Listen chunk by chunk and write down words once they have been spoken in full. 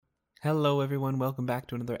Hello, everyone. Welcome back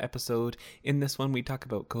to another episode. In this one, we talk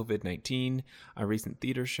about COVID-19, our recent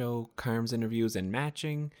theater show, Carm's interviews and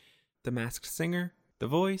matching, The Masked Singer, The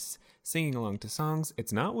Voice, singing along to songs,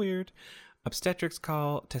 It's Not Weird, obstetrics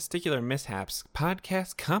call, testicular mishaps,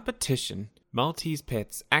 podcast competition, Maltese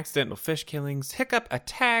pits, accidental fish killings, hiccup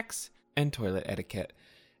attacks, and toilet etiquette.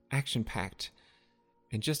 Action-packed.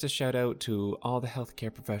 And just a shout out to all the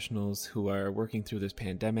healthcare professionals who are working through this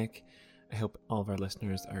pandemic. I hope all of our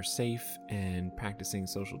listeners are safe and practicing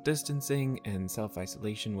social distancing and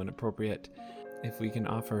self-isolation when appropriate. If we can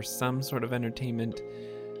offer some sort of entertainment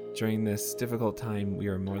during this difficult time, we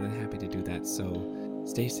are more than happy to do that. So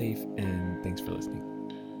stay safe and thanks for listening.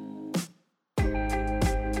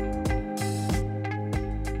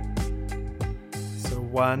 So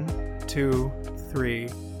 1, 2, 3.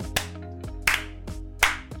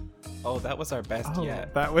 Oh, that was our best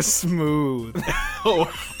yet. That was smooth. Oh,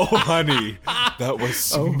 honey, that was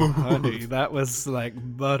smooth. Oh, honey, that was like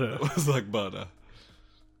butter. It was like butter.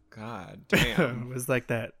 God It damn. was like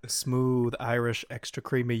that smooth Irish, extra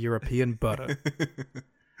creamy European butter.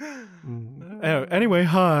 Anyway,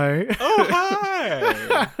 hi. Oh,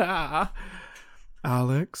 hi.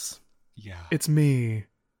 Alex, Yeah. it's me,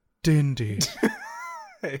 Dindy.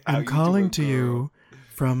 I'm calling to you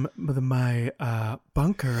from my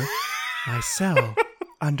bunker, my cell,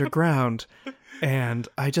 underground. And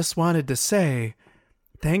I just wanted to say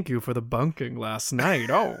thank you for the bunking last night.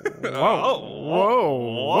 Oh,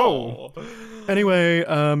 whoa. Anyway,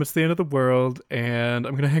 it's the end of the world, and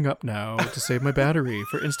I'm going to hang up now to save my battery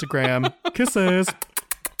for Instagram. Kisses.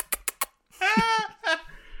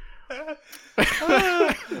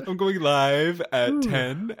 I'm going live at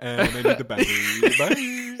 10 and I need the battery.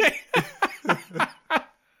 Bye.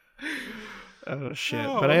 Oh shit!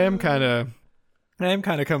 But I am kind of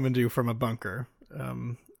coming to you from a bunker.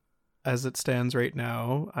 As it stands right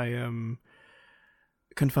now, I am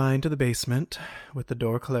confined to the basement with the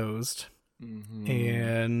door closed,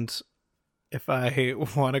 and if I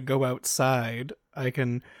want to go outside, I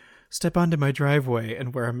can step onto my driveway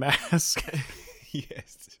and wear a mask.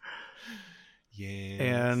 Yes.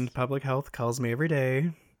 And public health calls me every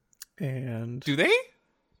day, and Do they?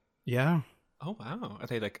 yeah. Oh, wow. Are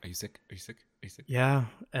they like, are you sick? Are you sick? Are you sick? Yeah,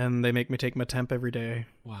 and they make me take my temp every day.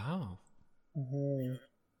 Wow.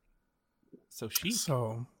 So chic.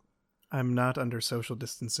 So, I'm not under social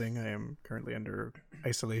distancing. I am currently under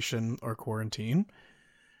isolation or quarantine.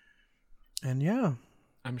 And yeah.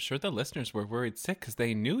 I'm sure the listeners were worried sick because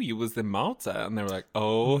they knew you was in Malta and they were like,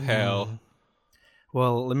 oh, hell.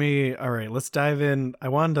 Well, let's dive in. I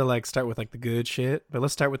wanted to start with the good shit, but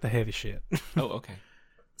let's start with the heavy shit. Oh, okay.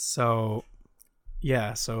 So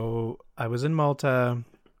I was in Malta.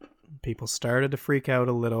 People started to freak out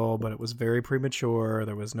a little, but it was very premature.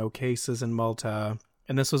 There was no cases in Malta.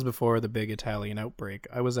 And this was before the big Italian outbreak.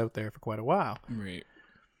 I was out there for quite a while. Right.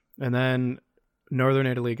 And then Northern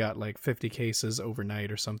Italy got 50 cases overnight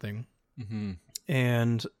or something. Mm-hmm.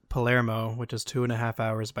 And Palermo, which is 2.5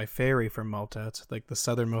 hours by ferry from Malta, it's the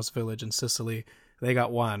southernmost village in Sicily, they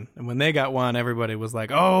got one. And when they got one, everybody was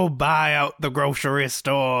like, oh, buy out the grocery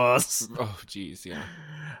stores. Oh, geez, yeah.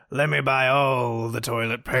 Let me buy all the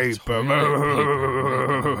toilet paper.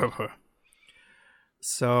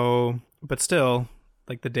 So, but still,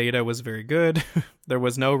 the data was very good. There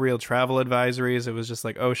was no real travel advisories. It was just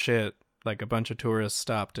oh shit, a bunch of tourists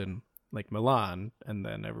stopped in Milan, and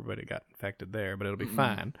then everybody got infected there, but it'll be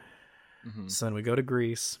fine. Mm-hmm. So then we go to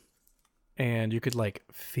Greece, and you could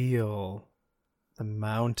feel the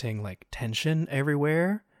mounting tension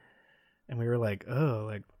everywhere, and we were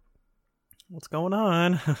oh, what's going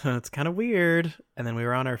on? It's kind of weird. And then we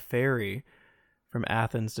were on our ferry from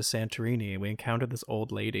Athens to Santorini, and we encountered this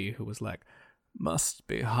old lady who was must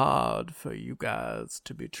be hard for you guys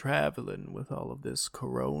to be traveling with all of this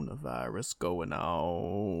coronavirus going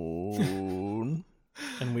on.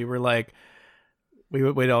 And we were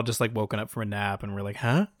we'd all just woken up from a nap, and we're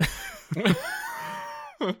huh?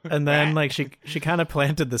 And then she kind of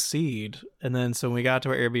planted the seed. And then so when we got to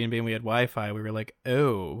our Airbnb and we had Wi-Fi, we were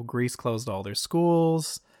oh, Greece closed all their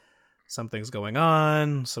schools. Something's going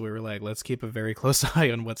on. So we were let's keep a very close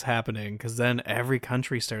eye on what's happening, because then every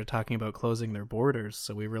country started talking about closing their borders.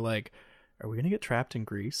 So we were are we going to get trapped in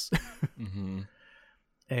Greece? Mm-hmm.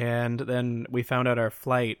 And then we found out our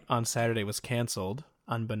flight on Saturday was canceled,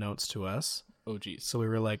 unbeknownst to us. Oh, geez. So we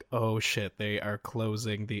were oh shit, they are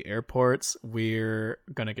closing the airports. We're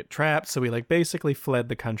going to get trapped. So we basically fled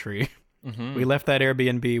the country. Mm-hmm. We left that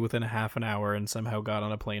Airbnb within a half an hour and somehow got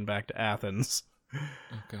on a plane back to Athens.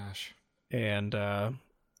 Oh, gosh. And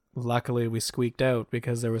luckily we squeaked out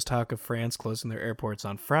because there was talk of France closing their airports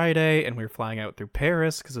on Friday, and we were flying out through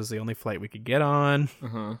Paris because it was the only flight we could get on.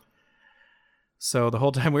 Uh-huh. So the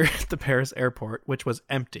whole time we were at the Paris airport, which was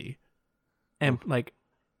empty,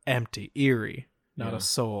 empty, eerie, not Yeah. a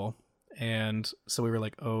soul. And so we were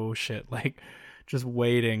like, oh shit, like just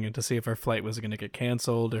waiting to see if our flight was going to get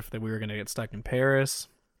canceled, if we were going to get stuck in Paris.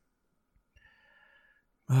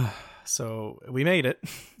 So we made it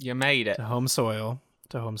You made it. to home soil,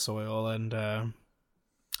 and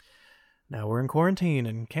now we're in quarantine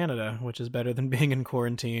in Canada, which is better than being in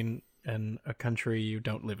quarantine in a country you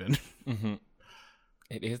don't live in. Mm-hmm.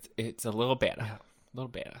 It is. It's a little better. A little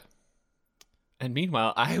better. And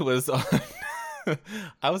meanwhile, I was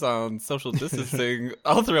on social distancing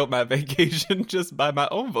all throughout my vacation just by my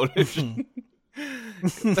own volition.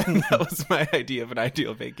 That was my idea of an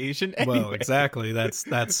ideal vacation. Anyway. Well, exactly.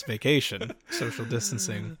 That's vacation, social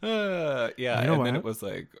distancing. Yeah, You know and then what? it was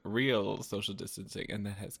like real social distancing, and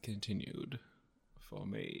that has continued for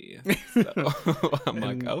me. So I'm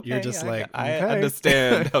like, And okay, you're just like, I okay.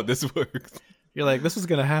 understand how this works. You're like, this was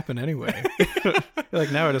going to happen anyway. You're like,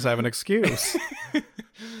 now I just have an excuse.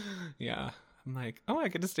 Yeah, I'm like, oh, I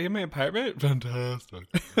get to stay in my apartment. Fantastic.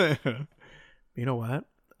 You know what?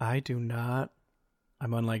 I do not.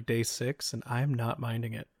 I'm on like day 6 and I'm not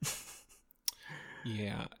minding it.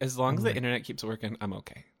 Yeah, as long as the internet keeps working, I'm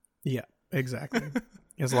okay. Yeah, exactly.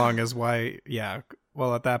 As long as well,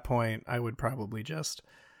 at that point, I would probably just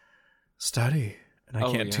study. And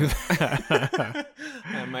I can't do that.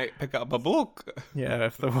 I might pick up a book. Yeah,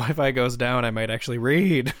 if the Wi-Fi goes down, I might actually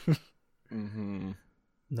read. Mm-hmm.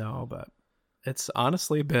 No, but it's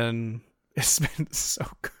honestly been so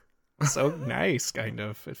nice, kind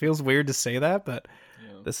of. It feels weird to say that, but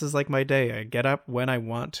this is like my day. I get up when I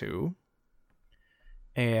want to,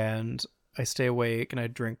 and I stay awake and I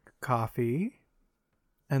drink coffee,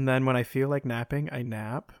 and then when I feel like napping, I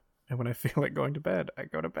nap, and when I feel like going to bed, I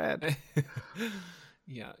go to bed.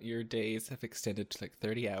 Yeah, your days have extended to like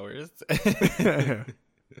 30 hours.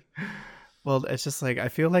 Well, it's just like I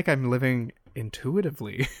feel like I'm living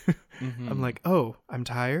intuitively. Mm-hmm. I'm like, oh, I'm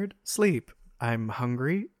tired, sleep. I'm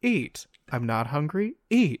hungry, eat. I'm not hungry,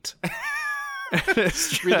 eat.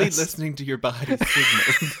 It's Really just- listening to your body's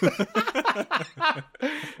signals.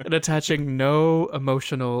 and attaching no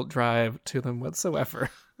emotional drive to them whatsoever.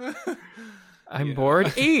 I'm Yeah.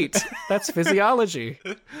 bored, eat. That's physiology.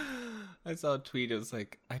 I saw a tweet. It was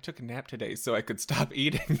like, I took a nap today so I could stop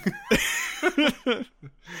eating.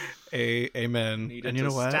 Amen. Needed And you know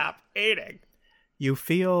to what? Stop eating. You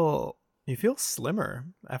feel slimmer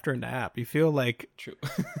after a nap. You feel like True.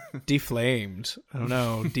 deflamed. I don't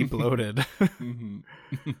know, debloated. Mm-hmm.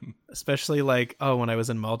 Especially like, when I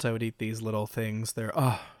was in Malta, I would eat these little things.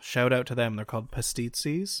 Shout out to them. They're called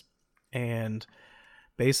pastizzis. And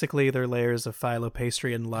basically they're layers of phyllo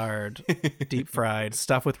pastry and lard, deep fried,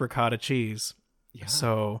 stuffed with ricotta cheese. Yeah.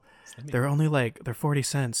 So they're only they're 40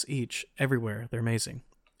 cents each everywhere. They're amazing.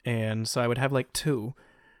 And so I would have like 2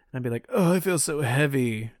 and I'd be like, oh, I feel so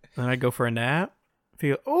heavy. And I'd go for a nap.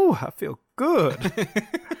 I feel good.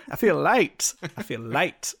 I feel light. I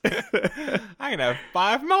I can have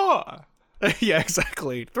 5 more. Yeah,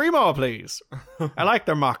 exactly. 3 more, please. I like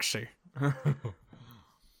their moxie.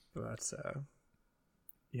 But,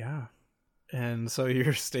 yeah. And so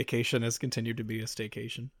your staycation has continued to be a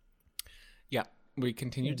staycation. Yeah, we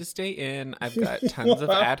continue to stay in. I've got tons of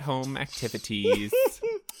at-home activities.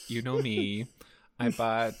 You know me. I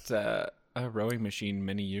bought a rowing machine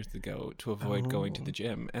many years ago to avoid going to the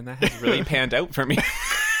gym, and that has really panned out for me.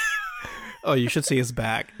 Oh, you should see his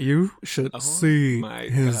back. You should see My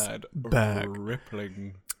his God, back.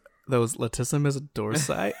 rippling. Those latissimus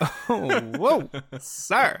dorsi. Oh, whoa.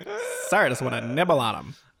 Sir, I just want to nibble on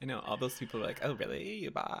them. I know, all those people are like, oh, really?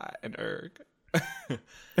 You bought an erg?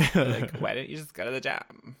 Like, why didn't you just go to the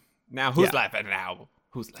gym? Now, who's laughing now?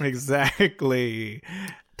 Who's laughing? Exactly.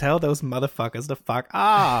 Tell those motherfuckers to fuck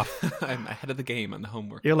off. I'm ahead of the game on the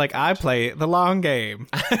homework. You're like, I play the long game.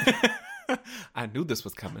 I knew this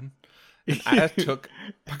was coming. And I took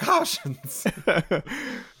precautions.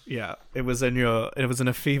 Yeah, it was in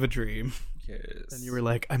a fever dream. Yes. And you were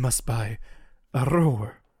like, I must buy a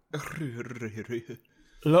rower.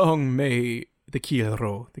 Long may the keel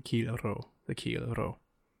row.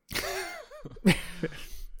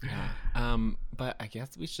 Yeah. But I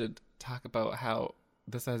guess we should talk about how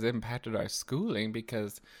this has impacted our schooling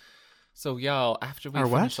because, so y'all, after we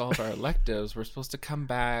finish all of our electives, we're supposed to come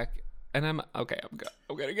back, and I'm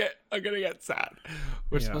gonna get sad.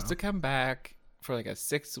 We're supposed to come back for like a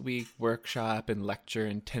 6-week workshop and lecture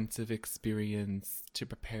intensive experience to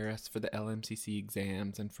prepare us for the LMCC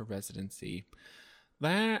exams and for residency.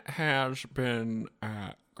 That has been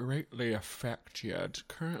greatly affected.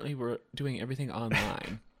 Currently, we're doing everything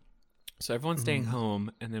online. So everyone's staying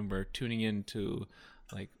home, and then we're tuning into,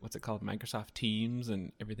 like, what's it called? Microsoft Teams,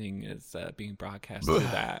 and everything is being broadcast through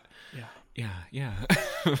that. Yeah.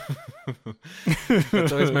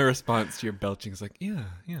 That's always my response to your belching. It's like, yeah.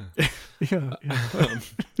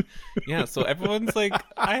 Yeah, so everyone's like,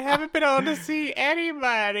 I haven't been able to see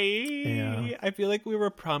anybody. Yeah. I feel like we were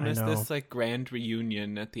promised I know. this like grand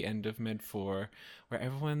reunion at the end of Med 4 where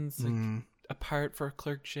everyone's like apart for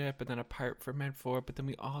clerkship and then apart for Med 4, but then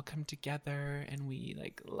we all come together and we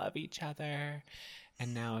like love each other.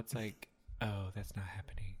 And now it's like, oh, that's not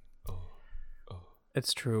happening. Oh.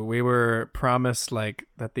 It's true. We were promised like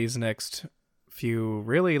that these next few,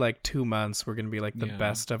 really like 2 months, were going to be like the Yeah.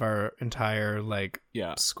 best of our entire like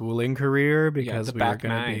Yeah. schooling career, Yeah, because the we were back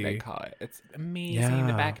going to nine, be they call it. It's amazing,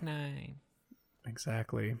 the Yeah. back nine.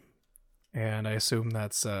 exactly. And I assume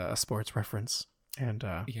that's a sports reference. And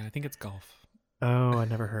Yeah, I think it's golf. oh, I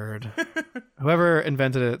never heard. Whoever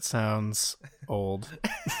invented it sounds old.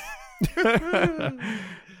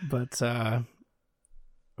 But I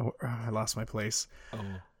lost my place. Oh.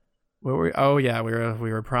 What were we? Oh yeah, we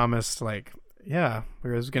were promised like, yeah, it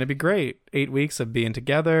was going to be great. 8 weeks of being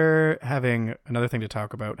together, having another thing to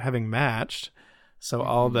talk about, having matched. So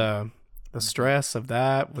all the stress of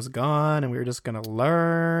that was gone, and we were just going to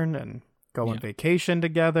learn and go on Yeah. vacation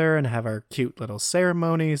together and have our cute little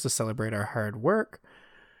ceremonies to celebrate our hard work.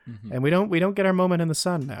 Mhm. And we don't get our moment in the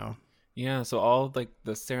sun now. Yeah, so all like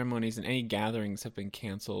the ceremonies and any gatherings have been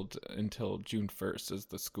canceled until June 1st is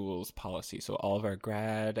the school's policy. So all of our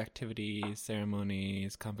grad activities,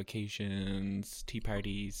 ceremonies, convocations, tea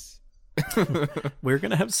parties. We're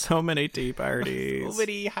gonna have so many tea parties. So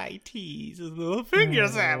many high teas and little finger Oh.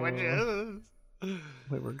 sandwiches.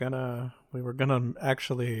 We were gonna live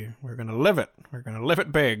it. We're gonna live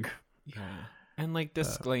it big. Yeah. And like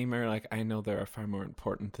disclaimer, like I know there are far more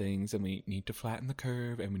important things and we need to flatten the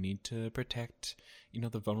curve and we need to protect,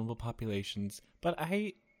 the vulnerable populations. But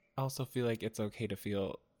I also feel like it's okay to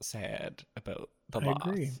feel sad about the I loss.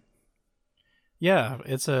 agree. Yeah,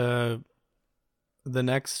 it's the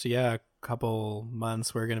next couple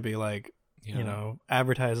months we're gonna be like, Yeah.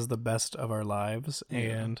 advertised as the best of our lives, Yeah.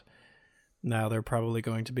 and now they're probably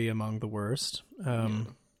going to be among the worst.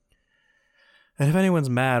 And if anyone's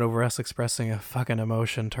mad over us expressing a fucking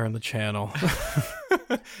emotion, turn the channel.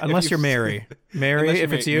 Unless you're Mary. Mary, Unless you're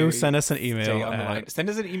if it's Ma- you, Mary, send us an email. Stay on the at- line. Send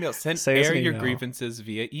us an email. Say us Air an your email. grievances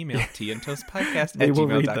via email. teaandtoastpodcast We at will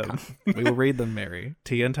read gmail.com. them. We will read them, Mary.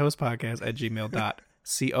 teaandtoastpodcast at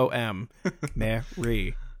gmail.com.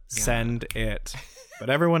 Mary. Send it. But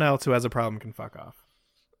everyone else who has a problem can fuck off.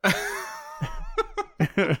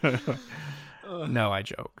 No, I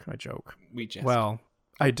joke. We just Well,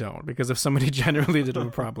 I don't, because if somebody genuinely did have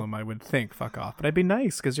a problem, I would think fuck off. But I'd be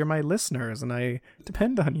nice because you're my listeners and I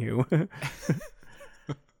depend on you.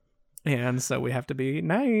 And so we have to be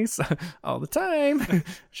nice all the time.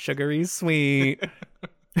 Sugary sweet.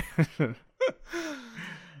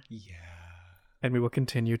 yeah. And we will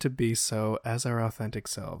continue to be so as our authentic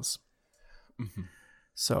selves. Mhm.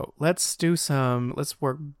 So let's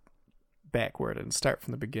work backward and start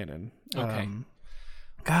from the beginning. Okay.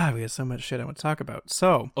 God, we had so much shit I want to talk about.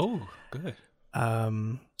 So, Oh, good.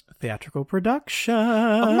 theatrical production.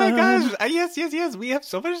 Oh my gosh. Yes. We have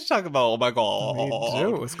so much to talk about. Oh my god. We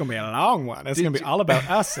do. It's going to be a long one. It's Did going to be you- all about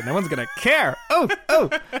us, and no one's going to care. Oh.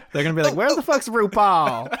 They're going to be like, where's the fuck's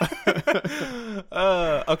RuPaul?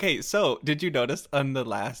 Okay, so did you notice on the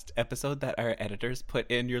last episode that our editors put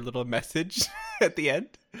in your little message at the end?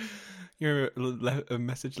 Your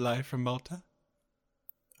message live from Malta?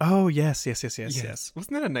 Oh, yes. Wasn't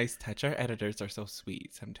that a nice touch? Our editors are so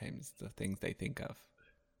sweet sometimes, the things they think of.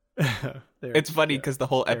 It's funny because the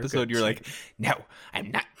whole they're episode good you're like, no,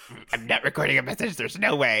 I'm not recording a message. There's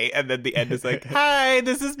no way. And then the end is like, hi,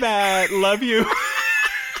 this is Matt. Love you.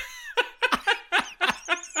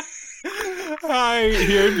 Hi,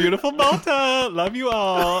 here in beautiful Malta. Love you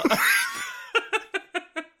all.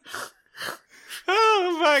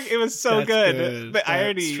 Oh, fuck. It was so That's good. The That's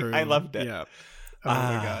irony, true. I loved it. Yeah. Oh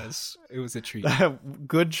my gosh. It was a treat.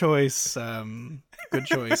 Good choice. Good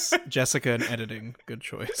choice. Jessica in editing. Good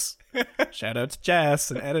choice. Shout out to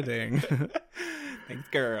Jess in editing. Thanks,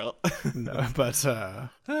 girl. No, but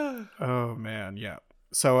oh man, yeah.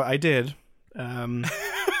 So I did. I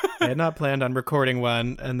had not planned on recording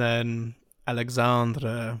one, and then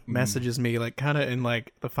Alexandre messages me like kind of in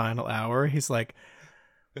like the final hour. He's like,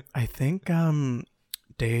 I think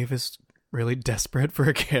Dave is really desperate for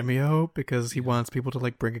a cameo because he wants people to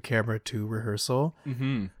like bring a camera to rehearsal. Mm-hmm.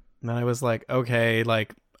 And then I was like, okay,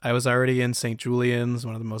 like I was already in St. Julian's,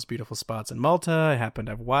 one of the most beautiful spots in Malta. I happened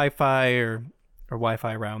to have Wi-Fi or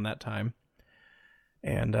Wi-Fi around that time.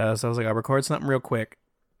 And so I was like, I'll record something real quick.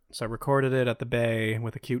 So I recorded it at the bay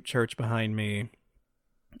with a cute church behind me.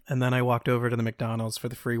 And then I walked over to the McDonald's for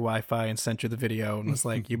the free Wi-Fi and sent you the video and was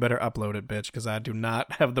like, you better upload it, bitch, because I do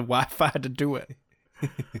not have the Wi-Fi to do it.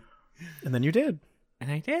 And then you did.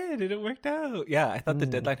 And I did, and it worked out. Yeah, I thought the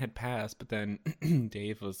deadline had passed, but then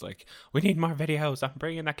Dave was like, we need more videos. I'm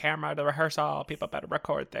bringing the camera to rehearsal. People better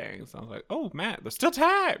record things. I was like, oh, Matt, there's still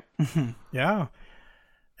time. Yeah.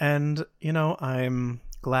 And, I'm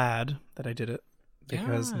glad that I did it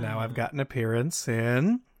because now I've got an appearance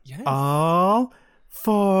in All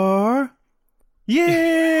 4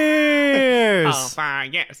 Years. All 4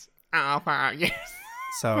 years. All 4 years.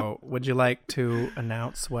 So, would you like to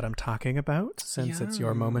announce what I'm talking about since it's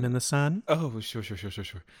your moment in the sun? Oh, sure.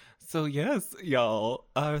 So, yes, y'all,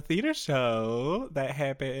 our theater show that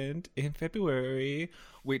happened in February,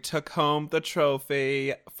 we took home the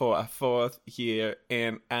trophy for a 4th year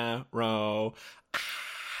in a row.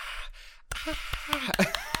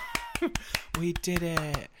 We did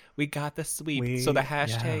it. We got the sweep. So the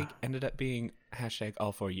hashtag ended up being hashtag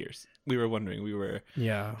all 4 years. We were wondering, we were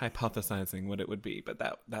hypothesizing what it would be, but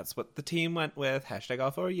that's what the team went with, hashtag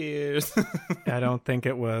all 4 years. I don't think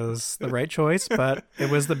it was the right choice, but it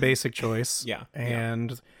was the basic choice. Yeah.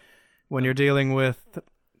 And when you're dealing with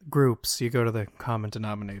groups, you go to the common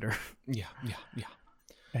denominator. Yeah.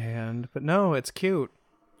 But no, it's cute.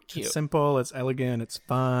 It's simple, it's elegant, it's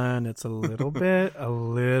fun, it's a little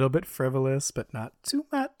bit frivolous, but not too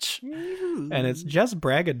much. And it's just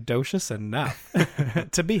braggadocious enough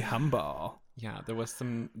to be humble. Yeah, there was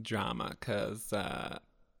some drama because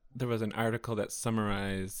there was an article that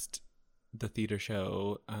summarized the theater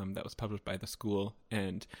show that was published by the school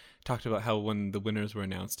and talked about how when the winners were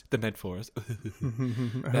announced, the Med4s,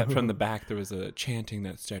 that from the back there was a chanting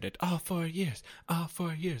that started, all 4 years, all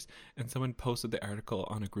 4 years. And someone posted the article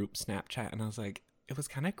on a group Snapchat and I was like, it was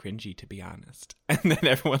kind of cringy to be honest. And then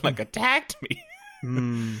everyone attacked me.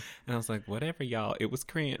 And I was like, whatever, y'all. It was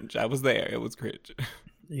cringe. I was there. It was cringe.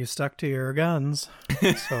 You stuck to your guns.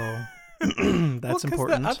 So... That's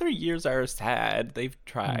important. The other years are sad. They've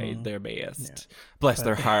tried their best. Yeah. Bless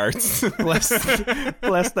their hearts.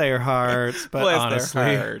 bless their hearts. But bless honestly,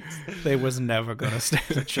 their hearts. They was never going to stand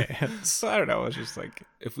a chance. So I don't know. It's just like,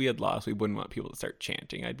 if we had lost, we wouldn't want people to start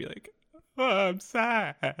chanting. I'd be like, oh, I'm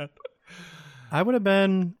sad. I would have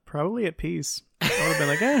been probably at peace. I would have been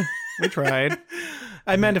like, we tried.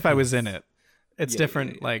 I meant if I was in it. It's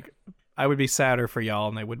different. Yeah. Like, I would be sadder for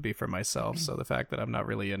y'all than I would be for myself. So the fact that I'm not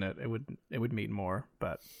really in it, it would mean more.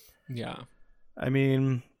 But yeah, I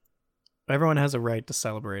mean, everyone has a right to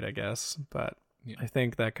celebrate, I guess. But I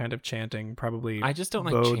think that kind of chanting probably I just don't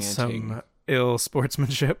like chanting. Some ill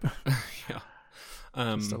sportsmanship. Yeah,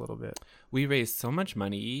 just a little bit. We raised so much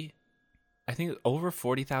money. I think over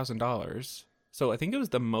 $40,000. So I think it was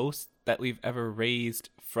the most that we've ever raised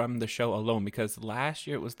from the show alone. Because last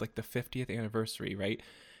year it was like the 50th anniversary, right?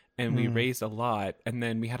 And we raised a lot, and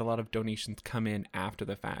then we had a lot of donations come in after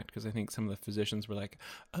the fact, because I think some of the physicians were like,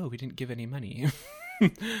 oh, we didn't give any money.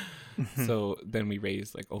 So then we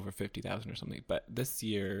raised like over 50,000 or something. But this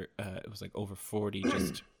year, it was like over 40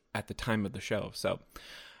 just at the time of the show. So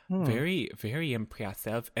very, very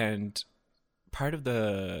impressive. And part of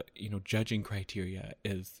the, judging criteria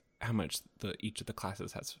is how much each of the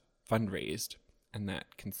classes has fundraised, and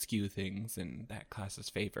that can skew things in that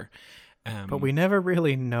class's favor. But we never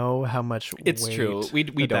really know how much it's weight true. We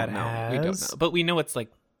don't know. Has. We don't know. But we know it's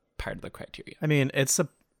like part of the criteria. I mean, it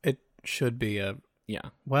should be a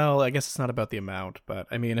Well, I guess it's not about the amount, but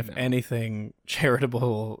I mean, if anything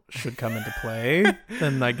charitable should come into play,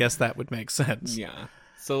 then I guess that would make sense. Yeah.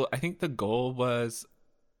 So I think the goal was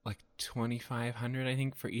like $2,500, I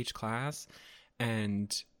think, for each class,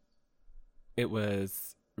 and it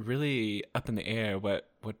was really up in the air what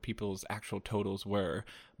people's actual totals were,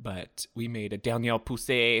 but we made a dernier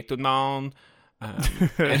poussée tout le monde,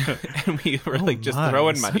 and we were just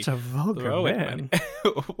throwing money. Such a vulgar man.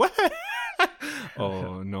 What?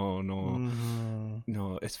 Oh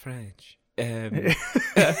no, it's French. But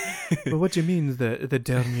what do you mean the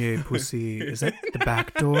dernier poussée? Is that the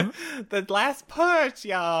back door? The last push,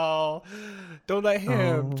 y'all. Don't let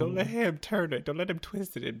him turn it. Don't let him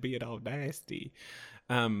twist it and be it all nasty.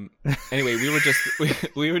 Anyway,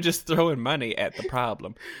 we were just throwing money at the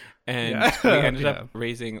problem, and we ended up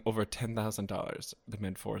raising over $10,000, the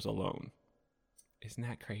Med4s alone. Isn't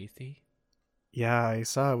that crazy? Yeah, I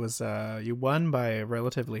saw it was you won by a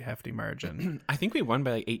relatively hefty margin. I think we won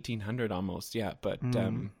by like 1,800 almost. Yeah, but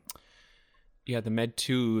the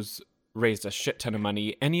Med2s raised a shit ton of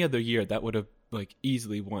money. Any other year that would have like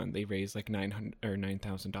easily won. They raised like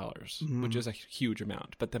 $9,000, which is a huge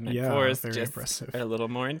amount. But the Met Forest very just impressive. a little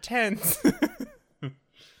more intense.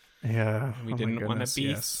 Yeah. We didn't want to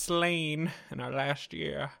be slain in our last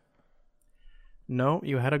year. No,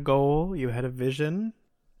 you had a goal, you had a vision.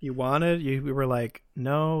 We were like,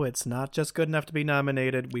 no, it's not just good enough to be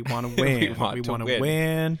nominated. We want to win. we want to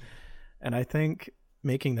win. And I think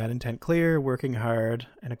making that intent clear, working hard,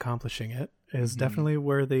 and accomplishing it is definitely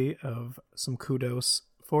worthy of some kudos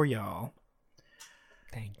for y'all.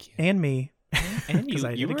 Thank you. And me. And you,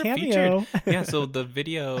 I you did were a cameo. featured. Yeah, so the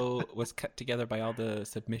video was cut together by all the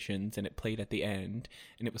submissions and it played at the end.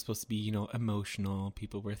 And it was supposed to be, emotional.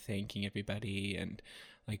 People were thanking everybody and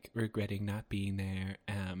like regretting not being there.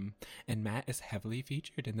 And Matt is heavily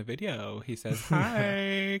featured in the video. He says,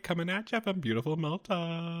 "Hi, coming at you from beautiful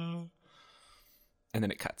Malta." And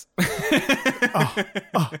then it cuts.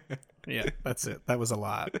 Yeah, that's it. That was a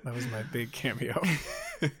lot. That was my big cameo.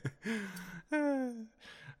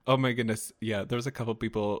 Oh my goodness. Yeah, there was a couple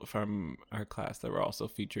people from our class that were also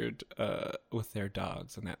featured with their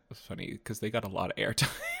dogs, and that was funny because they got a lot of airtime.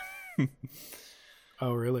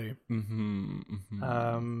 Oh, really?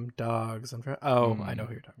 Dogs. I know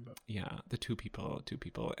who you're talking about. Yeah, the two people,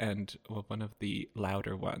 and one of the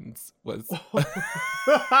louder ones was. I'm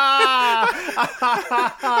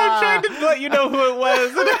trying to let you know who it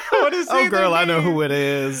was. Oh, girl, I know who it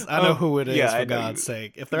is. I know who it is. Yeah, for God's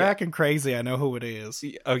sake, if they're acting crazy, I know who it is.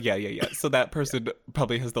 Oh yeah. So that person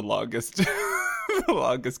probably has the longest, the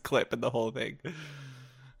longest clip in the whole thing.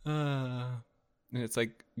 And it's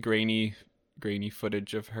like grainy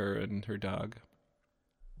footage of her and her dog.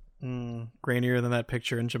 Grainier than that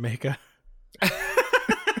picture in Jamaica.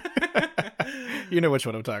 You know which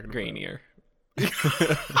one I'm talking Grainier.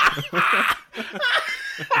 about.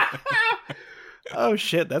 Oh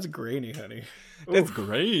shit, that's grainy, honey. That's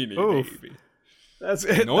grainy, baby. That's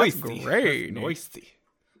it. Noisy. That's grainy. Noisy.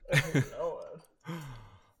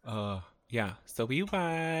 Yeah, so we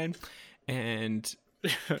won, and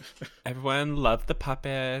everyone loved the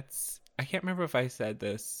puppets. I can't remember if I said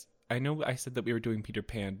this. I know I said that we were doing Peter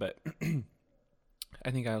Pan, but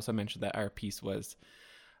I think I also mentioned that our piece was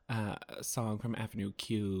a song from Avenue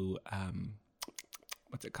Q.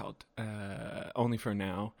 What's it called? Only for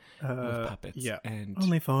Now with puppets. Yeah. And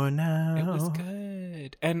Only for now. it was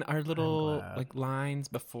good. And our little like lines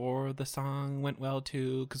before the song went well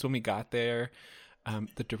too. Because when we got there,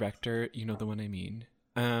 the director, you know the one I mean,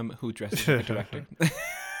 who dresses like a director.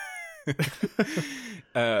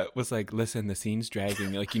 Was like, listen, the scene's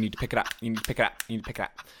dragging. Like, you need to pick it up. You need to pick it up. You need to pick it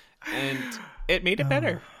up. And it made it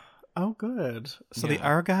better. Oh, good. So Yeah. the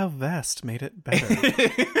Argyle vest made it better.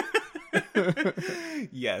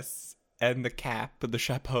 Yes. And the cap, the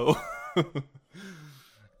chapeau.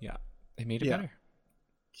 Yeah. It made it better.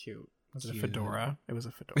 Cute. Was it a fedora? It was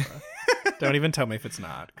a fedora. Don't even tell me if it's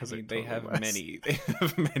not, because They have many. They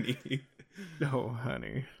have many. Oh,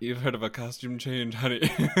 honey. You've heard of a costume change, honey.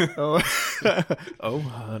 Oh, oh,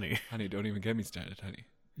 honey. Honey, don't even get me started, honey.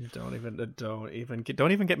 Don't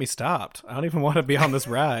even get me stopped. I don't even want to be on this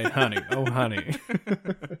ride, honey. Oh, honey.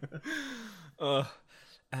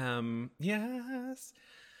 Yes.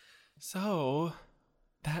 So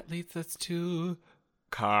that leads us to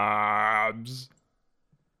carbs.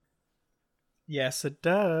 Yes, it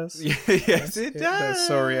does. Yes, it does.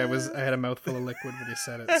 Sorry, I had a mouthful of liquid when you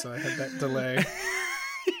said it, so I had that delay.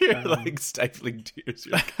 You're like stifling tears.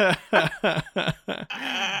 You're like,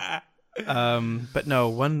 But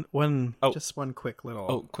no, just one quick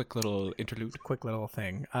little quick little interlude. Quick little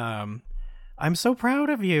thing. I'm so proud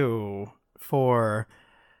of you for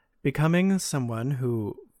becoming someone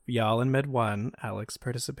who y'all in Med 1, Alex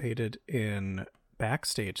participated in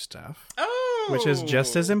backstage stuff. Which is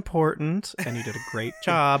just as important, and he did a great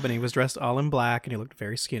job, and he was dressed all in black, and he looked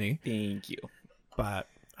very skinny. Thank you. But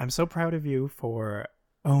I'm so proud of you for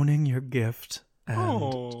owning your gift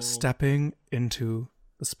and stepping into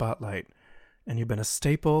the spotlight. And you've been a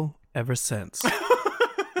staple ever since.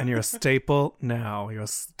 And you're a staple now. You're a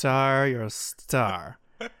star. You're a star.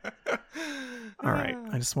 All right.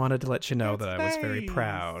 I just wanted to let you know that I was very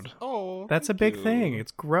proud. Oh, that's a big thing.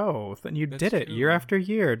 It's growth. And you did it year after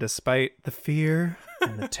year, despite the fear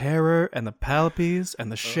and the terror and the palpies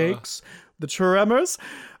and the shakes, the tremors.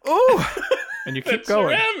 Oh, and you keep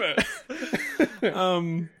going.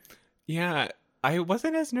 Yeah, I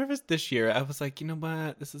wasn't as nervous this year. I was like, you know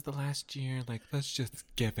what? This is the last year. Like, let's just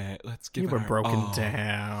give it. Let's give it. You were broken all.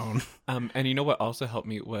 down. And you know what also helped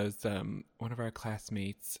me was one of our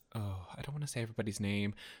classmates. Oh, I don't want to say everybody's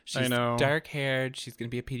name. She's I know. dark haired. She's gonna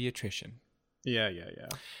be a pediatrician. Yeah.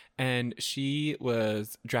 And she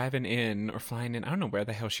was driving in or flying in. I don't know where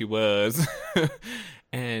the hell she was.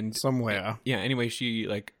 And Somewhere. yeah, anyway, she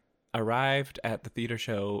like arrived at the theater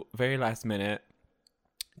show very last minute,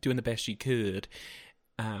 doing the best she could.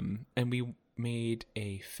 And we made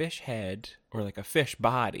a fish head, or like a fish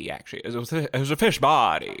body, actually. It was a fish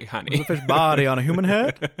body, honey. It was a fish body on a human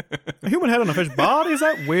head? A human head on a fish body? Is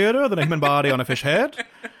that weirder than a human body on a fish head?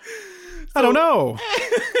 I don't know.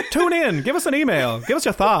 Tune in. Give us an email. Give us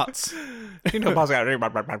your thoughts.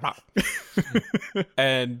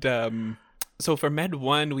 And so for Med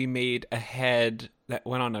 1, we made a head that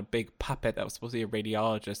went on a big puppet that was supposed to be a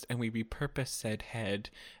radiologist, and we repurposed said head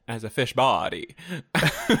as a fish body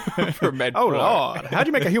for Med 4. Oh, Lord. How'd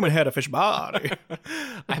you make a human head a fish body?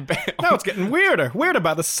 I bet. Now it's getting weirder. Weirder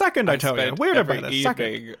by the second, I tell you. spent Weirder by every the second.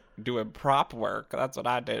 evening doing prop work. That's what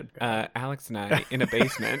I did. Alex and I in a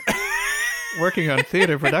basement. Working on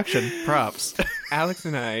theater production props. Alex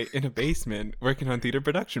and I in a basement working on theater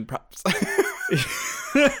production props.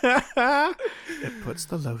 It puts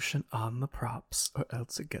the lotion on the props, or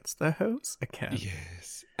else it gets the hose again.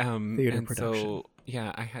 Yes. Theater and production. So,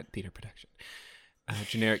 yeah, I had theater production.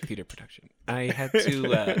 Generic theater production. I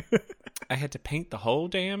had to paint the whole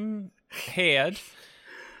damn head,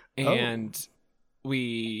 and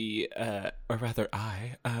we, or rather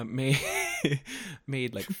I,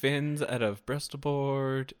 made like fins out of Bristol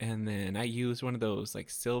board, and then I used one of those like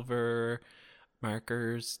silver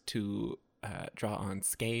markers to draw on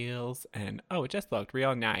scales, and it just looked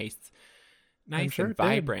real nice sure and it did.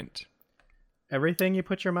 vibrant. Everything you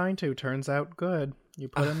put your mind to turns out good. You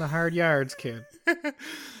put in the hard yards, kid.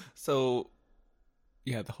 So,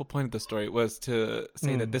 yeah, the whole point of the story was to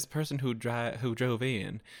say that this person who drove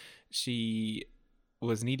in, she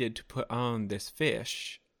was needed to put on this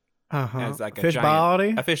fish as like a fish giant,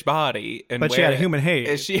 body? a fish body, and But she had a human head.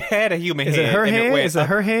 and she had a human Is head. it her and head? went Is it up-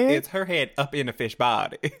 her head? It's her head up in a fish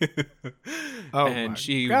body. Oh, and my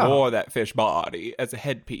she God. wore that fish body as a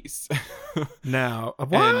headpiece. Now,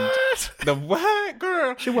 what? The what,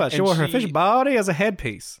 girl? She what? She And wore her fish body as a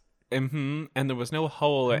headpiece. And there was no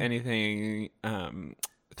hole or anything through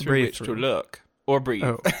Breathe which through. to look or breathe.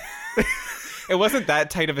 Oh. It wasn't that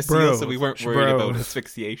tight of a seal, so we Bros. weren't worried about Bros.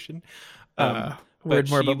 asphyxiation. Worried more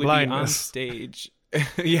she about would be on blindness. stage.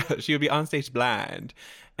 Yeah, she would be on stage blind.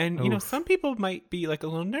 And, Oof. some people might be like a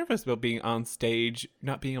little nervous about being on stage,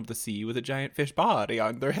 not being able to see with a giant fish body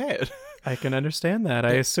on their head. I can understand that.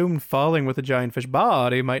 I assumed falling with a giant fish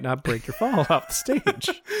body might not break your fall off the stage.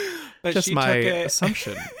 But Just she my took it,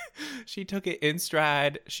 assumption. She took it in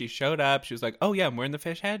stride. She showed up. She was like, "Oh yeah, I'm wearing the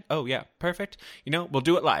fish head. Oh yeah, perfect. We'll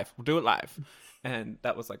do it live. We'll do it live." And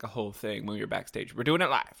that was like a whole thing when we were backstage. We're doing it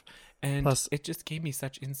live. And Plus- it just gave me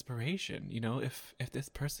such inspiration. If this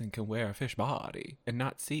person can wear a fish body and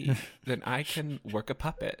not see, then I can work a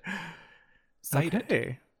puppet. Sighted.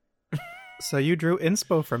 Okay. So you drew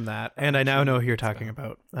inspo from that, and I now know who you're talking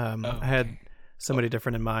about. I had somebody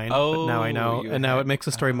different in mind, but now I know, you and now had- it makes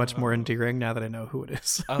the story much more endearing now that I know who it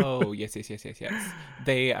is. Oh, yes.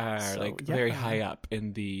 They are So, very yeah. high up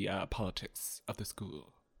in the politics of the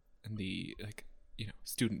school, in the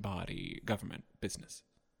student body, government, business.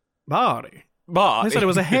 Body. Body. They said it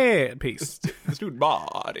was a head piece. The student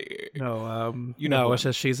body. No, You know who it's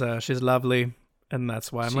just she's lovely, and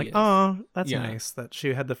that's why I'm She like, is. oh, that's Yeah. nice that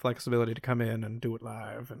she had the flexibility to come in and do it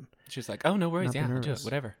live, and She's like, oh, no worries. Not be Yeah, I'll do it. nervous.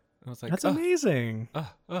 Whatever. I was like, that's oh, amazing.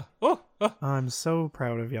 oh. I'm so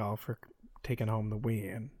proud of y'all for taking home the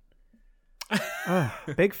win.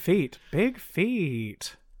 Big feet,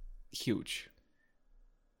 Huge.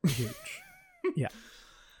 huge. Yeah.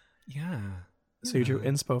 Yeah. So you drew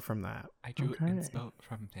inspo from that. I drew Okay. inspo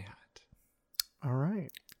from that. All right.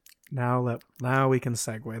 Now we can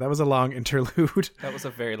segue. That was a long interlude. That was a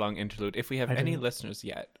very long interlude. If we have I any didn't- listeners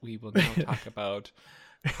yet, we will now talk about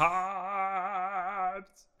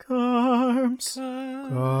cards. Carms.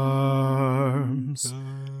 Carms.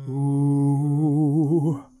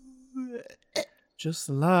 Ooh. Just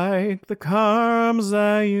like the Carms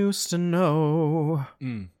I used to know.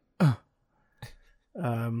 Mm.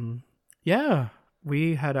 Yeah,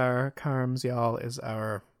 we had our Carms, y'all,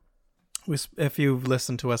 if you've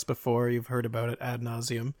listened to us before, you've heard about it ad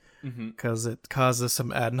nauseum, because it causes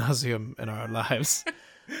some ad nauseum in our lives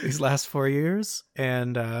these last 4 years.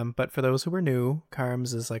 And but for those who are new,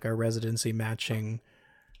 Carms is like our residency matching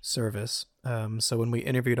service. So when we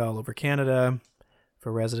interviewed all over Canada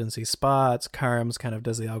for residency spots, Carms kind of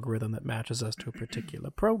does the algorithm that matches us to a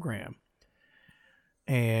particular program.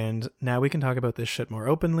 And now we can talk about this shit more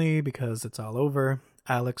openly because it's all over.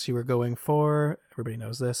 Alex, you were going for, everybody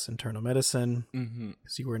knows this, internal medicine. Mm-hmm.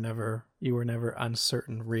 Because you were never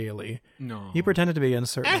uncertain, really. No. You pretended to be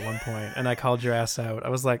uncertain at one point, and I called your ass out. I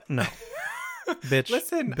was like, no. Bitch.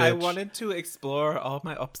 Listen, I bitch. wanted to explore all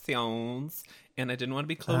my options, and I didn't want to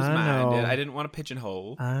be closed-minded. know. I didn't want to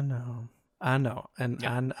pigeonhole. I know. And,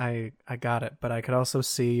 Yeah. and I got it. But I could also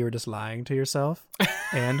see you were just lying to yourself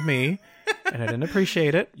and me. And I didn't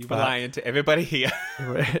appreciate it. You were lying to everybody here.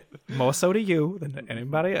 More so to you than to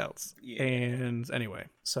anybody else. Yeah. And anyway,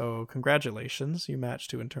 so congratulations. You matched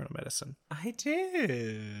to internal medicine. I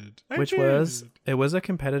did. It was a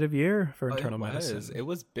competitive year for internal it medicine. was. It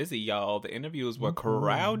was busy, y'all. The interviews were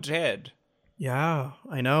crowded. Yeah,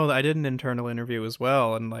 I know. I did an internal interview as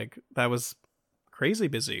well. And like, that was crazy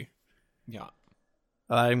busy. Yeah.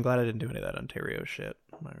 I'm glad I didn't do any of that Ontario shit.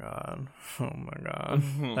 Oh my god.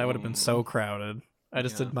 That would have been so crowded. I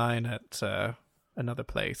just did mine at another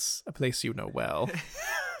place, a place you know well.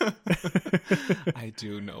 I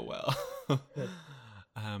do know well.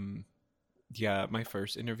 Yeah, my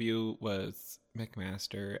first interview was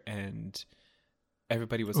McMaster, and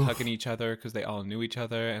everybody was hugging each other because they all knew each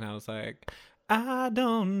other, and I was like, I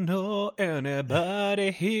don't know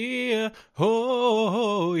anybody here.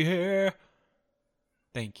 Oh, yeah.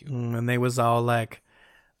 Thank you. And they was all like,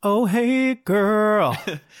 oh, hey, girl,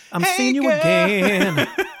 I'm Hey, seeing you girl." again.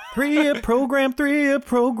 3-year program.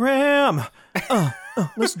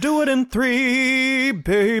 Let's do it in 3,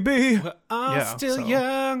 baby. We're all Yeah, still so-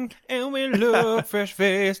 young, and we look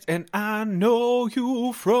fresh-faced, and I know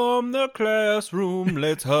you from the classroom.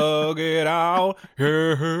 Let's hug it out.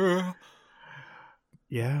 Yeah.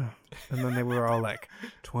 Yeah. And then they were all like,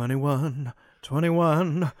 21,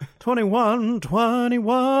 21, 21,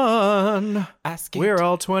 21. I skipped We're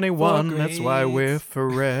all 21. four That's why we're grades.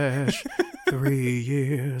 fresh. 3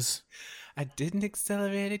 years. I did an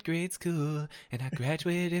accelerated grade school, and I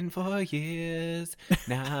graduated in 4 years.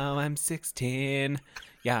 Now I'm 16.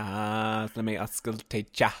 Yeah, let me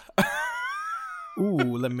auscultate ya.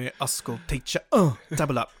 Ooh, let me auscultate ya.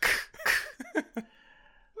 Double up.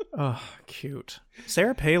 Oh, cute.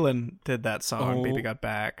 Sarah Palin did that song, Oh. Baby Got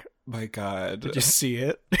Back. My God. Did you see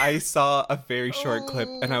it? I saw a very short clip,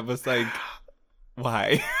 and I was like,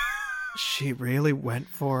 why? She really went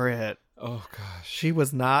for it. Oh, gosh. She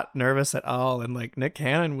was not nervous at all. And like Nick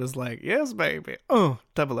Cannon was like, yes, baby.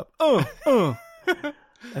 Double up.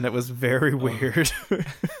 And it was very weird.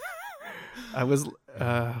 It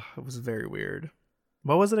was very weird.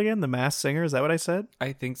 What was it again? The Masked Singer? Is that what I said?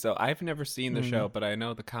 I think so. I've never seen the show, but I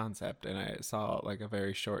know the concept, and I saw like a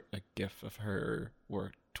very short like gif of her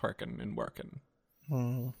twerking and working.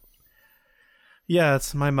 Yeah,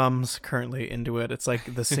 it's my mom's currently into it. It's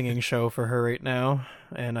like the singing show for her right now.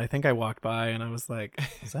 And I think I walked by and I was like,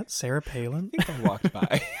 is that Sarah Palin? I think I walked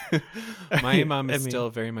by. My mom is I mean- still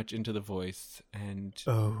very much into The Voice, and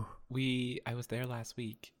Oh. I was there last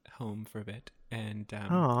week, home for a bit, and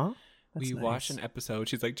Aw. we That's watched nice. an episode.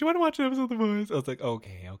 She's like, "Do you want to watch an episode of The Voice?" I was like,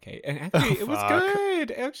 "Okay." And actually, it was fuck.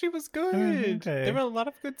 good. Actually, it was good. Okay. There were a lot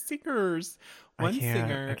of good singers. I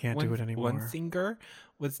can't do it anymore. One singer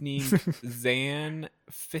was named Zan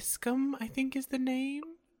Fiscum, I think is the name,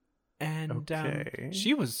 and Okay.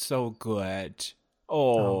 she was so good.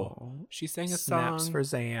 Oh, she sang a Snaps song for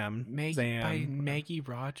Zam. by Zam. Maggie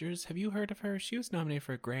Rogers. Have you heard of her? She was nominated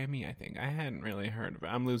for a Grammy, I think. I hadn't really heard of her.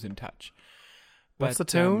 I'm losing touch. What's the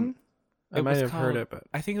But, tune? I it might was have heard called- it, but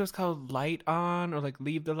I think it was called Light On, or like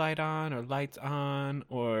Leave the Light On, or Lights On,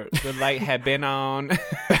 or The Light Had Been On.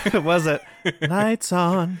 was it Lights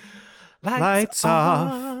On? Lights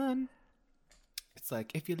off. on. It's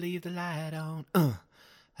like, if you leave the light on,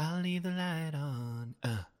 I'll leave the light on.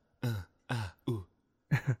 Ooh.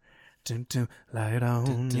 Dun, dun, light on,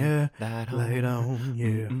 Dun, dun, yeah. light on. Light on,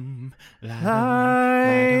 yeah. Mm, light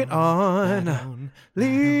Light on. on. Light on.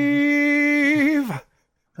 Leave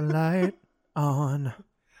the light on.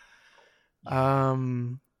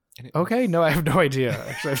 And it Okay, was- no, I have no idea.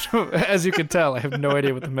 Actually, as you can tell, I have no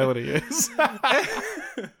idea what the melody is.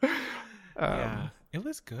 Yeah, it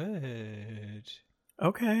was good.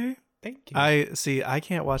 Okay. Thank you. I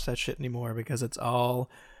can't watch that shit anymore because it's all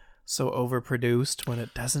so overproduced when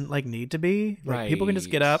it doesn't like need to be. Like people can just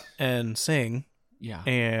get Right. up and sing yeah.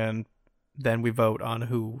 and then we vote on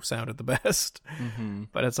who sounded the best. Mm-hmm.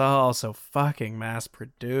 But it's all so fucking mass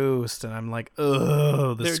produced and I'm like,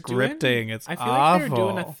 ugh, the scripting, it's I feel awful. like they're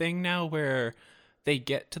doing a thing now where they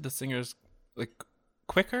get to the singers like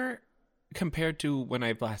quicker compared to when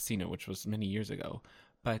I've last seen it, which was many years ago.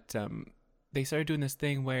 But they started doing this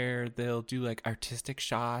thing where they'll do like artistic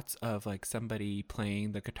shots of like somebody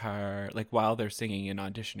playing the guitar, like while they're singing and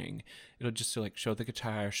auditioning. It'll just like show the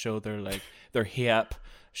guitar, show their hip,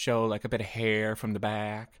 show like a bit of hair from the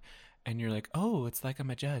back. And you're like, oh, it's like I'm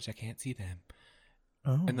a judge. I can't see them.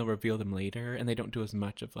 Oh. And they'll reveal them later. And they don't do as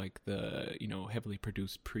much of like the, heavily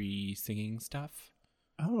produced pre-singing stuff.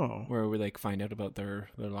 Oh. Where we like find out about their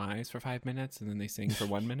lives for 5 minutes and then they sing for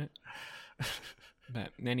 1 minute.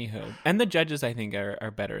 But anywho. And the judges, I think,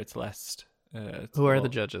 are better. It's less... Who are the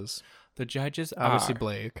judges? The judges Obviously are...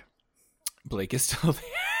 Blake. Blake is still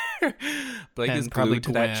there. Blake And is probably glued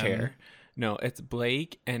to that Gwen. chair. No, it's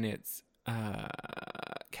Blake and it's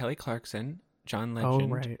Kelly Clarkson, John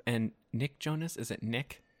Legend, right. and Nick Jonas. Is it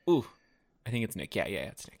Nick? Ooh, I think it's Nick. Yeah,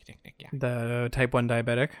 it's Nick, yeah. The type 1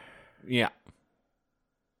 diabetic? Yeah.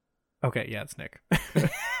 Okay, yeah, it's Nick.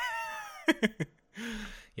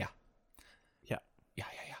 Yeah.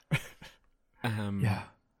 Yeah.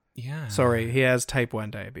 Yeah. Sorry, he has type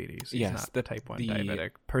 1 diabetes. He's Yes, not the type 1 the-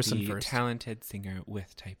 diabetic. Person the first. talented singer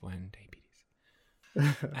with type 1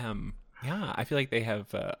 diabetes. Yeah, I feel like they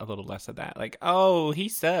have a little less of that. Like, oh, he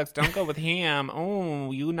sucks. Don't go with him.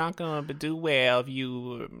 Oh, you're not going to do well if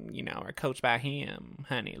you are coached by him.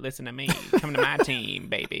 Honey, listen to me. Come to my team,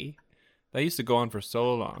 baby. That used to go on for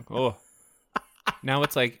so long. Oh. Now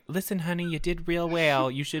it's like, listen, honey, you did real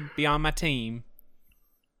well. You should be on my team.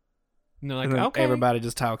 And they're like, And then okay. everybody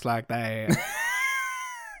just talks like that.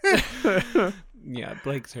 Yeah,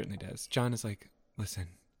 Blake certainly does. John is like, listen,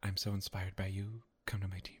 I'm so inspired by you. Come to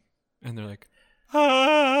my team. And they're like,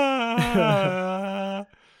 I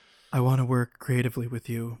want to work creatively with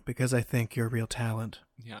you because I think you're real talent.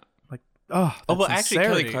 yeah. Oh, Oh, well, that's actually, Kelly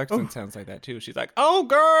sincerity. Clarkson sounds like that, too. She's like, oh,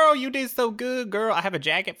 girl, you did so good, girl. I have a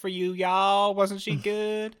jacket for you, y'all. Wasn't she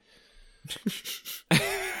good?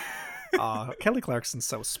 Aw, Kelly Clarkson's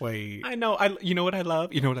so sweet. I know. You know what I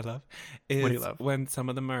love? You know what I love? Is What do you love? when some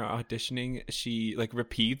of them are auditioning, she like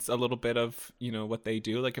repeats a little bit of, what they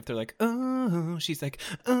do. Like if they're like, oh, she's like,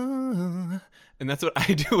 oh. And that's what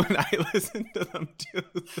I do when I listen to them too.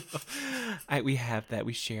 We have that.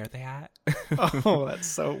 We share that. Oh, that's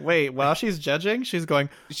so... Wait, while she's judging, she's going...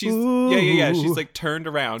 She's Ooh. yeah. She's like turned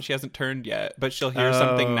around. She hasn't turned yet, but she'll hear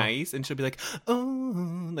something Oh. nice and she'll be like,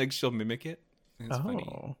 oh, like she'll mimic it. And it's funny.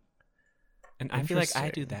 Oh. And I feel like I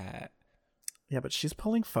do Interesting. that. Yeah, but she's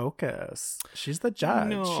pulling focus. She's the judge.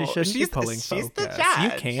 No, she shouldn't be she's pulling the focus.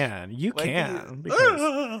 judge. You Like, can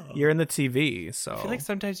because you're in the TV. So I feel like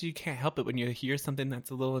sometimes you can't help it when you hear something that's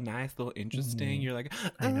a little nice, a little interesting. You're like,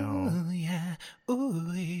 I know. Oh, yeah.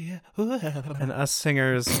 Ooh, yeah. Ooh. and us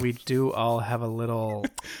singers, we do all have a little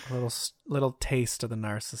taste of the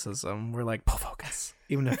narcissism. We're like, pull focus,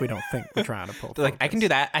 even if we don't think we're trying to pull. They're like, I can do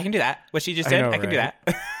that. I can do that. What she just said, know, I can do right?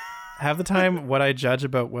 that. Half the time, what I judge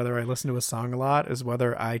about whether I listen to a song a lot is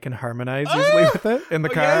whether I can harmonize easily with it in the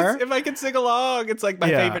car. Yes, if I can sing along, it's like my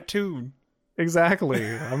Yeah. favorite tune.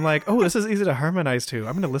 Exactly. I'm like, oh, this is easy to harmonize to.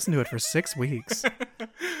 I'm going to listen to it for 6 weeks.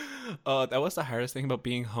 That was the hardest thing about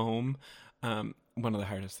being home. One of the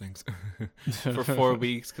hardest things for 4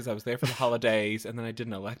 weeks because I was there for the holidays and then I did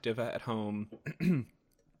an elective at home.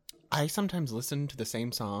 I sometimes listen to the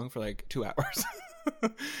same song for like 2 hours.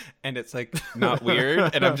 And it's like not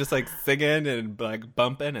weird, and I'm just like singing and like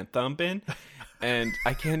bumping and thumping, and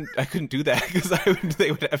I couldn't do that because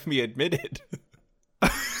they would have me admitted.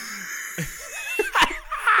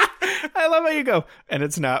 I love how you go, and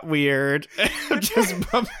it's not weird.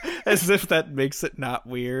 Just bump, as if that makes it not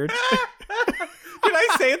weird. Did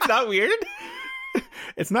I say it's not weird?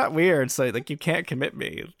 It's not weird, so like you can't commit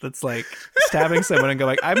me. That's like stabbing someone and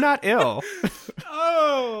going, I'm not ill.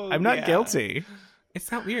 Oh, I'm not yeah. guilty. It's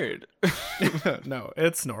not weird. No,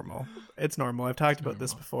 it's normal. It's normal. I've talked about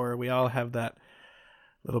this before. We all have that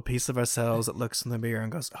little piece of ourselves that looks in the mirror and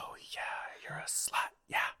goes, oh yeah, you're a slut.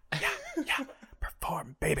 Yeah.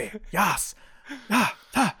 Perform, baby. Yes.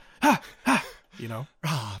 You know?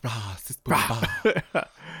 Rah, rah, sis, boom, bah.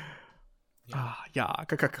 Yeah.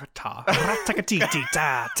 Ta.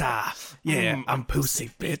 Ra-taka-tee-tee-ta-ta. Yeah, I'm pussy,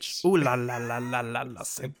 bitch. Ooh la la la la la la.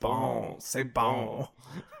 C'est bon. C'est bon.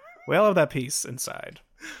 We all have that piece inside.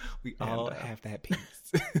 We all have that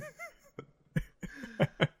piece.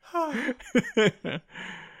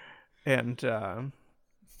 And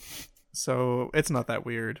so it's not that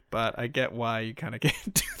weird, but I get why you kind of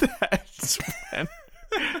can't do that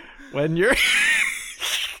when you're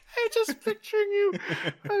I'm just picturing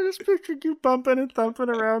you bumping and thumping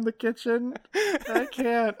around the kitchen. I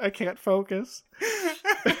can't focus.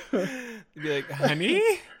 You'd be like, honey,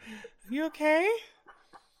 you okay?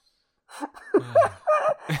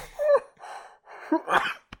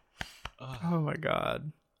 Oh my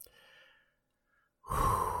god.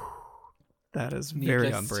 That is very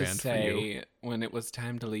Needless on to brand for you. say, when it was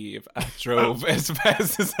time to leave, I drove as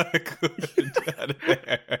fast as I could out of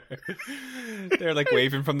there. They're like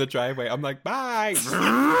waving from the driveway. I'm like, bye.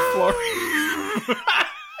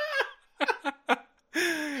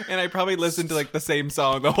 And I probably listened to like the same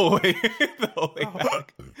song the whole way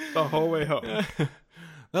back. The whole way home.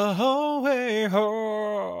 The whole way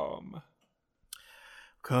home.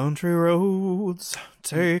 Country roads,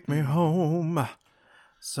 take me home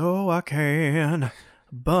so I can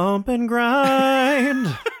bump and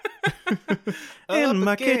grind in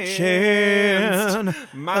my kitchen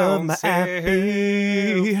of my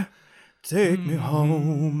Abbey. Take me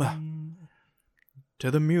home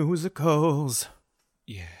to the musicals.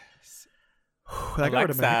 Yes. That got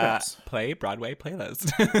rid of my Alexa, hiccups. play Broadway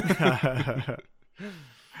playlist.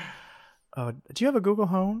 Do you have a Google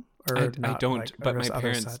Home? Or I not, don't, like, but or my other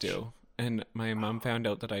parents such? do. And my mom found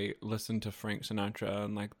out that I listened to Frank Sinatra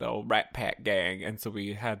and like the old Rat Pack gang. And so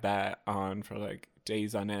we had that on for like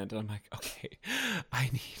days on end. And I'm like, okay,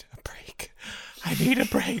 I need a break. I need a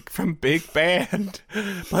break from big band.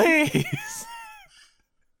 Please.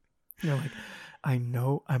 You're like, I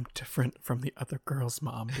know I'm different from the other girls,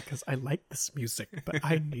 Mom, because I like this music, but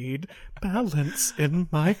I need balance in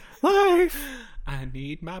my life. I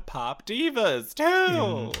need my pop divas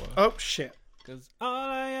too. Oh, shit. Cause all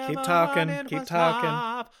I ever Keep talking, wanted keep was talking.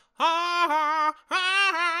 love.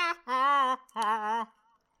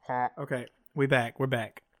 Okay, we're back.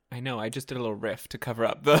 I know, I just did a little riff to cover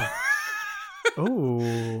up the...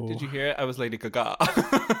 Oh. Did you hear it? I was Lady Gaga.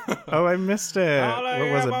 Oh, I missed it. All I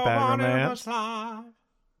What was it, ever Bad wanted Romance? was love.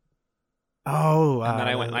 Oh, And then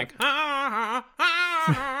I went like...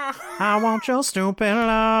 I want your stupid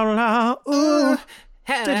la la, ooh.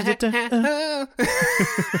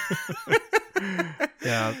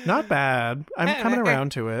 Yeah, not bad. I'm coming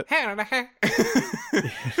around to it.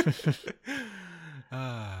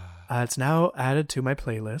 It's now added to my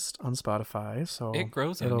playlist on Spotify, so It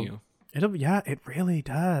grows on you. It really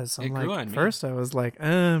does. I'm It like, grew on me. first I was like,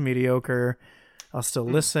 mediocre. I'll still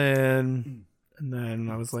listen, and then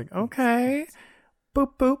I was like, okay,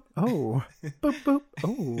 boop boop, oh, boop boop,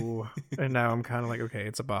 oh, and now I'm kind of like, okay,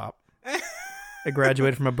 it's a bop. I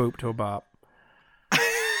graduated from a boop to a bop.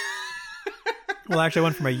 Well, actually, I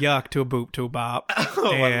went from a yuck to a boop to a bop.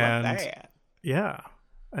 Oh, and I love that. yeah,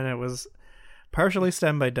 and it was partially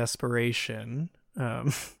stemmed by desperation,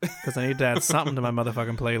 because I needed to add something to my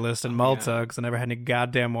motherfucking playlist in Malta, because I never had any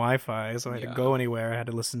goddamn Wi-Fi, so I had to go anywhere. I had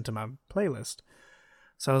to listen to my playlist.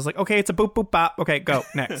 So I was like, okay, it's a boop boop bop. Okay, go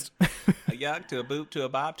next. A yuck to a boop to a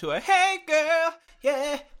bop to a hey girl,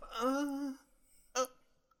 yeah. Oh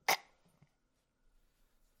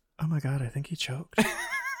my god, I think he choked.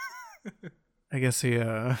 I guess he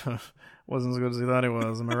wasn't as good as he thought he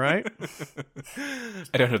was. Am I right?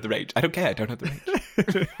 I don't have the rage. I don't care. I don't have the rage.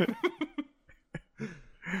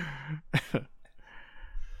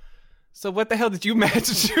 So what the hell did you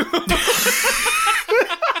match to?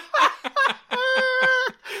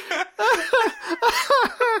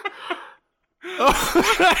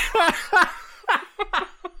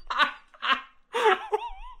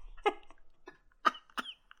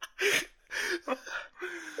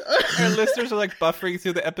 Our listeners are like buffering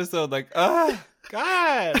through the episode like, oh,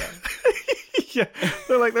 God. Yeah,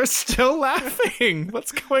 they're still laughing.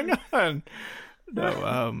 What's going on?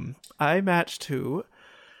 No, I matched to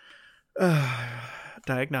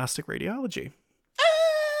diagnostic radiology.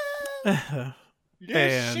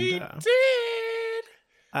 Yes, And, she did.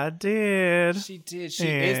 I did. She did. She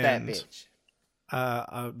is that And, bitch.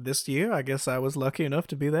 This year, I guess I was lucky enough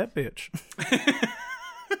to be that bitch.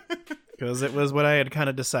 Because it was what I had kind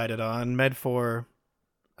of decided on. Med4,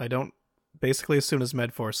 basically as soon as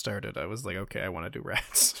Med4 started, I was like, okay, I want to do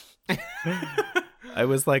rats. I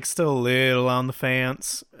was like still a little on the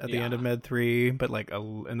fence at the end of Med3, but like,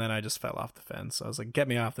 and then I just fell off the fence. I was like, get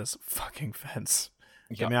me off this fucking fence.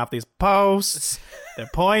 Get me off these posts. They're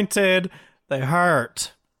pointed. They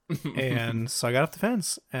hurt. And so I got off the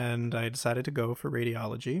fence and I decided to go for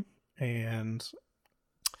radiology, and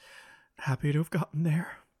happy to have gotten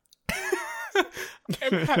there.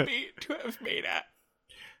 I'm happy to have made it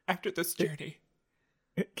after this journey.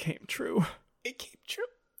 It came true. It came true.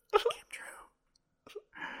 It came true.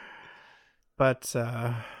 But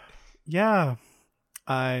yeah,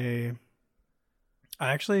 I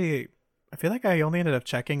feel like I only ended up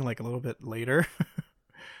checking like a little bit later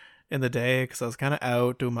in the day, because I was kind of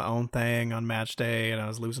out doing my own thing on match day and I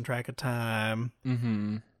was losing track of time.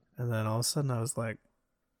 Mm-hmm. And then all of a sudden I was like,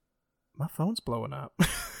 my phone's blowing up.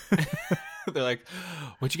 They're like,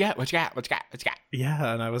 what you got? What you got? What you got? What you got?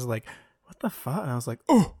 Yeah, and I was like, what the fuck? And I was like,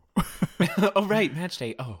 oh. Oh, right. Match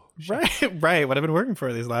day. Oh, shit. Right. What I've been working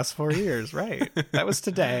for these last 4 years. Right. That was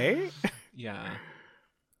today. Yeah.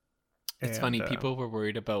 It's And, funny. People were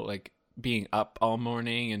worried about like being up all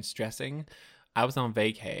morning and stressing. I was on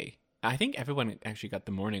vacay. I think everyone actually got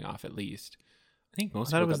the morning off at least. I think most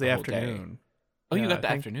I thought people it was got the whole day. afternoon. Oh, you Yeah, got the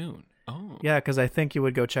I think- afternoon. Oh. Yeah, because I think you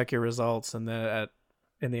would go check your results and then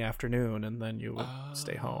in the afternoon, and then you would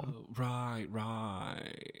stay home. Oh, right.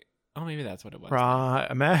 Oh, maybe that's what it was. Right.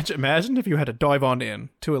 Imagine if you had to dive on in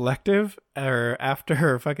to elective or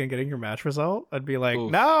after fucking getting your match result. I'd be like,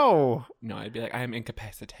 Oof. no. No, I'd be like, I am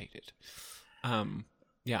incapacitated.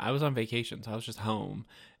 Yeah, I was on vacation, so I was just home,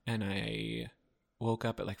 and I woke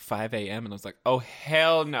up at like 5 a.m. and I was like, oh,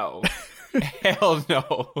 hell no. Hell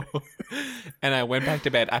no. And I went back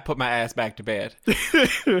to bed. I put my ass back to bed.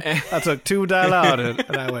 I took 2 Dilaudid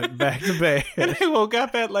and I went back to bed. And I woke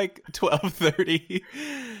up at like 12:30.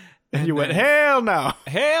 And you went, then- hell no.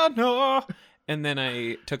 hell no. And then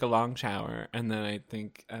I took a long shower, and then I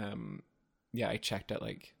think, I checked at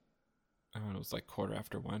like, I don't know, it was like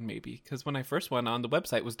 1:15 maybe. Because when I first went on, the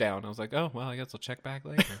website was down. I was like, oh, well, I guess I'll check back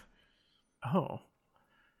later. Oh,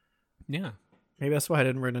 Yeah. maybe that's why I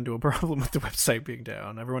didn't run into a problem with the website being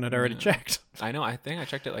down. Everyone had already Yeah. checked. I know. I think I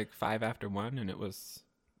checked it like 1:05, and it was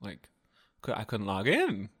like, I couldn't log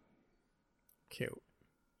in. Cute.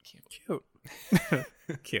 Cute.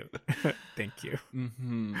 Cute. Thank you.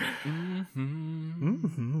 Mm-hmm.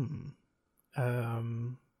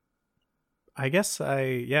 I guess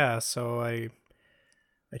so I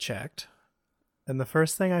checked. And the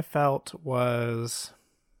first thing I felt was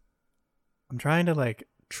I'm trying to like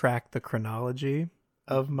track the chronology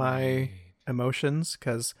of my emotions,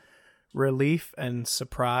 because relief and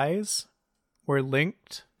surprise were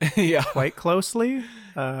linked Yeah. quite closely.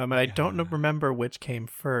 And I don't remember which came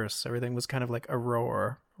first. Everything was kind of like a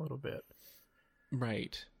roar a little bit.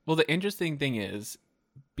 Right. Well, the interesting thing is,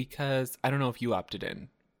 because I don't know if you opted in.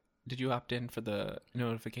 Did you opt in for the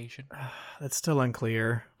notification? That's still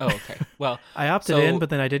unclear. Oh, okay. Well, I opted So- in, but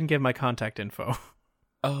then I didn't give my contact info.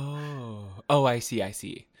 oh, I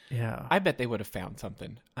see. Yeah. I bet they would have found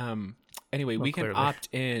something. Anyway, Well, we can clearly. opt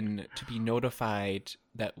in to be notified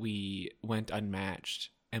that we went unmatched,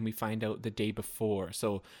 and we find out the day before.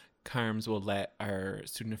 So Carms will let our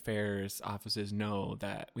student affairs offices know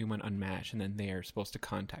that we went unmatched, and then they are supposed to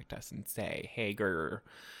contact us and say, hey, grr,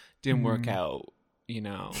 didn't work out, you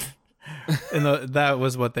know. And that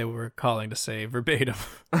was what they were calling to say verbatim.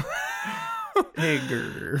 Hey,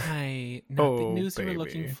 grr. Hi, not the Oh, news you were baby.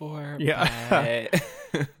 looking for. Yeah. but-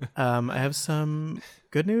 I have some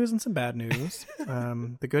good news and some bad news.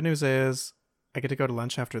 The good news is I get to go to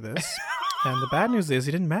lunch after this. And the bad news is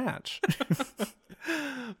you didn't match.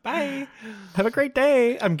 Bye. Have a great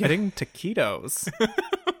day. I'm getting taquitos. I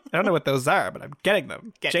don't know what those are, but I'm getting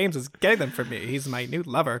them. James is getting them for me. He's my new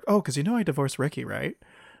lover. Oh, because you know I divorced Ricky, right?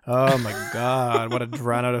 Oh my God, what a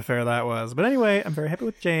drawn out affair that was. But anyway, I'm very happy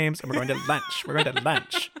with James, and we're going to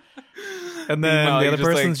lunch. And then Meanwhile, the you're other just,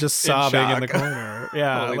 like, person's just in sobbing in the shock. corner.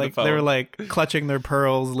 Yeah, Holding the like they were phone. like clutching their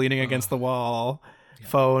pearls, leaning against the wall,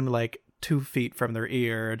 phone like 2 feet from their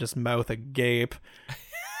ear, just mouth agape.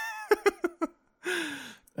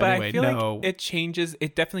 But Anyway, I feel no. like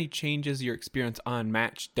it definitely changes your experience on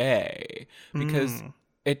match day, because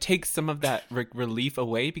it takes some of that relief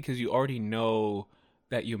away, because you already know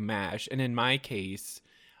that you matched. And in my case,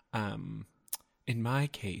 Are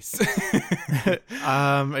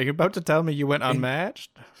you about to tell me you went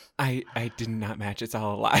unmatched? I did not match. It's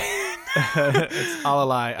all a lie. It's all a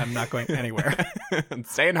lie. I'm not going anywhere. I'm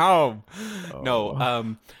staying home. Oh.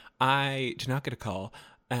 No, I did not get a call.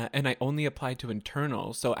 And I only applied to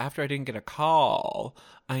internal. So after I didn't get a call,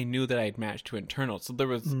 I knew that I'd matched to internal. So there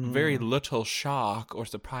was very little shock or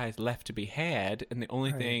surprise left to be had. And the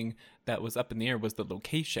only thing that was up in the air was the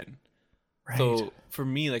location. Right. So for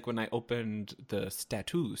me, like when I opened the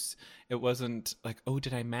status, it wasn't like, oh,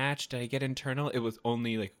 did I match? Did I get internal? It was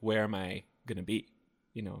only like, where am I going to be?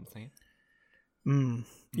 You know what I'm saying?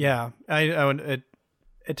 Yeah,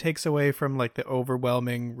 it takes away from like the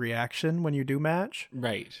overwhelming reaction when you do match,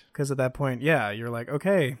 Right. because at that point, yeah, you're like,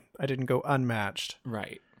 okay, I didn't go unmatched.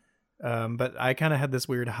 Right. But I kind of had this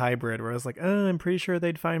weird hybrid where I was like, oh, I'm pretty sure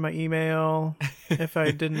they'd find my email if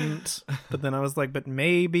I didn't. But then I was like, but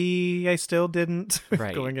maybe I still didn't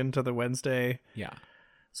Right. going into the Wednesday. Yeah.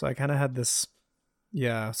 So I kind of had this,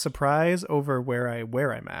 surprise over where I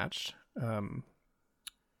matched.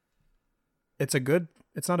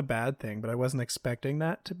 It's not a bad thing, but I wasn't expecting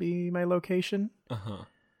that to be my location. Uh-huh.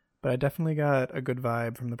 But I definitely got a good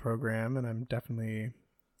vibe from the program, and I'm definitely,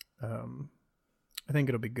 I think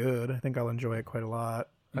it'll be good. I think I'll enjoy it quite a lot.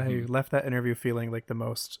 I left that interview feeling like the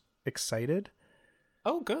most excited.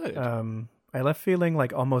 Oh, good. I left feeling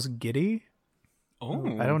like almost giddy. Oh,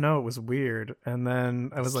 I don't know. It was weird. And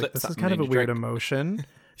then I was like, Slipped this is something kind of in a your weird drink. emotion.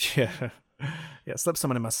 Yeah. Yeah. Slipped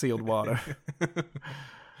someone in my sealed water.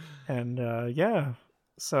 And yeah.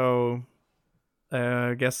 So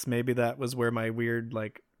I guess maybe that was where my weird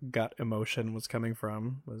like gut emotion was coming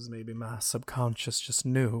from, was maybe my subconscious just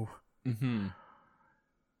knew, Mm-hmm.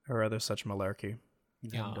 or other such malarkey.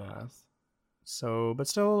 Yeah. So, but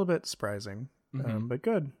still a little bit surprising, Mhm. but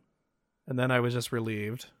good. And then I was just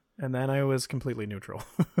relieved. And then I was completely neutral.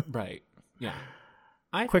 Right. Yeah.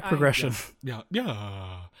 Quick progression. Yeah.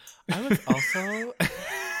 I was also.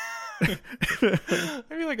 I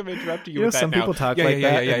feel like I'm interrupting you, You know, with that some now. people talk Yeah, like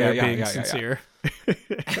yeah, that, yeah, and they're yeah, being yeah. sincere.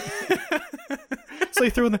 So you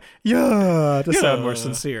threw in the yeah to sound more Yeah.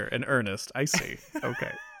 sincere and earnest. I see.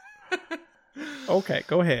 Okay. Okay,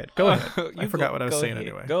 go ahead. Go ahead. I forgot what I was saying ahead.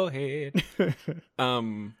 anyway. Go ahead.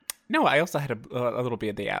 No, I also had a little bit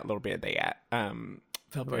of that.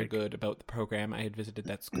 Felt very Like- good about the program. I had visited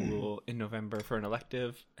that school in November for an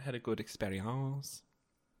elective. Had a good experience.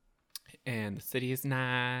 And the city is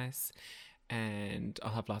nice. And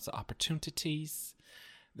I'll have lots of opportunities.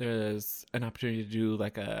 There's an opportunity to do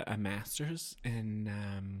like a master's in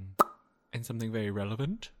something very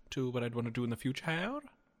relevant to what I'd want to do in the future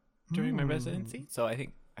during my residency. So I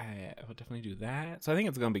think I will definitely do that. So I think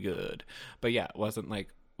it's going to be good. But yeah, it wasn't like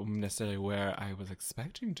necessarily where I was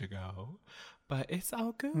expecting to go. But it's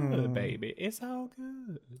all good, baby. It's all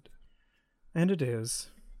good. And it is.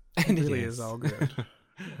 And It really is all good.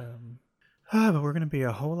 But we're going to be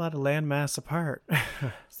a whole lot of landmass apart.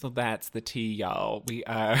 So that's the tea, y'all. We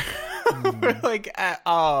are we're like at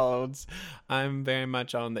odds. I'm very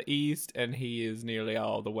much on the east, and he is nearly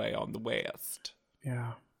all the way on the west.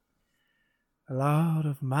 Yeah. A lot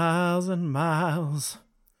of miles and miles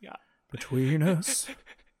Yeah. between us.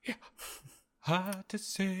 Hard to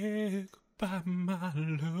say goodbye, my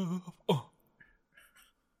love. Oh.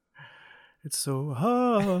 It's so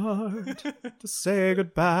hard to say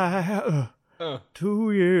goodbye.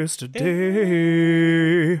 2 years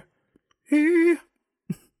today.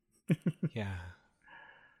 Yeah.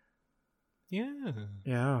 Yeah.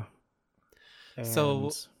 Yeah. So-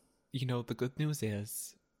 And- You know, the good news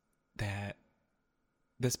is that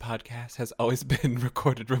this podcast has always been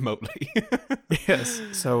recorded remotely. yes,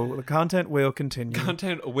 so the content will continue.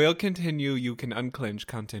 Content will continue. You can unclench.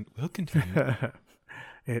 Content will continue.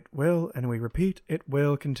 It will, and we repeat, it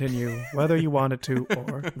will continue, whether you want it to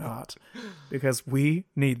or not, because we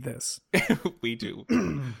need this. We do.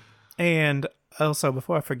 And also,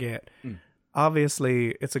 before I forget,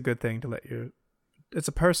 obviously, it's a good thing to let you. It's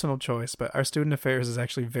a personal choice, but our student affairs is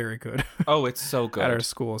actually very good Oh, it's so good. at our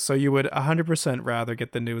school. So you would 100% rather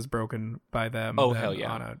get the news broken by them Oh, than hell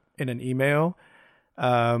yeah. in an email.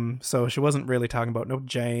 So she wasn't really talking about no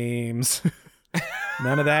James.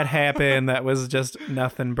 None of that happened. That was just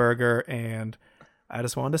nothing burger. And I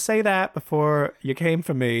just wanted to say that before you came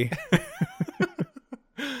for me.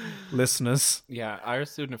 Listeners. Yeah, our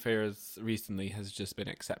student affairs recently has just been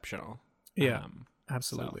exceptional. Yeah,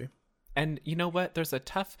 absolutely. And you know what?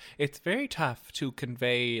 It's very tough to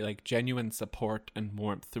convey like genuine support and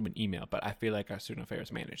warmth through an email, but I feel like our student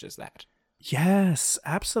affairs manages that. Yes,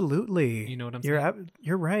 absolutely. You know what I'm saying?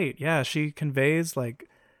 You're right. Yeah, she conveys like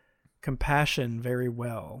compassion very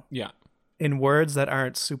well Yeah. in words that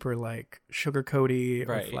aren't super like sugar-coaty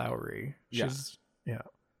or Right. flowery. Yeah. Yeah.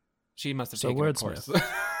 She must have So taken a wordsmith. course.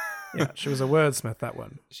 Yeah, she was a wordsmith, that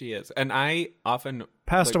one. She is. And I often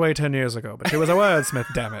Passed away 10 years ago, but she was a wordsmith,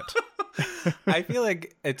 damn it. I feel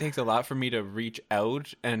like it takes a lot for me to reach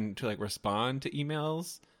out and to like respond to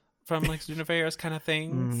emails from like student affairs kind of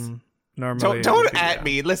things. Normally, it would Don't be, at yeah.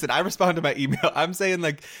 me. Listen, I respond to my email. I'm saying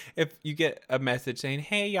like if you get a message saying,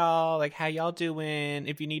 "Hey y'all, like how y'all doing?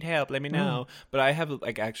 If you need help, let me know." But I have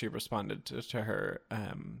like actually responded to her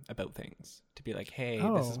about things to be like, "Hey,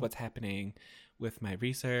 this is Oh. what's happening with my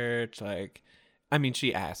research." Like, I mean,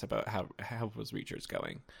 she asked about how was research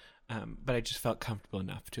going, but I just felt comfortable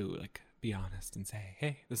enough to like be honest and say,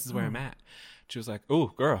 "Hey, this is where I'm at." She was like, "Oh,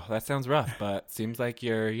 girl, that sounds rough, but seems like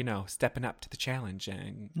you're, stepping up to the challenge,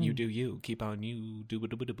 and you do you. Keep on you, do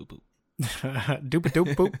do do boo. Doop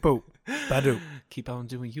boop boop. Badoo. Keep on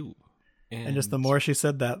doing you." And just the more she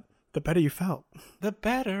said that, the better you felt. the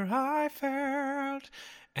better I felt,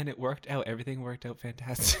 and it worked out. Everything worked out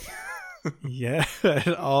fantastic. Yeah,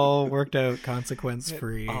 it all worked out consequence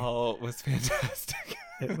free. All was fantastic.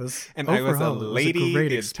 It was, And I was a overall, it lady great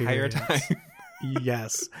the entire experience. time.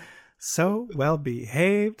 Yes. So well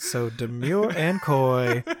behaved, so demure and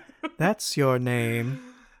coy. That's your name.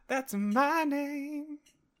 That's my name.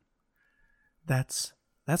 That's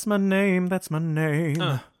That's my name. That's my name.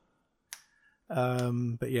 Huh.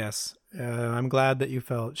 But yes, I'm glad that you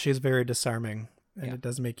felt she's very disarming, and Yeah. it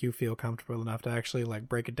does make you feel comfortable enough to actually like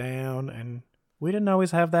break it down. And we didn't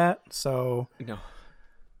always have that, so No.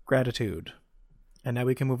 gratitude. And now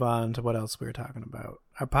we can move on to what else we were talking about.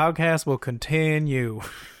 Our podcast will continue,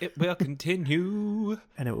 It will continue.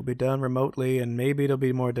 and it will be done remotely, and maybe it'll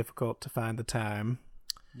be more difficult to find the time.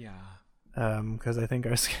 Yeah. Because I think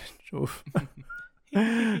our schedule.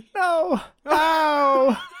 No!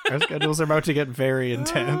 Our schedules are about to get very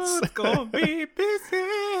intense. Oh, it's gonna be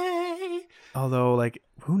busy. Although, like,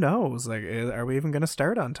 who knows? Like, are we even going to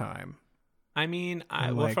start on time? I mean,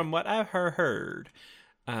 And, well, like- from what I've heard,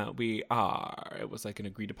 we are. It was like an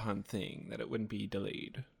agreed upon thing that it wouldn't be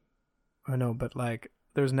delayed. I know, but like,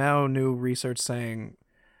 there's now new research saying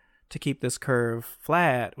to keep this curve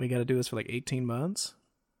flat, we got to do this for like 18 months.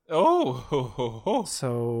 Oh, ho, ho, ho.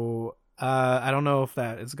 So, I don't know if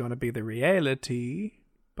that is going to be the reality,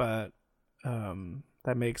 but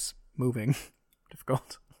that makes moving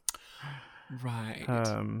difficult. Right.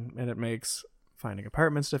 And it makes finding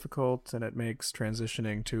apartments difficult, and it makes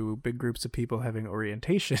transitioning to big groups of people having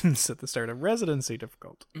orientations at the start of residency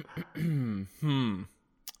difficult.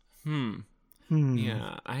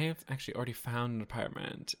 Yeah, I have actually already found an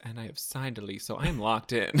apartment, and I have signed a lease, so I'm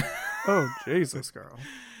locked in. Oh, Jesus, girl.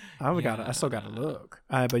 I still got to Yeah. look.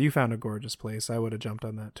 But you found a gorgeous place. I would have jumped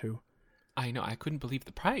on that too. I know, I couldn't believe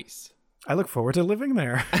the price. I look forward to living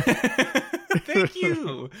there. Thank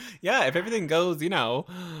you. Yeah, if everything goes, full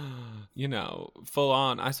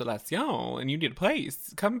on isolation, and you need a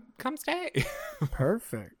place, come stay.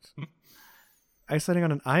 Perfect. Isolating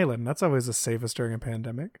on an island, that's always the safest during a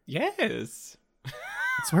pandemic. Yes.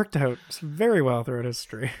 It's worked out very well throughout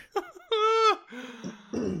history.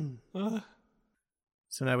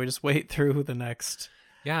 So now we just wait through the next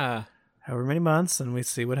Yeah. however many months and we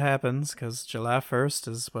see what happens, because July 1st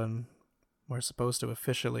is when we're supposed to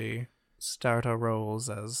officially start our roles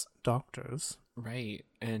as doctors, Right.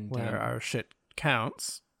 And where our shit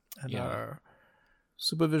counts and Yeah. our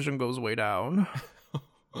supervision goes way down.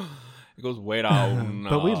 it goes way down.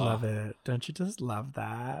 But we love it. Don't you just love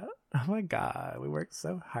that? Oh my God, we worked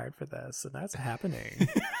so hard for this, and that's happening.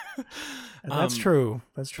 And that's true.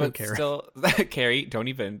 That's true, But Carrie. still, Carrie, don't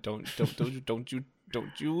you do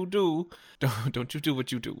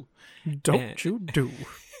what you do. Don't you do?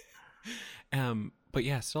 But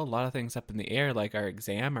yeah, still a lot of things up in the air, like our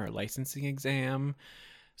licensing exam.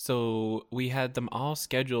 So we had them all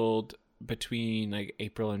scheduled between like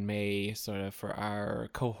April and May, sort of, for our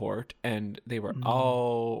cohort, and they were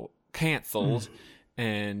all canceled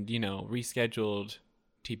and rescheduled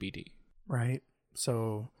TBD. Right.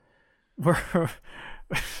 So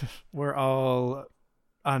we're all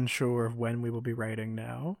unsure of when we will be writing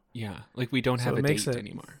now. Yeah, like we don't So have it a makes date it-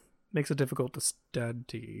 anymore. Makes it difficult to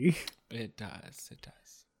study. It does.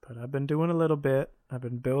 But I've been doing a little bit. I've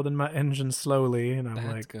been building my engine slowly, and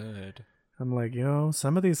That's good. I'm like,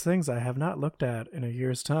 some of these things I have not looked at in a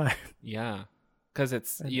year's time. Yeah, because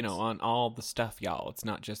it's And it's- on all the stuff, y'all. It's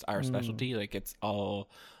not just our specialty. Like, it's all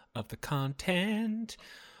of the content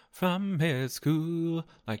from med school,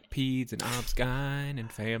 like peds and obs gyn and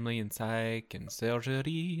family and psych and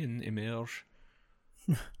surgery and emerge.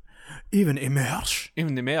 Even emerge.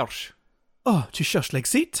 Even emerge. Oh, tu cherches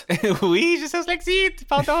l'exit? Oui, je sais l'exit,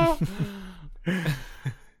 pardon.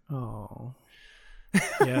 Oh.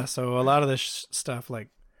 Yeah, so a lot of this stuff, like,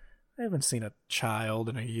 I haven't seen a child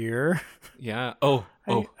in a year. Yeah. Oh.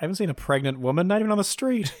 I haven't seen a pregnant woman, not even on the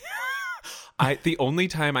street. The only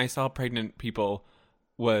time I saw pregnant people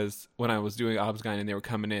was when I was doing obsgyn and they were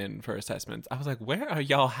coming in for assessments. I was like, where are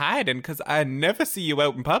y'all hiding? Because I never see you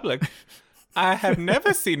out in public. I have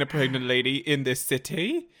never seen a pregnant lady in this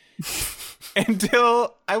city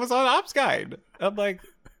until I was on obsgyn. I'm like,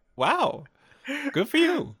 wow, good for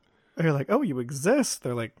you. They're like, oh, you exist.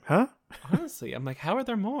 They're like, huh? Honestly, I'm like, how are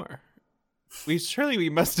there more? We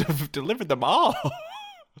must have delivered them all.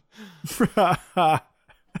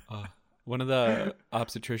 One of the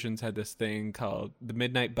obstetricians had this thing called the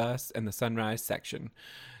midnight bus and the sunrise section,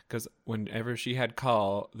 because whenever she had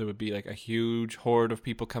call, there would be like a huge horde of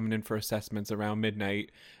people coming in for assessments around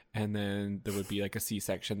midnight, and then there would be like a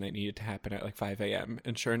C-section that needed to happen at like 5 a.m.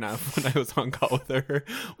 And sure enough, when I was on call with her,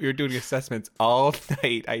 we were doing assessments all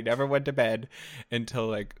night. I never went to bed until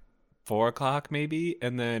like 4 o'clock maybe,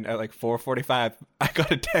 and then at like 4:45 I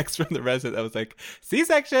got a text from the resident that was like,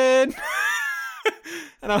 C-section.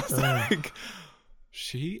 And I was like,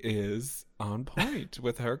 she is on point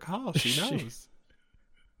with her call. She knows.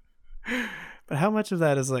 But how much of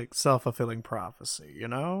that is like self-fulfilling prophecy, you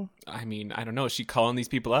know? I mean, I don't know. Is she calling these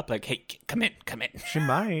people up like, hey, come in. She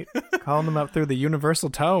might. Calling them up through the universal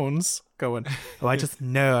tones, going, oh, I just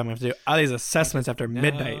know I'm going to do all these assessments after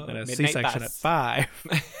midnight and a Midnight C-section bus. at 5.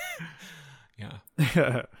 Yeah.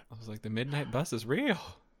 I was like, the midnight bus is real.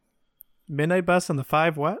 Midnight bus and the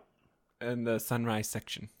 5 what? And the sunrise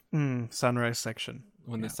section. Sunrise section.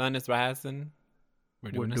 When the sun is rising,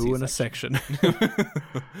 we're doing a a section.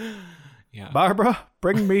 Yeah. Barbara,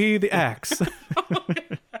 bring me the axe.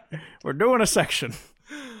 We're doing a section.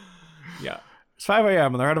 Yeah. It's 5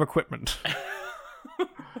 a.m. and they're out of equipment.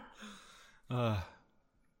 That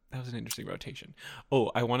was an interesting rotation. Oh,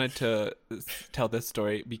 I wanted to tell this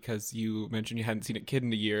story because you mentioned you hadn't seen a kid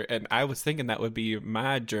in a year, and I was thinking that would be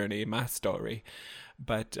my journey, my story.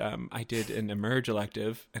 But I did an Emerge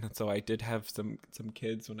elective, and so I did have some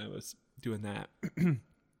kids when I was doing that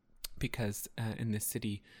because in this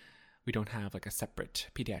city we don't have like a separate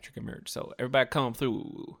pediatric Emerge, so everybody come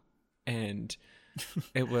through, and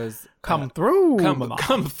it was Come through,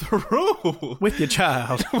 come through with your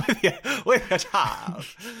child. with your child.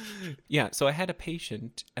 Yeah, so I had a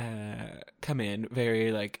patient come in,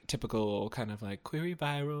 very like typical kind of like query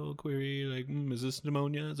viral, query like, is this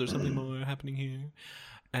pneumonia? Is there something more happening here?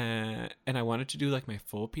 And I wanted to do like my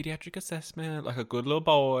full pediatric assessment, like a good little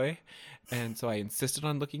boy. And so I insisted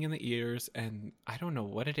on looking in the ears, and I don't know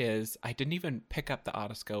what it is. I didn't even pick up the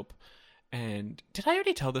otoscope. And did I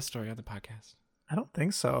already tell this story on the podcast? I don't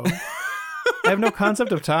think so. I have no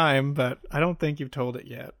concept of time, but I don't think you've told it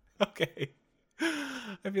yet. Okay.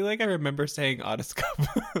 I feel like I remember saying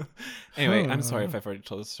otoscope. Anyway, I'm sorry if I've already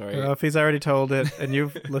told the story. Well, if he's already told it and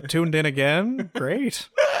you've tuned in again, great.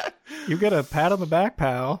 You get a pat on the back,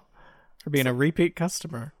 pal, for being a repeat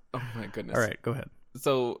customer. Oh my goodness. All right, go ahead.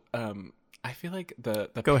 So, I feel like the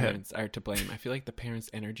Go ahead. parents are to blame. I feel like the parents'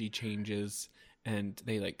 energy changes and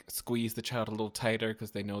they like squeeze the child a little tighter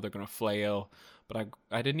because they know they're going to flail. But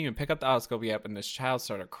I didn't even pick up the otoscope yet, and this child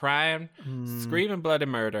started crying, screaming bloody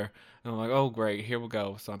murder. And I'm like, oh, great, here we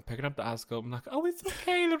go. So I'm picking up the otoscope. I'm like, oh, it's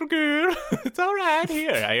okay, little girl. It's all right.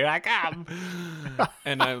 Here I come.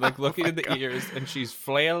 And I'm like looking at the ears, and she's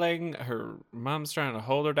flailing. Her mom's trying to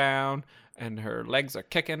hold her down, and her legs are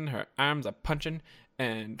kicking. Her arms are punching,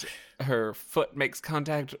 and her foot makes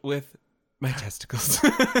contact with my testicles.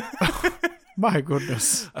 My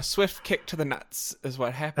goodness. A swift kick to the nuts is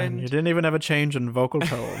what happened. And you didn't even have a change in vocal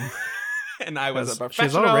tone. And I was a professional.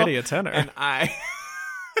 She's already a tenor. And I...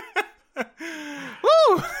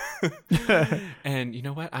 Woo! And you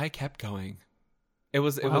know what? I kept going. It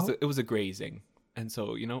was a grazing. And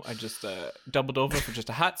so, you know, I just doubled over for just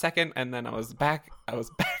a hot second, and then I was back.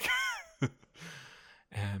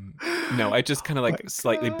 No, I just kind of like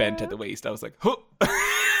slightly bent at the waist. I was like, huh!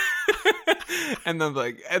 And then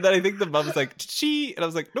I think the mom was like, she, and I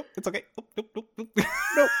was like, nope, it's okay.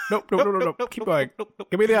 Nope. Keep going.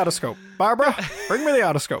 Give me the otoscope. Barbara, bring me the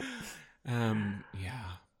otoscope. Yeah.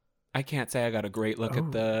 I can't say I got a great look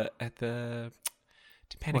at the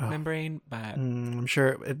tympanic membrane, but I'm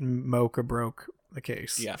sure it moke or broke the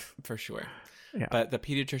case. Yeah, for sure. Yeah. But the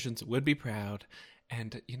pediatricians would be proud.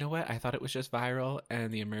 And you know what? I thought it was just viral,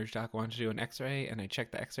 and the Emerge doc wanted to do an x-ray, and I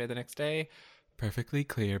checked the x-ray the next day. Perfectly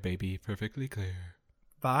clear, baby. Perfectly clear.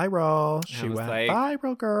 Viral. She went like,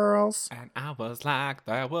 viral, girls. And I was like,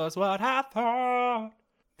 that was what I thought.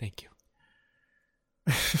 Thank you.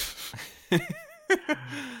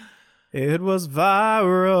 It was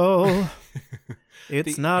viral.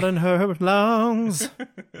 It's not in her lungs.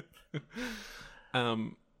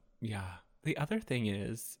 Yeah. The other thing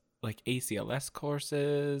is, like, ACLS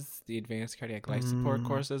courses, the advanced cardiac life support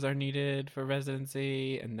courses are needed for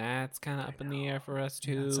residency, and that's kind of up in the air for us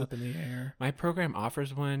too. That's up in the air. My program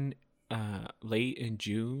offers one late in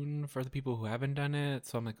June for the people who haven't done it,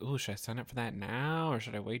 so I'm like, oh, should I sign up for that now, or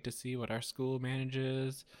should I wait to see what our school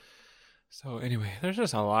manages? So anyway, there's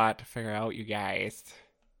just a lot to figure out, you guys.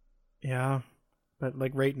 Yeah, but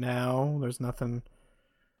like right now, there's nothing.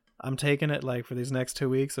 I'm taking it like for these next 2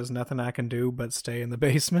 weeks, there's nothing I can do but stay in the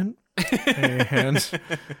basement. And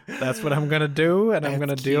that's what I'm going to do. And I'm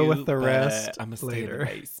going to deal with the rest I'm gonna later.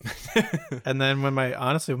 Stay in the basement. And then when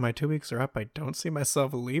my 2 weeks are up, I don't see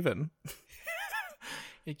myself leaving.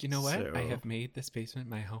 You know what? So... I have made this basement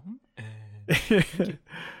my home. And,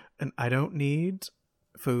 and I don't need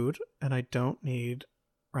food, and I don't need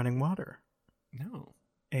running water. No.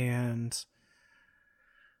 And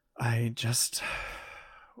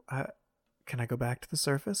can I go back to the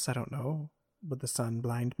surface? I don't know. Would the sun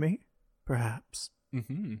blind me? Perhaps.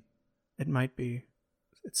 Mm-hmm. It might be.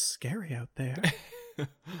 It's scary out there.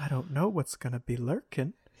 I don't know what's going to be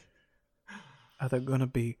lurking. Are there going to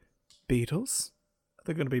be beetles? Are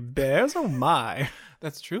there going to be bears? Oh my.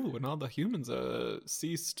 That's true. When all the humans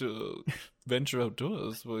cease to venture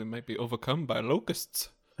outdoors, we might be overcome by locusts.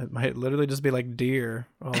 It might literally just be like deer.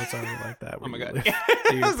 Oh, it's already like that. Oh my God. Deer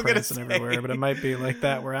I was gonna prancing say. everywhere, but it might be like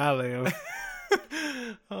that where I live.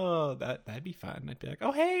 Oh, that'd be fun. I'd be like,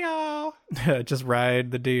 oh, hey, y'all. Just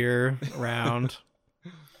ride the deer around.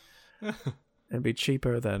 It'd be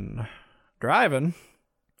cheaper than driving.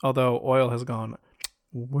 Although oil has gone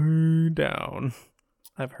way down,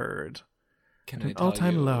 I've heard. Can At I an tell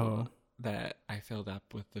all-time you low. that I filled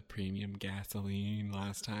up with the premium gasoline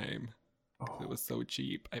last time? 'Cause it was so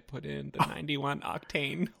cheap. I put in the 91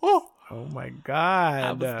 octane. Oh, Oh my god.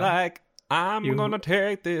 I was like, I'm you- gonna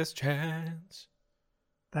take this chance.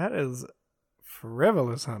 That is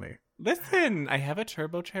frivolous, honey. Listen, I have a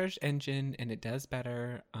turbocharged engine and it does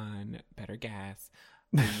better on better gas.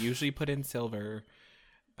 I usually put in silver,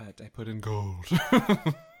 but I put in gold.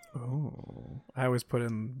 Oh. I always put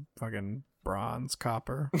in fucking bronze,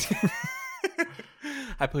 copper.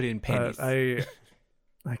 I put in pennies. But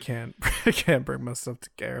I can't I can't bring myself to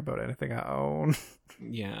care about anything I own.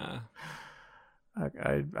 Yeah.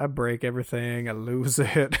 I break everything, I lose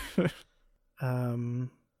it.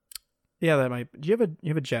 Yeah, that might. Do you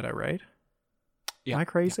have a Jetta, right? Yeah. Am I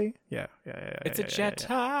crazy? Yeah. It's a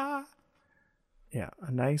Jetta. Yeah,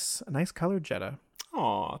 a nice colored Jetta.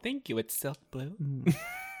 Oh, thank you. It's silk blue. Mm.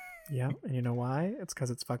 Yeah, and you know why? It's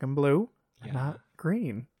because it's fucking blue, and Yeah. not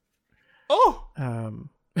green. Oh, The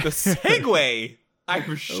the segue. I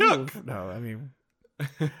was shook. Ooh, no, I mean,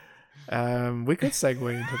 we could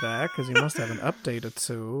segue into that because you must have an update or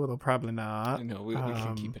two. Although probably not. No, we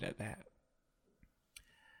can keep it at that.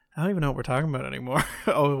 I don't even know what we're talking about anymore.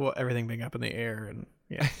 Oh, well, everything being up in the air, and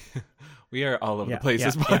yeah, We are all over Yeah, the place.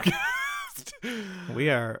 This yeah, podcast. we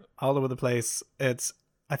are all over the place.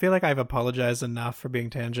 I feel like I've apologized enough for being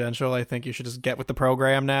tangential. I think you should just get with the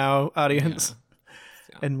program now, audience,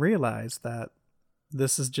 Yeah. and realize that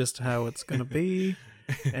this is just how it's going to be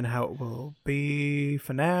and how it will be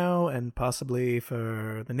for now and possibly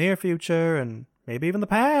for the near future and maybe even the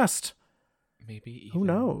past. Maybe even Who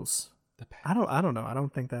knows? the past. I don't know. I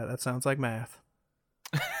don't think that sounds like math.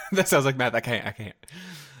 That sounds like math. I can't.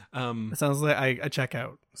 It sounds like I check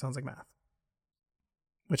out. It sounds like math.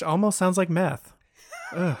 Which almost sounds like meth.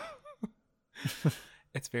 Ugh.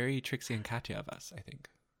 It's very Trixie and Katya of us, I think.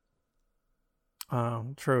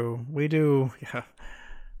 True. We do. Yeah.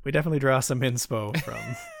 We definitely draw some inspo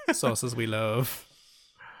from sources we love.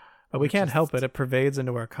 But we can't help it. It pervades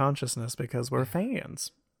into our consciousness because we're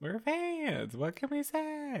fans. We're fans. What can we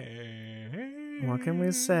say? What can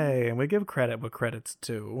we say? And we give credit what credit's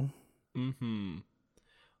due. Mm-hmm.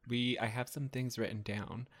 I have some things written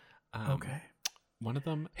down. Okay. One of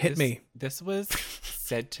them. Hit me. This was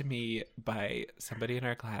said to me by somebody in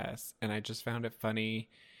our class, and I just found it funny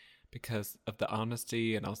because of the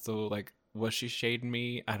honesty and also like, was she shading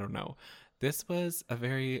me? I don't know. This was a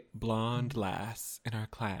very blonde lass in our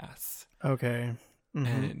class, Okay. Mhm.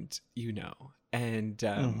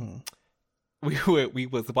 and Mhm. we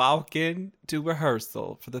was walking to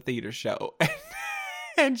rehearsal for the theater show,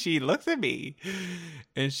 and she looks at me,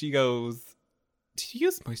 and she goes, "Do you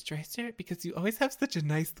use moisturizer? Because you always have such a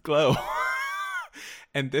nice glow."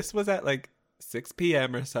 And this was at like 6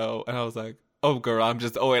 p.m. or so, and I was like, "Oh, girl, I'm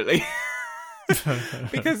just oily,"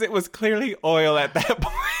 because it was clearly oil at that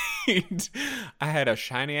point. I had a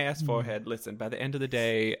shiny ass forehead. Listen, by the end of the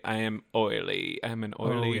day, I am oily. I'm an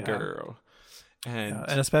oily yeah. girl, and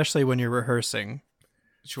And especially when you're rehearsing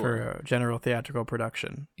sure, for a general theatrical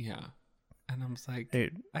production. yeah. And I was like,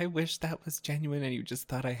 Hey, I wish that was genuine and you just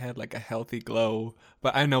thought I had like a healthy glow.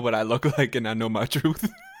 But I know what I look like and I know my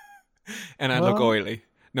truth. And I look Well- oily.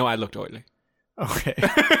 No, I looked oily. okay.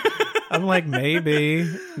 I'm like, maybe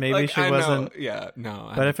Like, she I know- wasn't. Yeah, no.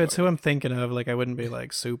 I But if looked it's who I'm thinking of, like, I wouldn't be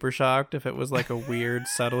like super shocked if it was like a weird,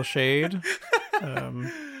 subtle shade.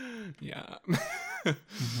 oily. Yeah.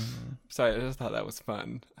 Sorry, I just thought that was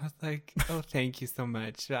fun. I was like, oh, thank you so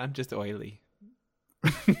much. I'm just oily.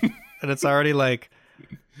 And it's already like,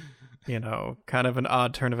 kind of an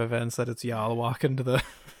odd turn of events that it's y'all walking to the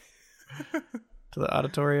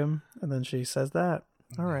auditorium, and then she says that.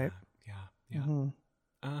 All right. Yeah. Mhm.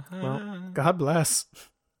 Uh-huh. Well, God bless.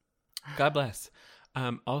 God bless.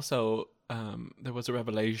 Also, there was a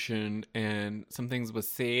revelation and some things was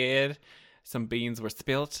said, some beans were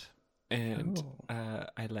spilt, and Oh.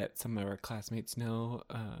 I let some of our classmates know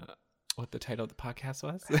what the title of the podcast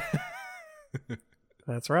was.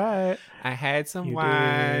 That's right. I had some You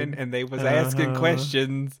wine did. and they was asking Uh-huh.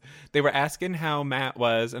 questions. They were asking how Matt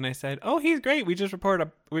was, and I said, "Oh, he's great. We just record a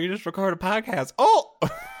podcast." Oh.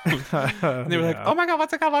 And they were like, Yeah. oh my God,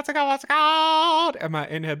 what's it called? What's it called? What's it called? And my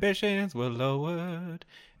inhibitions were lowered.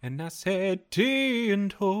 And I said tea and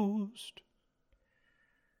toast.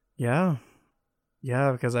 Yeah.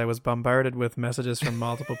 Yeah, because I was bombarded with messages from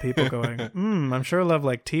multiple people going, I'm sure I'll love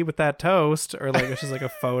like tea with that toast. Or like it's just like a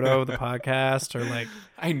photo of the podcast or like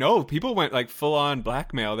I know. People went like full on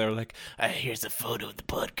blackmail. They were like, here's a photo of the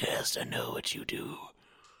podcast. I know what you do.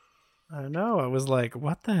 I don't know. I was like,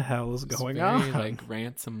 what the hell is It's going very, on? like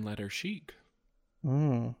ransom letter chic.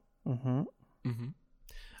 Mm-hmm. Mm-hmm.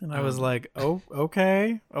 And I was like, oh,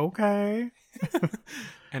 okay.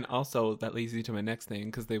 And also that leads me to my next thing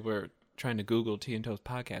because they were trying to Google Tea and Toast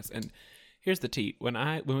podcast. And here's the tea. When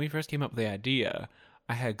we first came up with the idea,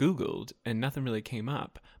 I had Googled and nothing really came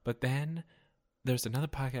up. But then there's another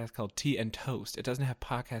podcast called Tea and Toast. It doesn't have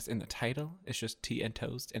podcast in the title. It's just Tea and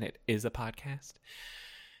Toast, and it is a podcast.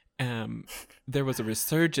 There was a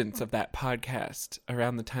resurgence of that podcast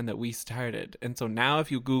around the time that we started. And so now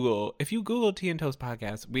if you Google Tea and Toast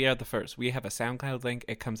podcast, we are the first. We have a SoundCloud link.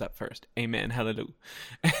 It comes up first. Amen. Hallelujah.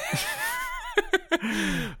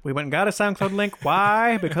 We went and got a SoundCloud link.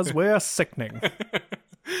 Why? Because we're sickening.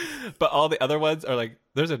 But all the other ones are like,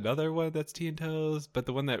 there's another one that's Tea and Toast, but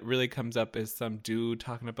the one that really comes up is some dude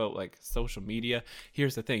talking about like social media.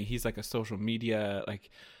 Here's the thing. He's like a social media, like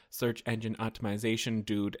search engine optimization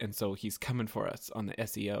dude. And so he's coming for us on the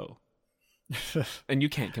SEO. And you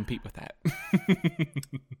can't compete with that.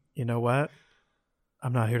 You know what?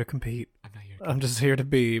 I'm not here to compete. I'm not here. I'm just here to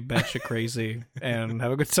be batshit crazy and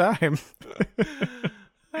have a good time.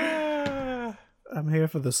 I'm here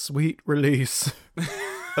for the sweet release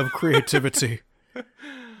of creativity.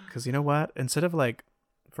 Because you know what? Instead of like,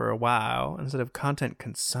 for a while, instead of content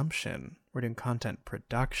consumption, we're doing content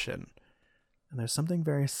production. And there's something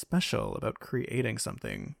very special about creating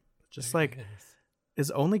something. Just like is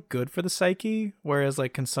only good for the psyche, whereas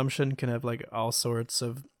like consumption can have like all sorts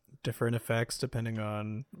of different effects depending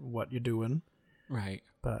on what you're doing. Right.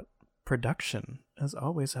 But production is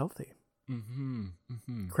always healthy. Mm-hmm.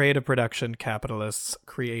 Mm-hmm. Creative production, capitalists,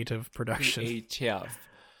 creative production. Creative.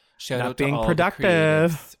 Shout Not out to being all productive. the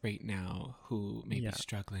creatives right now who may Yeah. be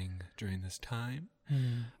struggling during this time.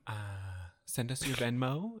 Send us your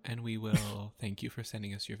Venmo, and we will thank you for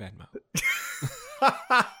sending us your Venmo.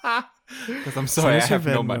 Because I'm sorry, I Send us your have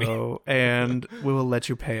no money. Venmo, and we will let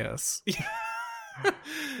you pay us.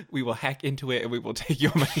 We will hack into it and we will take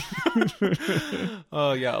your money.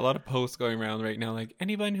 Oh yeah, a lot of posts going around right now. Like,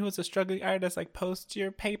 anyone who is a struggling artist, like, post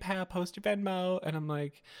your PayPal, post your Venmo. And I'm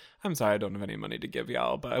like, I'm sorry, I don't have any money to give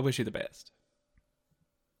y'all, but I wish you the best.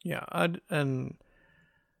 Yeah, and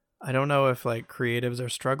I don't know if like creatives are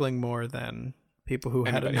struggling more than people who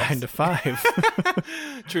had a Anybody else. 9 to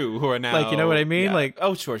 5. True, who are now, Like, you know what I mean? yeah. Like,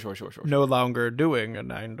 oh, sure. no longer doing a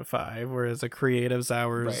 9 to 5, whereas a creative's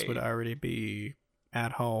hours Right. would already be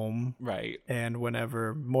at home Right. and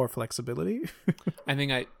whenever more flexibility. I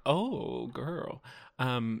think girl.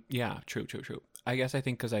 Yeah, true. I guess I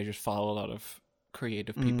think because I just follow a lot of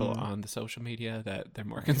creative people on the social media that they're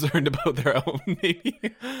more concerned about their own maybe.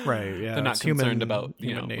 Right, yeah. They're not it's concerned about,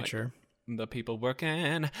 human like, nature. the people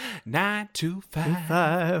working 9 to 5,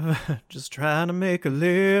 5, just trying to make a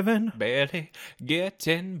living. barely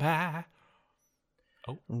getting by.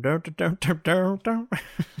 Dun, dun, dun, dun, dun.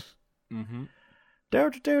 Mm-hmm. Do,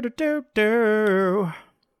 do, do, do, do.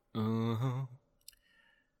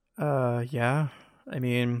 Uh-huh. Yeah. I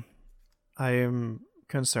mean, I am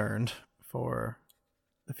concerned for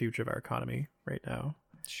the future of our economy right now.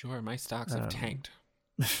 Sure, my stocks have tanked.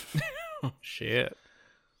 Shit.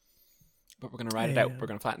 But we're going to ride it out. We're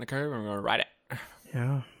going to flatten the curve and we're going to ride it.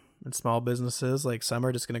 Yeah. And small businesses, like, some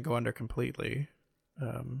are just going to go under completely.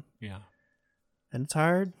 Yeah. And it's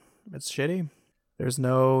hard. It's shitty. There's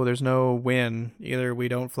no win. Either we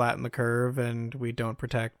don't flatten the curve and we don't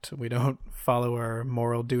follow our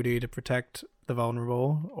moral duty to protect the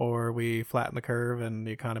vulnerable, or we flatten the curve and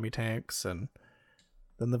the economy tanks, and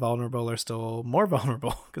then the vulnerable are still more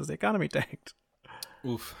vulnerable because the economy tanked.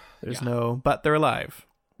 Oof. But they're alive,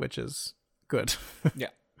 which is good. Yeah.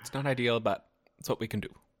 It's not ideal, but it's what we can do.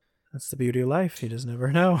 That's the beauty of life. You just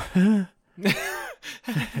never know. I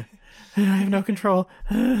have no control.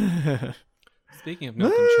 Speaking of no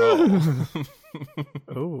control.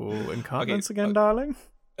 Oh, incontinence Okay, again, darling?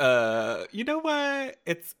 You know what?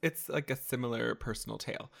 It's like a similar personal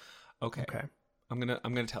tale. Okay. I'm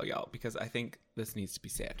gonna tell y'all because I think this needs to be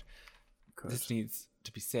said. Good. This needs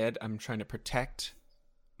to be said. I'm trying to protect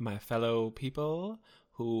my fellow people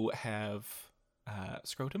who have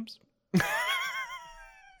scrotums.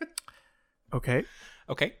 Okay.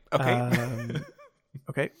 Okay.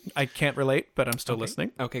 Okay, I can't relate, but I'm still Okay.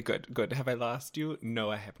 listening. Okay, good. Have I lost you? No,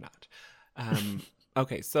 I have not.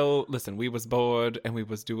 Okay, so listen, we was bored and we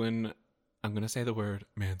was doing, I'm going to say the word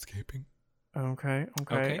manscaping. Okay.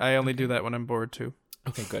 Okay, I only do that when I'm bored too.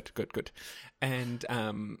 Okay, good. And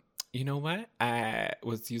you know what? I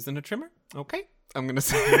was using a trimmer. Okay, I'm going to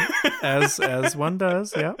say. As one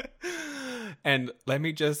does, yeah. And let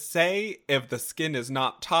me just say, if the skin is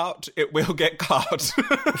not taut, it will get caught.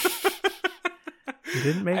 You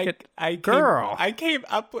didn't make it. Girl. I came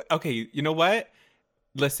up with, okay, you know what?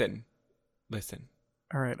 Listen.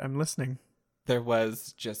 All right, I'm listening. There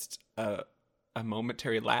was just a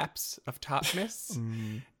momentary lapse of tautness,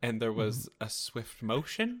 and there was a swift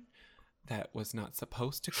motion that was not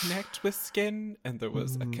supposed to connect with skin, and there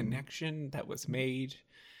was a connection that was made,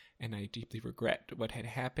 and I deeply regret what had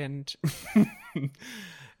happened.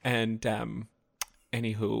 And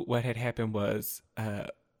anywho, what had happened was,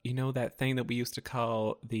 you know that thing that we used to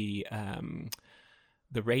call the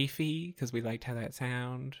Rafie, because we liked how that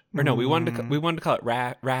sound. Or no, we wanted to call it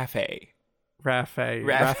Rafe. Rafe, because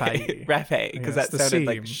yes, that sounded seam.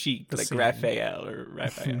 like chic, The like seam. Raphael or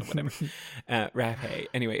Raphael, whatever. Rafe.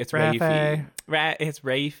 Anyway, it's Rafe. Rafie. It's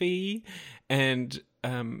Rafie, and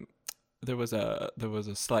there was a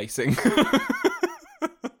slicing.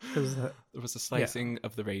 There was a slicing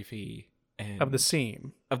of the Rafie and of the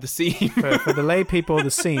seam. Of the seam. For the lay people, the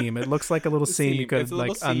seam. It looks like a little seam you seam. could It's a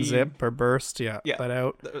little like seam. unzip or burst. Yeah, let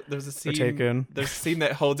out. There's a Or seam. take in. There's a seam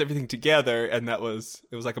that holds everything together, and it was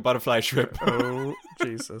like a butterfly strip. Oh,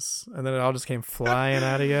 Jesus. And then it all just came flying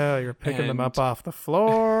out of you. You're picking them up And- off the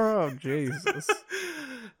floor. Oh, Jesus.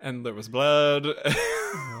 And there was blood.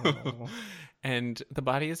 Oh. And the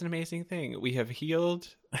body is an amazing thing. We have healed,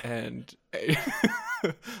 and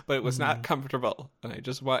but it was not comfortable. And I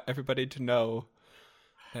just want everybody to know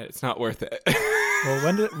that it's not worth it. Well,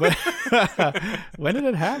 when did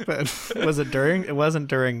it happen? Was it during? It wasn't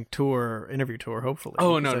during interview tour. Hopefully.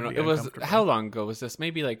 Oh because no! that'd be It was uncomfortable. how long ago was this?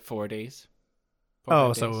 Maybe like 4 days. 4 Oh,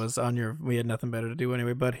 5 so it days. was on your. We had nothing better to do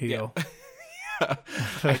anyway but heal. Yeah.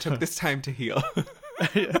 I took this time to heal.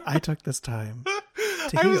 I took this time.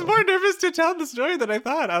 I was heal. more nervous to tell the story than I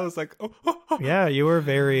thought. I was like, oh. Yeah, you were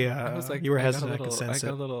very. I was like, you were I got a hesitant. I little- could sense I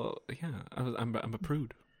got it. a little, yeah. I'm a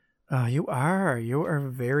prude. You are. You are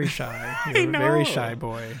very shy. I You're a very know. shy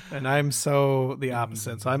boy, and I'm so the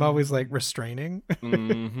opposite. So I'm always like restraining,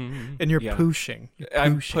 Mm-hmm. and you're Yeah. pushing. You're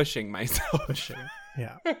I'm pushing myself. pushing.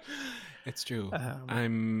 Yeah. It's true. Um,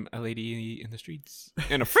 I'm a lady in the streets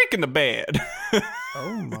and a freak in the bed.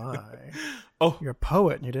 Oh my. Oh. You're a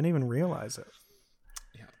poet, and you didn't even realize it.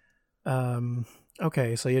 Yeah.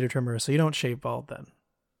 Okay, so you had a trimmer, so you don't shave bald then.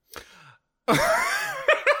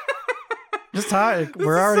 Just talk.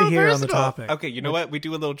 We're already here on the topic. Okay, you know what? We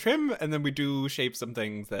do a little trim, and then we do shave some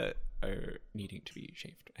things that are needing to be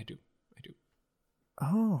shaved. I do.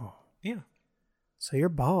 Oh, Yeah. so you're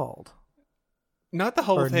bald, Not the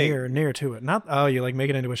whole or thing. near to it. Not. Oh, you like make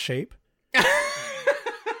it into a shape,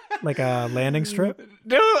 like a landing strip.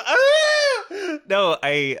 No. No,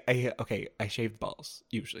 okay, I shaved balls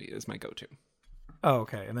usually is my go-to. Oh,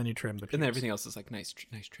 okay, and then you trim the. And then pubes. everything else is like nice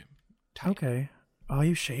trim. Tight. Okay. Oh,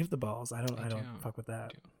 you shave the balls. I don't I do. fuck with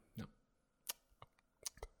that. No.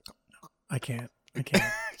 I can't. Can't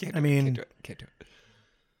I do mean- it. Can't do it.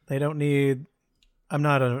 They don't need. I'm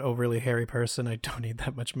not an overly hairy person. I don't need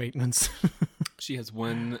that much maintenance. She has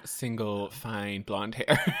one single fine blonde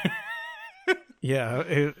hair. Yeah,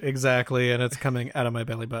 exactly, and it's coming out of my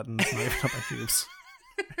belly button, not even up my pubes.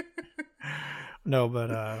 No,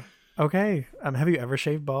 but okay. Have you ever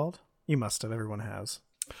shaved bald? You must have. Everyone has.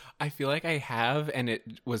 I feel like I have, and it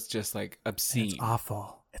was just like obscene. It's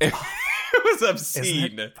awful. It was Isn't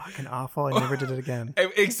obscene. it fucking awful? I never did it again.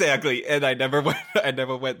 Exactly, and I never went. I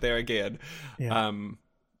never went there again. Yeah.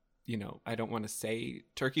 You know, I don't want to say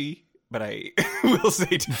turkey, but I will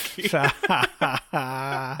say turkey.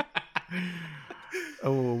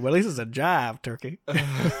 Oh, well, at least it's a jive turkey.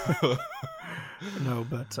 No,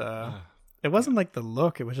 but it wasn't like the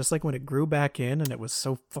look. It was just like when it grew back in and it was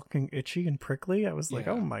so fucking itchy and prickly. I was like,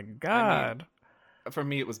 Yeah. oh my God. For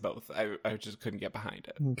me, it was both. I just couldn't get behind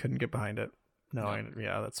it. Couldn't get behind it. No, No.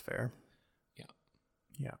 yeah, that's fair. Yeah.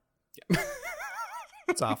 Yeah.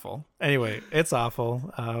 It's awful. Anyway, it's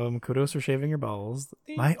awful. Kudos for shaving your balls.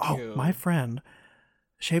 Thank you. My friend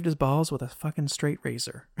shaved his balls with a fucking straight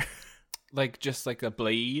razor. Like just like a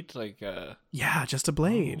blade, like Yeah, just a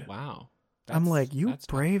blade. Oh, wow. I'm like, you that's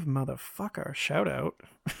tough. brave motherfucker. Shout out.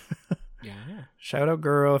 Yeah. Shout out,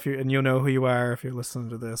 girl, if you and you'll know who you are if you're listening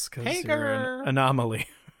to this because Hey, you're an girl. anomaly.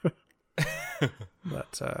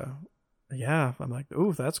 But yeah, I'm like,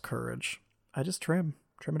 ooh, that's courage. I just trim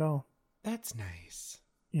it all. That's nice.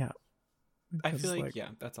 Yeah. I Because, feel like, yeah,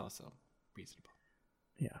 that's also reasonable.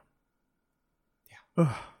 Yeah.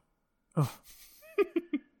 Yeah. Oh.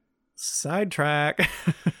 Sidetrack.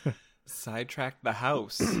 Sidetrack the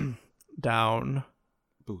house. Down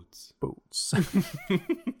Boots. boots.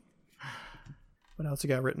 What else you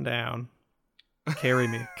got written down? Carry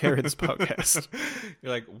me. Carry this podcast.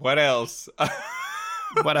 You're like, what else?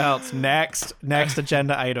 What else? Next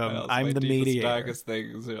agenda item. What else? I'm My the deepest, mediator. darkest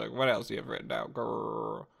things. You're like, what else do you have written down?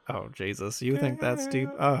 Grrr. Oh Jesus! You think that's deep?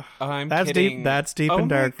 Oh, I'm that's kidding. deep. That's deep Oh and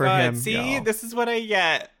dark my for God. him. See, y'all. this is what I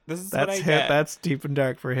get. This is what I That's get. That's deep and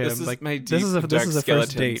dark for him. This is like my this is a deep, this dark is a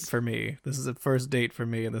first date skeletons. for me. This is a first date for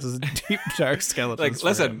me, and this is deep dark skeletons. Like, for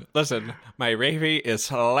listen, him. listen. My ravy is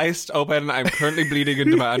sliced open. I'm currently bleeding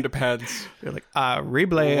into my underpants. You're like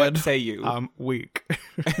reblade. What say you? I'm weak.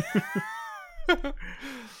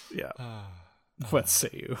 Yeah. What say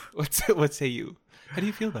you? What say you? How do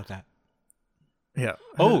you feel about that? Yeah.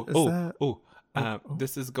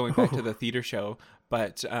 This is going back to the theater show,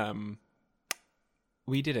 but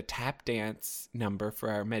we did a tap dance number for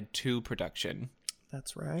our Med 2 production.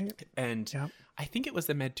 That's right. And Yep. I think it was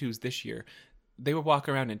the Med 2s this year. They were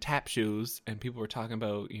walking around in tap shoes, and people were talking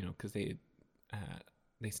about, because they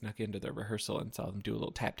snuck into their rehearsal and saw them do a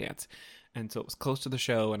little tap dance. And so it was close to the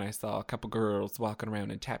show, and I saw a couple girls walking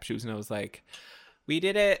around in tap shoes, and I was like, we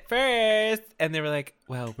did it first. And they were like,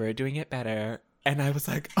 well, we're doing it better. And I was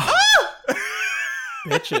like,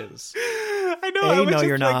 Bitches. I know. A, I was no, just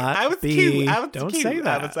you're like, not. I was B, cute. I was don't cute. say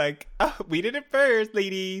that. I was like, oh, we did it first,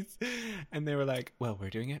 ladies. And they were like, well, we're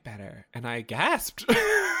doing it better. And I gasped.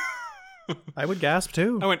 I would gasp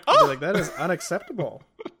too. I went, I'd be oh! like, that is unacceptable.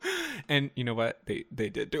 And you know what? They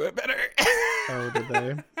did do it better. Oh, did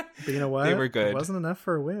they? But you know what? They were good. It wasn't enough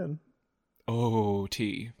for a win. Oh,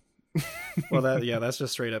 tea. Well, that's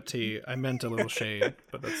just straight up tea. I meant a little shade,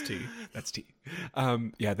 but that's tea. That's tea.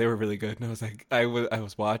 Yeah, they were really good. And I was like, I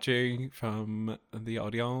was watching from the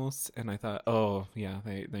audience, and I thought, oh yeah,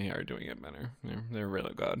 they are doing it better. They're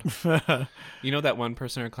really good. You know that one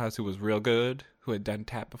person in our class who was real good, who had done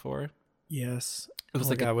tap before? Yes. It was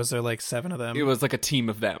Oh my like God, was there like 7 of them? It was like a team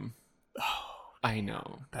of them. Oh, I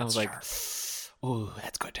know. I that's was like, sharp. oh,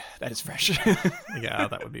 that's good. That is fresh. Yeah,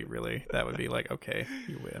 that would be like, okay,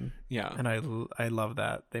 you win. Yeah. And I love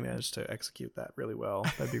that they managed to execute that really well.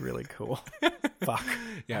 That'd be really cool. Fuck.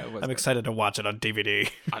 Yeah, it was. I'm good. excited to watch it on DVD.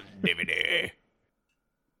 On DVD.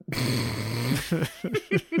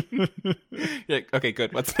 You're like, okay,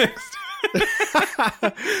 good. What's next?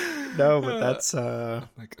 No, but that's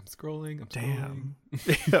Like, I'm scrolling. damn.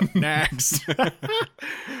 Next.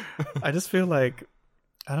 I just feel like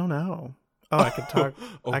I don't know. Oh, I could talk.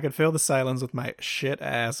 Oh. I could fill the silence with my shit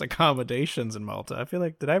ass accommodations in Malta. I feel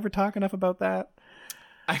like, did I ever talk enough about that?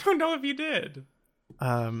 I don't know if you did.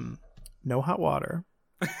 No hot water,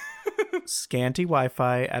 scanty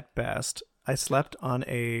Wi-Fi at best. I slept on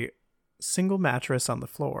a single mattress on the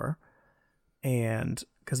floor, and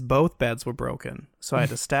because both beds were broken, so I had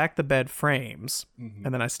to stack the bed frames,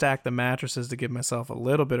 and then I stacked the mattresses to give myself a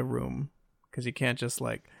little bit of room, because you can't just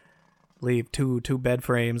like leave two bed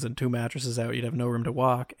frames and 2 mattresses out. You'd have no room to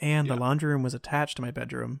walk. And the laundry room was attached to my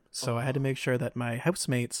bedroom, so I had to make sure that my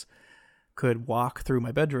housemates could walk through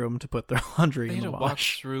my bedroom to put their laundry They in had the to walk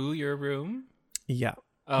wash. through your room? Yeah.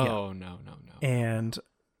 Oh, no. And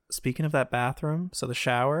speaking of that bathroom, so the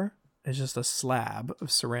shower is just a slab of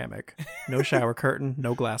ceramic. No shower curtain,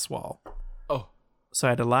 no glass wall. Oh. So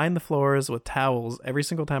I had to line the floors with towels every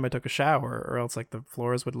single time I took a shower, or else like the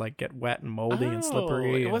floors would like get wet and moldy and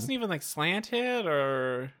slippery. It and- wasn't even like slanted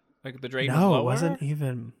or like the drain was No, lower? it wasn't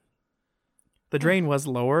even. The drain was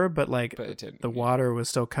lower, but like But it didn't. the water was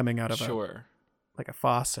still coming out of Sure. like a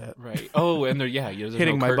faucet Right. Oh, and there's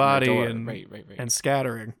hitting no my curtain or body door. and Right. and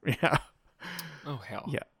scattering. Yeah. Oh, hell.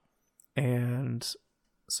 Yeah. And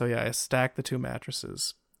so yeah, I stacked the 2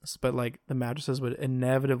 mattresses, but like the mattresses would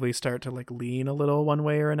inevitably start to like lean a little one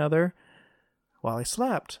way or another while I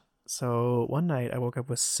slept. So one night I woke up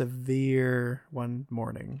with severe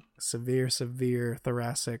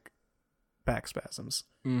thoracic back spasms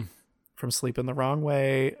from sleeping the wrong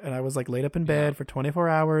way, and I was like laid up in bed for 24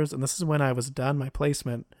 hours, and this is when I was done my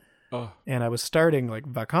placement. Oh. And I was starting like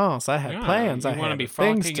vacances. I had Yeah, plans. you I wanna had be things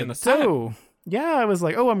frolicking to in the sun. do. Yeah, I was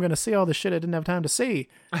like, oh, I'm going to see all the shit I didn't have time to see.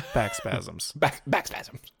 Back spasms. Back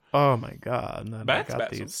spasms. Oh my God. And then Back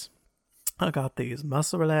spasms. I got these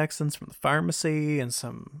muscle relaxants from the pharmacy and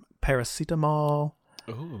some paracetamol.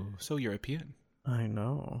 Oh, so European. I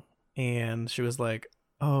know. And she was like,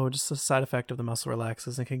 oh, just a side effect of the muscle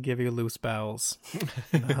relaxers. It can give you loose bowels.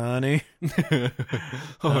 Honey.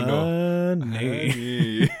 Oh, no.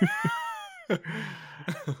 Honey.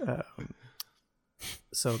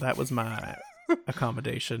 So that was my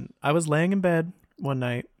accommodation. I was laying in bed one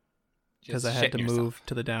night because I had to move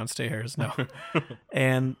to the downstairs. No.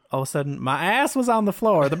 And all of a sudden, my ass was on the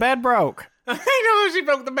floor. The bed broke. I know she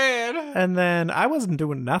broke the bed. And then I wasn't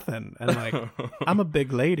doing nothing. And like, I'm a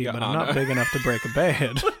big lady, but I'm not big enough to break a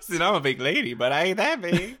bed. Listen, I'm a big lady, but I ain't that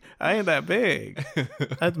big. I ain't that big.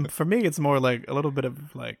 For me, it's more like a little bit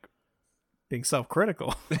of like being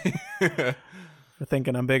self-critical for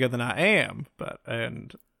thinking I'm bigger than I am. But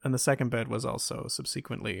and the second bed was also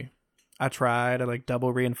subsequently, I like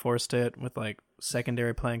double reinforced it with like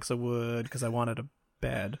secondary planks of wood because I wanted a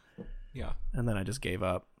bed. Yeah. And then I just gave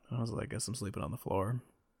up. I was like, I guess I'm sleeping on the floor.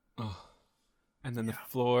 Oh. And then the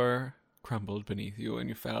floor crumbled beneath you and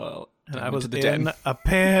you fell And down I was into the in den. a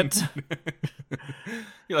pit.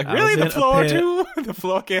 You're like, I really? was The in a floor pit. too? The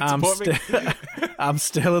floor can't support me? I'm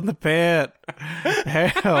still in the pit.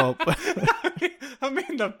 Help. I'm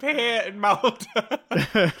in the pit in Malta.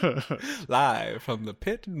 Live from the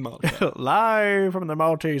pit in Malta. Live from the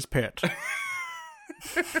Maltese pit.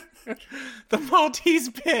 The Maltese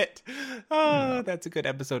pit. Oh, that's a good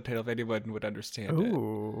episode title if anyone would understand it.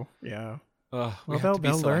 Ooh, yeah. Oh, Well,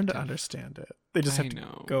 they'll learn to understand it. They just have to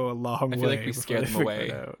go a long way. I feel like we before scared they them figure away.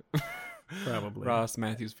 it out. Probably. Ross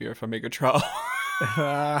Matthews Fear from Megatron.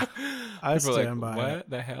 I People stand are like, by what it.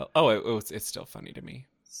 the hell? Oh, it's still funny to me.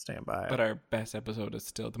 Stand by But it. our best episode is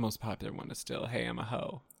still, the most popular one is still, hey, I'm a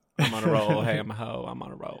hoe. I'm on a roll. Hey, I'm a hoe. I'm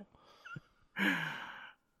on a roll.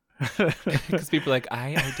 Because people are like, I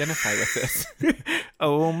identify with this.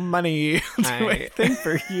 Oh, money. Do anything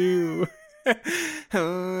for you.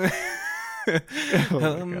 Oh,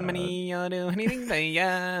 God. money, I'll do anything for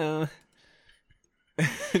you.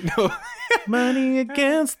 No. Money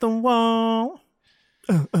against the wall.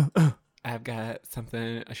 I've got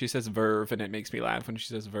something. She says verve, and it makes me laugh when she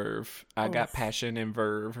says verve. I got passion and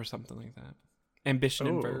verve, or something like that. Ambition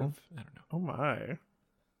and verve. I don't know. Oh my.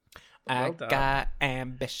 I Well done. got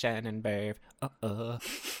ambition and verve. Oh,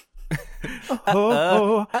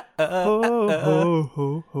 oh, oh,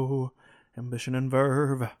 oh, oh. Ambition and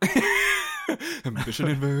verve. Ambition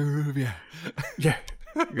and verve, yeah. Yeah.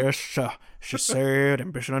 Yes, she said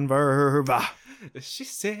ambition and verve. She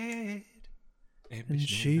said. And Ambition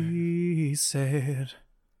she said,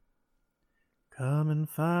 come and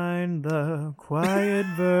find the quiet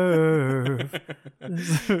verve. in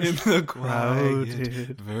the crowded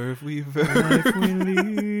quiet verve we life verve. we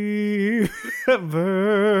leave.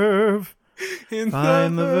 Verve. In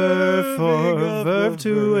Find the verve for verving of verve the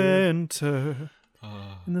to verve. enter.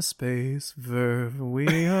 Ah. In the space verve,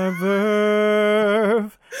 we are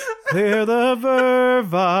verve. Clear the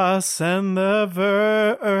verve, us and the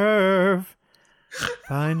verve.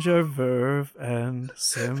 Find your verve and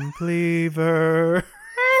simply verve.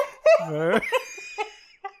 Verve.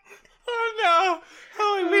 Oh no!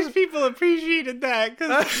 Oh, I wish people appreciated that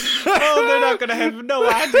because they're not gonna have no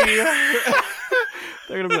idea.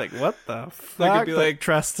 They're gonna be like, "What the fuck?" They're gonna be But like-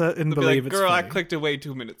 trust it and They'll be believe like, it's girl, I funny. clicked away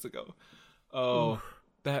 2 minutes ago. Oh,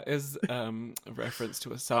 that is a reference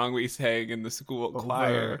to a song we sang in the school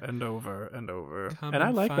choir. Over and over and over. Come And I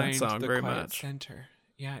like that find song the very quiet much. Center.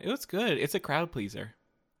 Yeah, it was good. It's a crowd pleaser.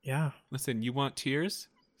 Yeah. Listen, you want tears?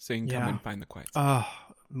 Sing Come Yeah. and Find the Quiet Center.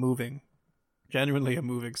 Moving. Genuinely a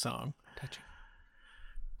moving song. Touch it.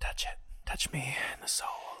 Touch it. Touch me in the soul.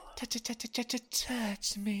 Touch it, touch it, touch it,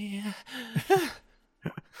 touch me.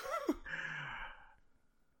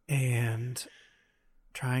 And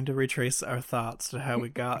trying to retrace our thoughts to how we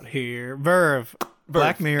got here. Verve.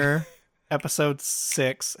 Black Mirror. Episode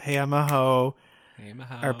 6. Hey, I'm a hoe. Hey, I'm a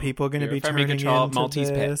hoe. Are people going to be Verify me turning control, into Maltese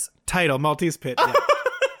Pit. this? Title, Maltese Pit. Yeah.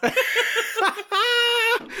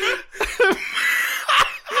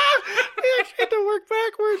 I tried to work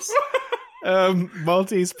backwards.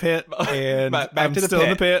 Maltese Pit, and Back I'm to the still in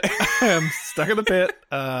the pit. pit. I'm stuck in the pit.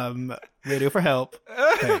 Radio for help.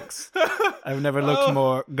 Thanks. I've never looked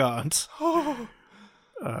more gaunt. Oh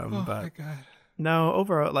But my god. no,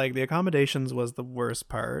 overall, like the accommodations was the worst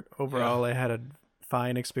part. Overall, I had a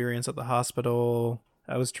fine experience at the hospital.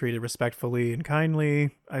 I was treated respectfully and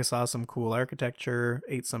kindly. I saw some cool architecture,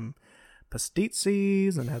 ate some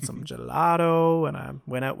pastizzis, and had some gelato, and I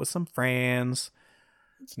went out with some friends.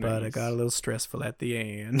 It's But it nice. got a little stressful at the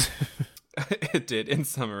end. It did, in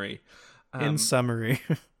summary. In summary.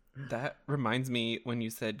 That reminds me when you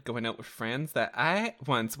said going out with friends that I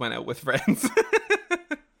once went out with friends.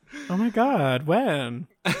 Oh my god, when?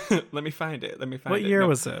 Let me find it. What year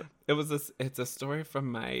was it? It was this. It's a story from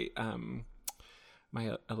my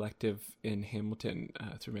my elective in Hamilton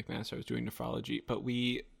through McMaster. I was doing nephrology, but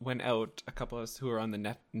we went out. A couple of us who were on the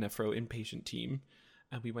nephro inpatient team,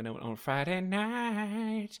 and we went out on Friday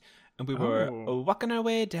night, and we were Oh. walking our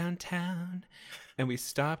way downtown, and we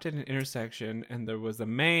stopped at an intersection, and there was a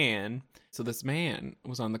man. So this man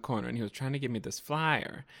was on the corner, and he was trying to give me this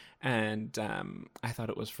flyer, and I thought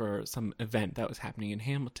it was for some event that was happening in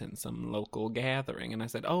Hamilton, some local gathering, and I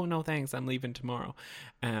said, "Oh, no, thanks, I'm leaving tomorrow."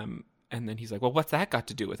 And then he's like, "Well, what's that got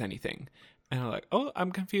to do with anything?" And I'm like, "Oh,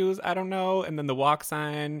 I'm confused. I don't know." And then the walk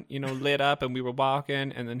sign, lit up, and we were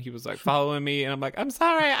walking, and then he was like following me, and I'm like, "I'm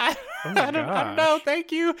sorry, I don't know, gosh.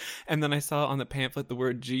 thank you." And then I saw on the pamphlet the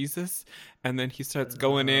word Jesus, and then he starts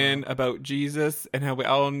going in about Jesus and how we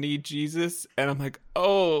all need Jesus, and I'm like,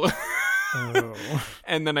 "Oh." Oh.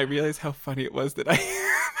 And then I realized how funny it was that I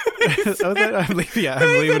I'm leaving. Yeah, I'm I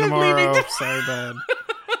leaving said I'm leaving tomorrow. tomorrow. Sorry, bud.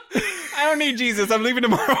 I don't need Jesus. I'm leaving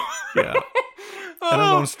tomorrow. Yeah, and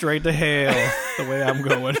I'm going straight to hell. The way I'm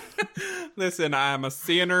going. Listen, I'm a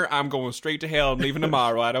sinner. I'm going straight to hell. I'm leaving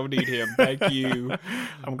tomorrow. I don't need him. Thank you.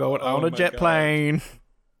 I'm going Oh on a my jet God. plane.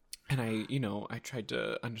 And I tried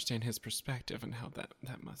to understand his perspective and how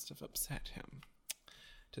that must have upset him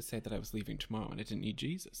to say that I was leaving tomorrow and I didn't need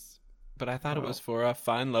Jesus. But I thought it was for a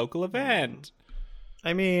fun local event.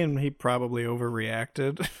 I mean, he probably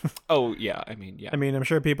overreacted. Oh, yeah. I mean, yeah. I mean, I'm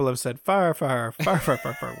sure people have said far, far, far, far,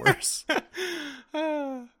 far, far worse.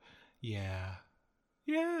 Yeah.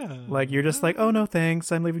 Yeah. Like, you're just like, oh, no,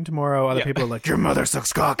 thanks. I'm leaving tomorrow. Other Yeah. people are like, your mother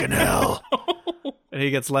sucks cock in hell. And he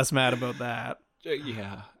gets less mad about that.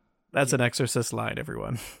 Yeah. That's an Exorcist line,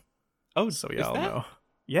 everyone. Oh, So is y'all that? know.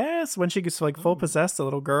 Yes, when she gets like full possessed, the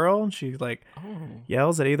little girl, and she like Oh.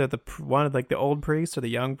 yells at either the old priest or the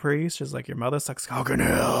young priest. She's like, your mother sucks cock in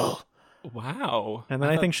hell. Wow. And then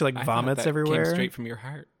I think she, like, I thought vomits that everywhere. Came straight from your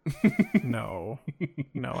heart. No,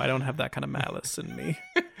 I don't have that kind of malice in me.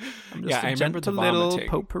 I'm just Yeah, a I remember the gentle little vomiting.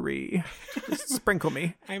 potpourri. Just sprinkle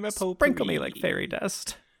me. I'm a Sprinkle me like potpourri. fairy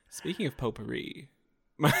dust. Speaking of potpourri,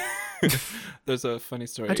 there's a funny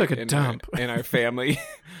story. I took a in dump. in our family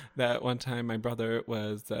that one time my brother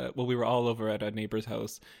was, we were all over at a neighbor's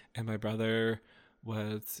house, and my brother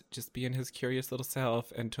was just being his curious little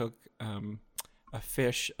self and took a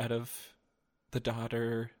fish out of the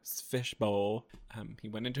daughter's fish bowl. He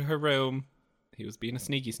went into her room. He was being a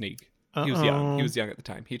sneaky sneak. He was young. He was young at the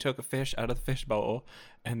time. He took a fish out of the fish bowl,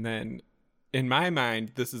 and then in my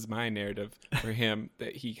mind, this is my narrative for him,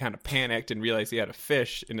 that he kind of panicked and realized he had a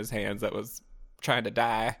fish in his hands that was trying to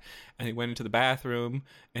die, and he went into the bathroom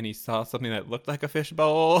and he saw something that looked like a fish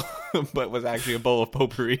bowl but was actually a bowl of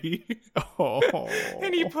potpourri. Oh.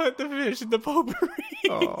 And he put the fish in the potpourri.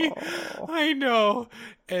 Oh. I know.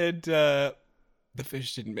 And the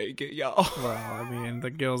fish didn't make it, y'all. Well, I mean, the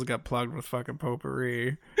gills got plugged with fucking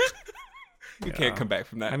potpourri. You can't come back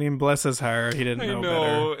from that. I mean, bless his heart. He didn't I know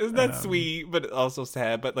know. better. Isn't that sweet, but also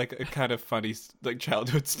sad, but like a kind of funny like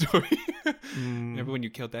childhood story. Remember when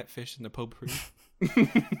you killed that fish in the potpourri?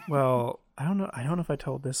 Well, I don't know. I don't know if I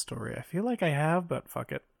told this story. I feel like I have, but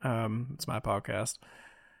fuck it. It's my podcast.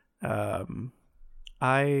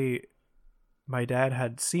 My dad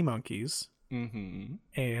had sea monkeys, Mm-hmm.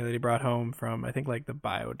 and that he brought home from, I think, like the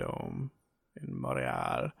Biodome in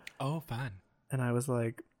Montreal. Oh, fun. And I was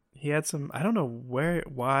like, he had some, I don't know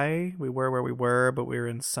why we were where we were, but we were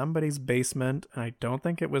in somebody's basement, and I don't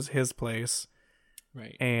think it was his place.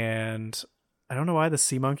 Right. And I don't know why the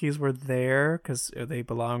sea monkeys were there, because they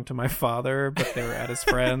belonged to my father, but they were at his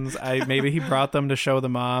friends. Maybe he brought them to show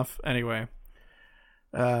them off. Anyway,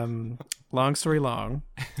 long story long,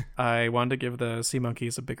 I wanted to give the sea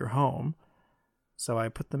monkeys a bigger home, so I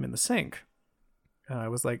put them in the sink. And I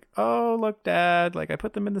was like, oh, look, Dad, like I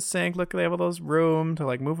put them in the sink. Look, they have all those room to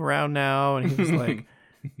like move around now. And he was like,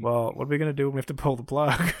 well, what are we going to do when we have to pull the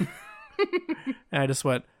plug? And I just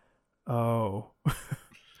went, oh.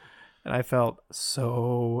 And I felt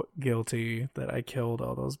so guilty that I killed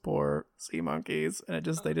all those poor sea monkeys. And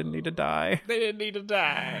they didn't need to die. They didn't need to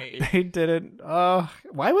die. They didn't.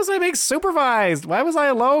 Why was I being supervised? Why was I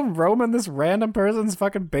alone roaming this random person's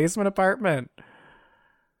fucking basement apartment?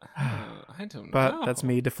 I don't know. But that's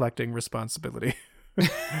me deflecting responsibility.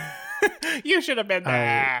 You should have been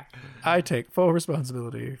there. I take full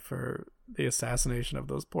responsibility for the assassination of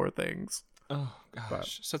those poor things. Oh,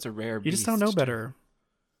 gosh. Such a rare beast. You just don't know better.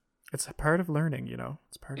 It's a part of learning, you know?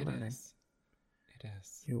 It's part of It learning. is. It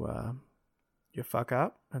is. You fuck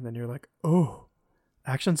up, and then you're like, oh,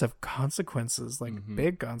 actions have consequences, like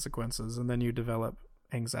big consequences, and then you develop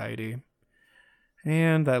anxiety.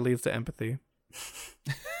 And that leads to empathy.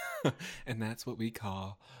 And that's what we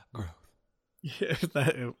call growth. Yeah,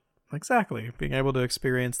 exactly. Being able to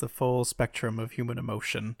experience the full spectrum of human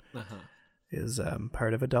emotion is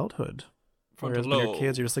part of adulthood. Frontal Whereas when you're lobe.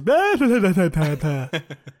 kids, you're just like, bah, bah, bah, bah, bah, bah.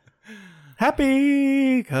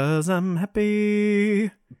 Happy, 'cause I'm happy.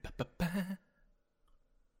 Ba-ba-ba.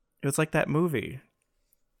 It was like that movie,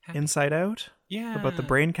 Happy. Inside Out, Yeah. about the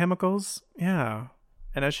brain chemicals. Yeah.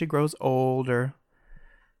 And as she grows older,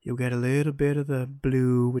 you'll get a little bit of the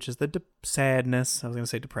blue, which is the sadness. I was going to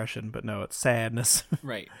say depression, but no, it's sadness.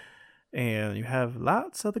 Right. And you have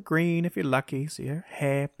lots of the green if you're lucky, so you're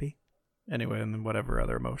happy. Anyway, and then whatever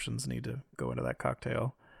other emotions need to go into that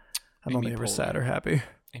cocktail. I'm Amy only ever Poehler. sad or happy.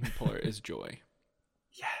 Amy Poehler is joy.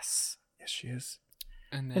 Yes. Yes, she is.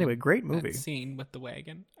 And then Anyway, great that movie. scene with the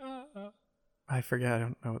wagon. I forget. I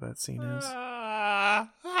don't know what that scene is.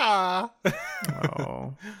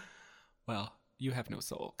 Oh. Well, you have no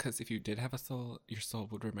soul, because if you did have a soul, your soul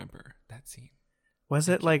would remember that scene. Was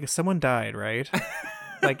it like someone died, right?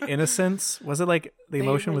 Like innocence? Was it like the They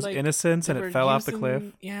emotion were, was like- innocence and They it were fell off the using- cliff?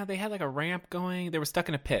 Yeah, they had like a ramp going. They were stuck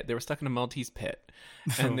in a pit. They were stuck in a Maltese pit,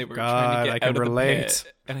 and they were God, trying to I get can out of relate. the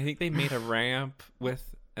pit. And I think they made a ramp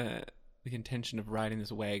with the intention of riding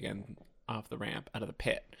this wagon off the ramp out of the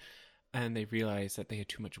pit. And they realized that they had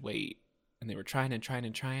too much weight, and they were trying and trying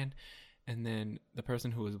and trying. And then the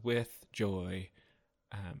person who was with Joy,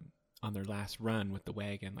 on their last run with the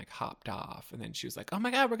wagon, like hopped off, and then she was like, "Oh my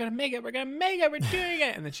God, we're gonna make it! We're doing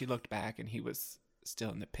it!" And then she looked back, and he was still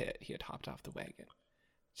in the pit. He had hopped off the wagon.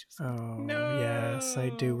 She was like, Oh, "No." yes, I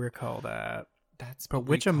do recall that. That's But what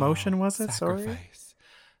which we call emotion was it? Sorry? sacrifice.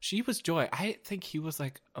 She was Joy. I think he was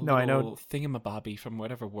like a No, I know. little thingamabobby from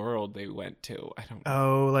whatever world they went to. I don't know.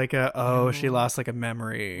 Oh, like she Oh. lost like a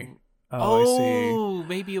memory. Oh, I see. Oh,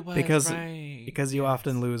 maybe it was Because- right. Because you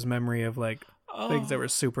often lose memory of like things that Oh. were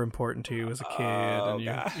super important to you as a kid, Oh, and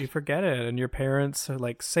God. you forget it, and your parents are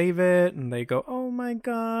like save it, and they go, "Oh my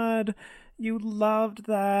God, you loved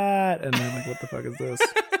that," and then like, what the fuck is this?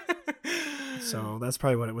 So that's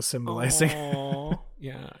probably what it was symbolizing. Aw.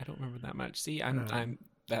 Yeah, I don't remember that much. See, I'm Uh.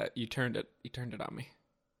 that you turned it on me.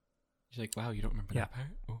 You're like, wow, you don't remember Yeah. that part?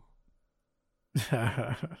 Oh.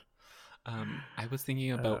 I was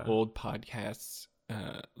thinking about old podcasts,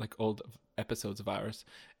 like old episodes of ours,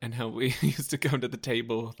 and how we used to come to the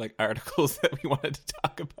table with like articles that we wanted to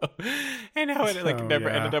talk about, and how it like Oh, never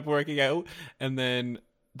yeah. ended up working out. And then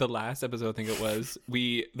the last episode, I think it was,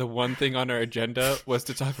 the one thing on our agenda was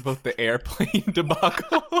to talk about the airplane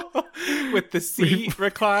debacle with the seat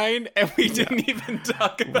recline, and we didn't even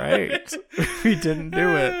talk about Right. it. We didn't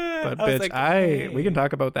do it. But I was bitch, like, we can hey.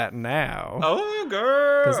 talk about that now. Oh,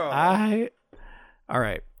 girl. Because all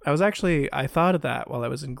right. I thought of that while I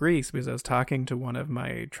was in Greece because I was talking to one of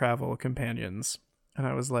my travel companions, and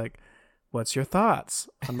I was like, "What's your thoughts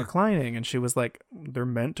on reclining?" And she was like, "They're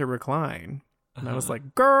meant to recline." And I was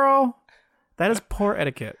like, "Girl, that is poor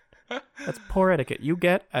etiquette. That's poor etiquette. You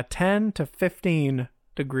get a 10 to 15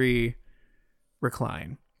 degree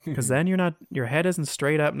recline, because then your head isn't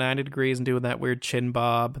straight up 90 degrees and doing that weird chin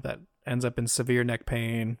bob that ends up in severe neck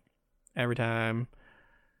pain every time.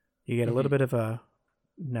 You get a little bit of a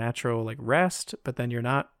natural like rest, but then you're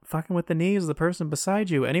not fucking with the knees of the person beside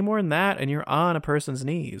you any more than that, and you're on a person's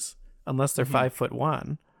knees unless they're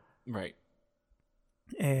 5'1". Right.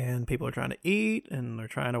 And people are trying to eat and they're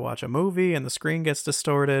trying to watch a movie and the screen gets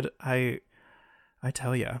distorted. I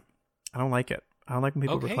tell you, I don't like it. I don't like when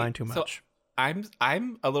people Okay, recline too so- much.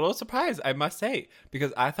 I'm a little surprised, I must say,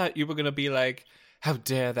 because I thought you were gonna be like, how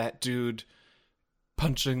dare that dude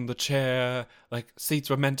punching the chair, like seats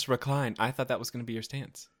were meant to recline. I thought that was gonna be your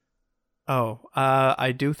stance.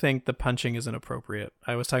 I do think the punching is inappropriate.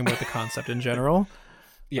 I was talking about the concept in general.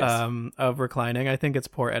 Yes. Of reclining. I think it's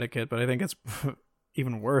poor etiquette, but I think it's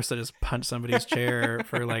even worse to just punch somebody's chair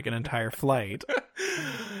for like an entire flight.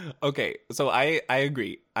 Okay, so I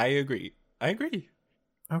agree.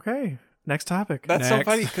 Okay, next topic. That's so Next.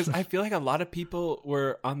 funny because I feel like a lot of people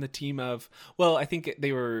were on the team of, well, I think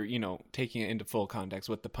they were, taking it into full context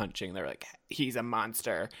with the punching. They're like, he's a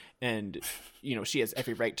monster and, she has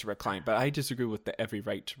every right to recline. But I disagree with the every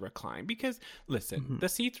right to recline because, listen, the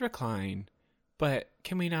seats recline, but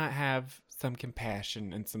can we not have some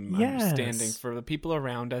compassion and some understanding Yes. for the people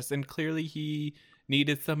around us? And clearly he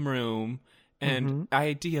needed some room. And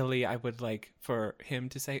ideally, I would like for him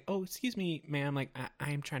to say, "Oh, excuse me, ma'am. Like,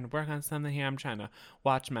 I'm trying to work on something here. I'm trying to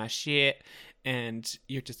watch my shit, and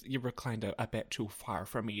you're reclined a bit too far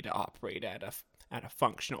for me to operate at a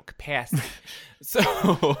functional capacity." So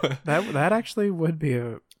That actually would be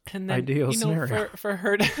a and then, ideal scenario. for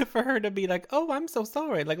her to be like, "Oh, I'm so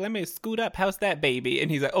sorry. Like, let me scoot up. How's that, baby?"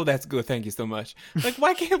 And he's like, "Oh, that's good. Thank you so much." Like,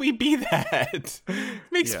 why can't we be that?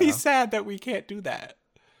 Makes me Yeah. sad that we can't do that.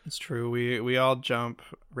 It's true. We all jump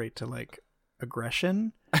right to like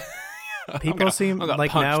aggression. I'm People gonna- seem I'm gonna like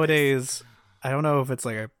punch this. nowadays. I don't know if it's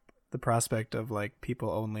like the prospect of like people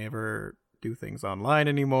only ever do things online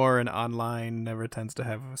anymore, and online never tends to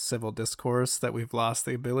have a civil discourse, that we've lost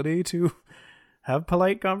the ability to have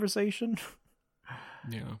polite conversation.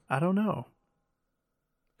 Yeah. I don't know.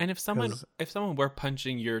 And if someone were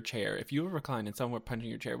punching your chair, if you were reclined and someone were punching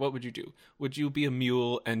your chair, what would you do? Would you be a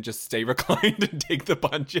mule and just stay reclined and take the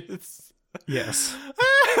punches? Yes.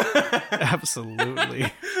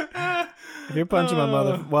 Absolutely. If you're punching my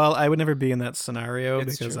mother, well, I would never be in that scenario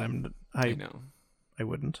It's because true. I know. I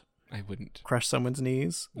wouldn't I wouldn't. crush someone's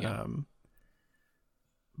knees. Yeah.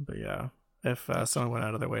 But yeah, if someone went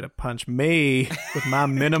out of their way to punch me with my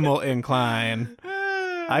minimal incline,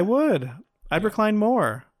 I would. I'd recline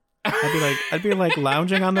more. I'd be like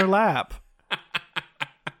lounging on their lap.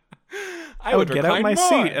 I would get out my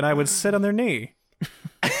seat and I would sit on their knee.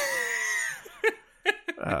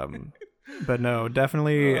 But no,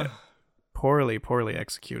 definitely poorly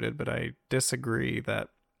executed. But I disagree that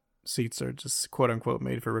seats are just quote unquote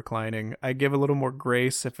made for reclining. I give a little more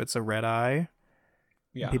grace if it's a red eye.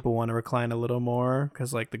 Yeah. People want to recline a little more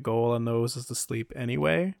because like the goal on those is to sleep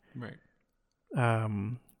anyway. Right.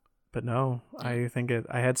 But no, I think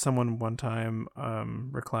I had someone one time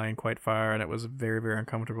recline quite far, and it was very, very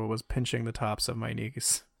uncomfortable. Was pinching the tops of my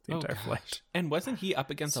knees the entire flight. And wasn't he up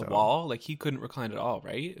against a So- wall? Like he couldn't recline at all,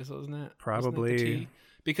 right? Wasn't that Probably. the T?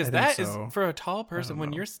 Because I think that is so. for a tall person.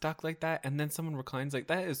 When know. you're stuck like that, and then someone reclines like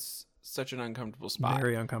that, is such an uncomfortable spot.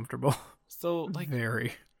 Very uncomfortable. So like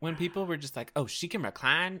Very. when people were just like, "Oh, she can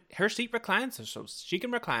recline. Her seat reclines, so she can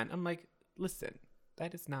recline." I'm like, listen,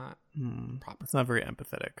 that is not proper. It's not very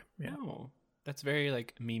empathetic. Yeah. No, that's very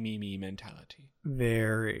like me mentality.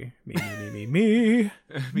 Very me.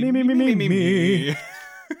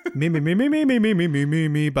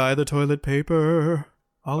 Me buy the toilet paper.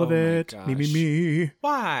 All of Oh my it. gosh. Me.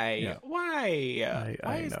 Why? Yeah. Why?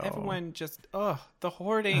 Why is know. everyone just? The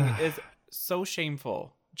hoarding is so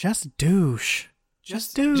shameful. Just douche.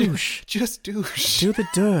 Just douche. Just douche. Do the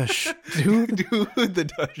douche. Do the Do the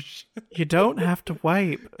douche. You don't have to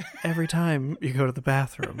wipe every time you go to the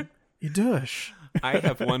bathroom. You douche. I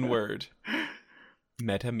have one word.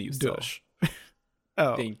 Metamucil. Douche.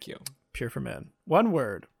 Oh, Thank you. pure for men. One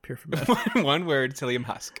word. Pure for men. One word, psyllium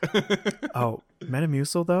husk. Oh,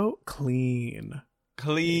 Metamucil though, clean.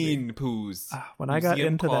 Clean poos. When I got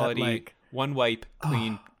Museum into quality, that, like, one wipe,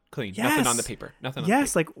 clean. yes. Nothing on the paper. Nothing on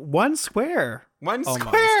yes, the like one square. paper. One Almost.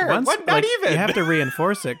 square. One, Like, not even. You have to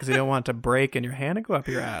reinforce it because you don't want it to break in your hand and go up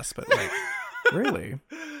your ass. But like, really,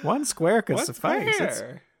 one square could One suffice.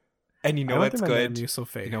 square. And you know I went what's through my good? Metamucil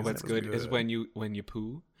phase, You know and what's it was good is when you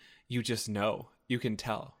poo, you just know. You can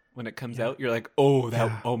tell. When it comes out, you're like, oh,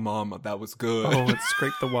 oh, mom, that was good. Oh, it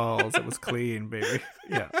scraped the walls. It was clean, baby.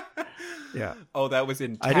 Yeah. Yeah. Oh, that was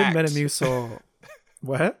intact. I did Metamucil.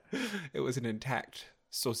 What? It was an intact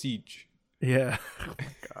sausage. Yeah. Oh my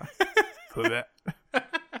god.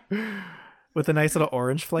 With the nice little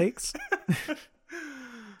orange flakes.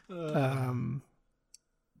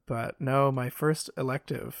 But no, my first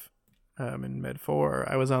elective in Med 4,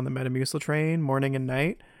 I was on the Metamucil train morning and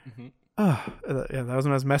night. Mm-hmm. Oh, yeah, that was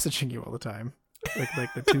when I was messaging you all the time.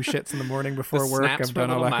 Like the 2 shits in the morning before work. Snaps I've were a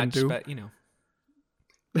done all little I can much, do. but you know.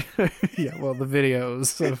 Yeah, well, the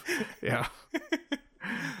videos of yeah.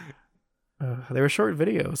 They were short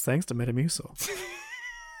videos, thanks to Metamucil.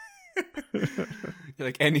 You're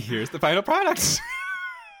like, and here's the final product.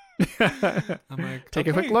 I'm like, Take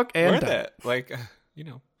a okay, quick look and worth done. it. Like,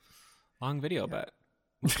 long video, but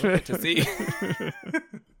worth it to see.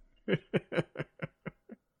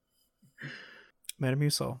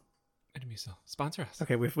 Metamucil. Metamucil, sponsor us.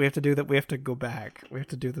 Okay, we have to do that. We have to go back. We have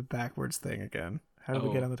to do the backwards thing again. How did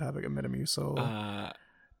we get Oh. on the topic of Metamucil? Uh,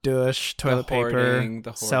 Douche, toilet hoarding, paper,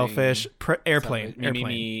 the hoarding, selfish, airplane, selfish, airplane.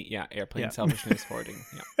 me, yeah, airplane Yeah. selfishness, hoarding.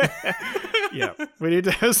 Yeah. Yeah, we need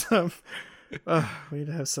to have some. We need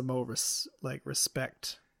to have some more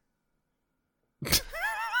respect. We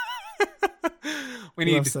We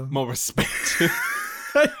need love some- more respect.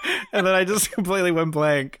 And then I just completely went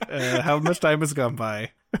blank. How much time has gone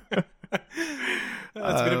by?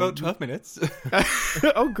 It's been about 12 minutes.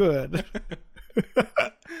 Oh, good.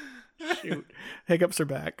 Shoot, hiccups are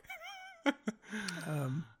back.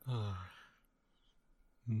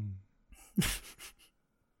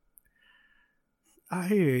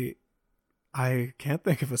 I can't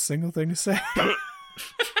think of a single thing to say.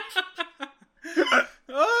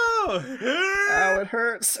 Oh, Ow, it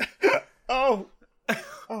hurts. Oh.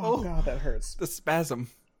 Oh god, that hurts. the spasm.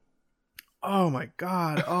 Oh my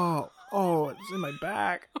god. Oh, it's in my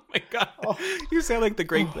back. Oh my god. You sound like the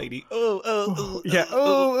grape lady. Oh, Yeah.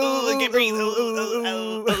 I can't breathe.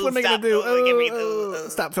 Oh, What am I stop. gonna do? Oh, I can't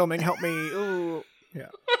breathe. Stop filming. Help me. Oh. Yeah.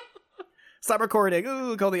 Stop recording.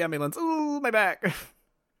 Ooh, call the ambulance. Ooh, my back.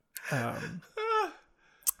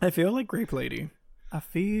 I feel like Grape Lady. I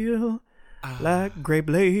feel like Grape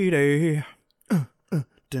Lady.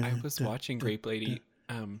 I was watching Grape Lady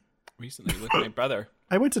recently with my brother.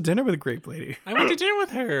 I went to dinner with Grape Lady. I went to dinner with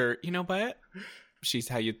her. You know what? She's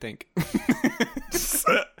how you'd think.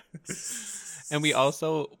 And we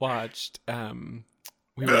also watched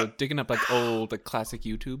we were digging up like old like classic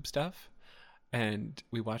YouTube stuff, and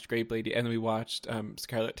we watched Grape Lady, and then we watched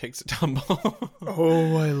Scarlet Takes a Tumble.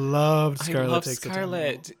 Oh, I loved Scarlet I love Takes Scarlet.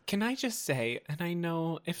 a Tumble. Can I just say, and I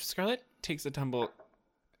know if Scarlet Takes a Tumble,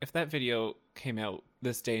 if that video came out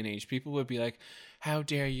this day and age, people would be like, how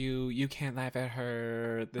dare you? You can't laugh at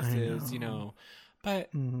her. This is, you know. But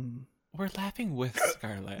we're laughing with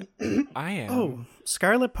Scarlet. I am. Oh,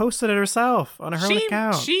 Scarlet posted it herself on her own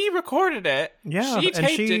account. She recorded it. Yeah, She and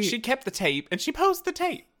taped it. She kept the tape, and she posted the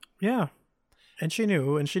tape. Yeah. And she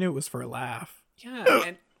knew it was for a laugh. Yeah,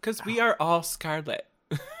 and because we are all Scarlet.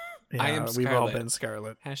 Yeah, I am Scarlet. we've all been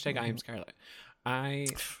Scarlet. Hashtag I am Scarlet. I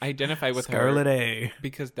identify with Scarlet her A.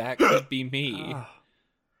 because that could be me.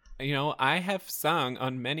 You know, I have sung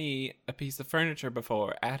on many a piece of furniture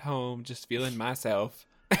before at home, just feeling myself.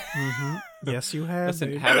 Yes, you have.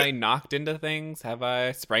 Listen, babe. have I knocked into things? Have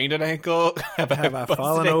I sprained an ankle? Have I Have I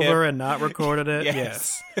fallen over and not recorded it?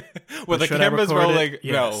 Yes. Well, the should I camera's record it? rolling.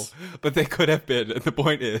 Yes. No, but they could have been. And the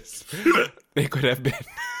point is, they could have been.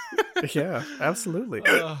 Yeah, absolutely.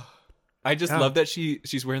 I just love that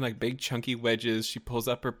she's wearing like big chunky wedges. She pulls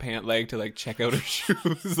up her pant leg to like check out her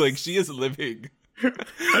shoes. Like she is living.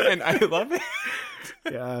 And I love it.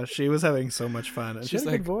 Yeah, she was having so much fun. And she She's had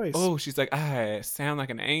a like, good voice. oh, she's like, I sound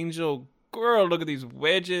like an angel. Girl, look at these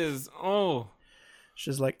wedges. Oh.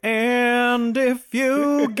 She's like, and if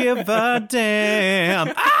you give a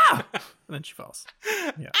damn. Ah! And then she falls.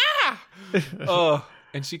 Yeah. Oh.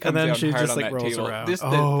 And she comes then down she hard just, on like, that rolls table. around. The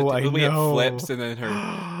I way it know. flips and then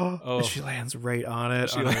her And she lands right on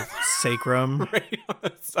it, on lands- her sacrum. right on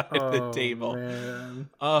the side of the table. Man.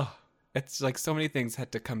 Oh, it's like so many things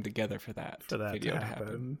had to come together for that For that video to to happen.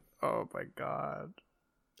 happen. Oh my god.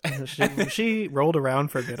 She rolled around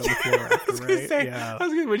for a bit on the floor after, I was gonna right? say, Yeah. I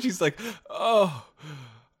was gonna when she's like, oh.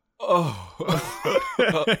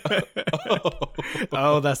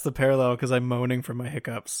 Oh, that's the parallel because I'm moaning from my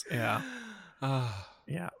hiccups. Yeah.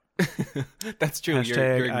 Yeah. That's true.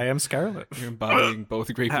 Hashtag You're I am Scarlet. You're embodying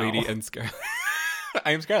both Grape Ow. Lady and Scarlet.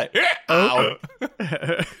 I am Scarlet. Oh.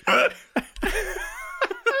 Ow.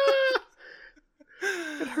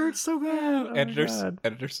 It hurts so bad. Oh my God.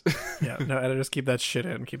 Editors. Yeah, no, editors, keep that shit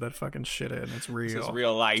in. Keep that fucking shit in. It's real. This is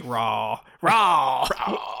real life. Raw.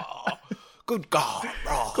 Good God.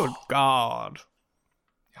 Raw. Good God.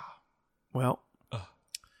 Yeah. Well,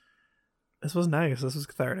 this was nice. This was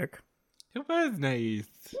cathartic. It was nice.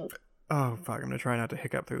 Oh, fuck. I'm going to try not to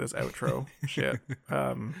hiccup through this outro. Shit.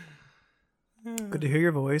 Good to hear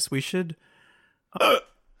your voice. We should...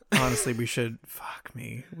 honestly, we should... Fuck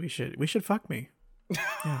me. We should fuck me.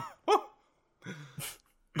 Yeah.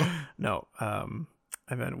 No. I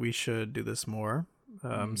meant we should do this more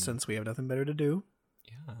since we have nothing better to do.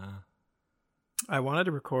 Yeah. I wanted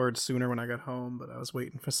to record sooner when I got home, but I was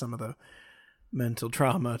waiting for some of the mental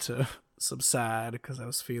trauma to subside because I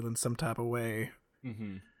was feeling some type of way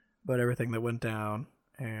about everything that went down.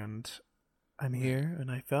 And I'm here, and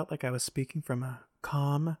I felt like I was speaking from a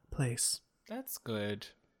calm place. That's good.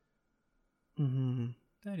 Mm-hmm.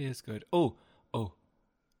 That is good. Oh.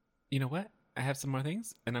 You know what? I have some more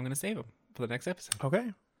things, and I'm going to save them for the next episode.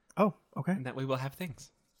 Okay. Oh, okay. And that way we'll have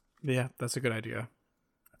things. Yeah, that's a good idea.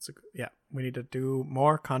 Yeah, we need to do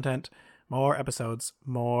more content, more episodes,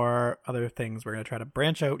 more other things. We're going to try to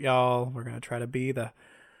branch out, y'all. We're going to try to be the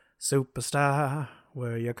superstar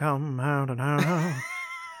where you come out and out.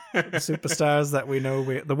 The superstars that we know,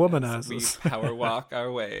 the womanizers. We power walk our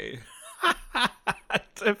way.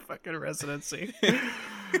 To fucking residency.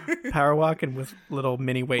 Power walking with little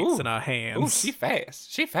mini weights in our hands. Ooh, she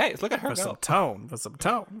fast. Look at her for go. some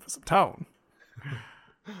tone.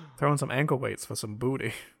 Throwing some ankle weights for some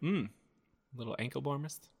booty. Little ankle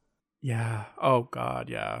warmist. Yeah. Oh God.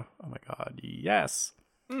 Yeah. Oh my God. Yes.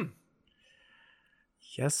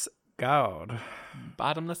 Yes, God.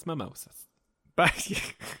 Bottomless mimosas.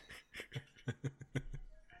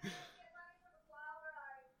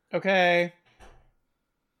 Okay.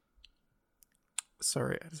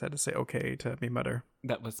 Sorry, I just had to say okay to me mutter.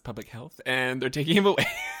 That was public health, and they're taking him away.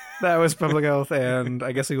 That was public health, and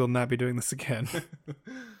I guess we will not be doing this again.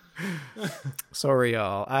 Sorry,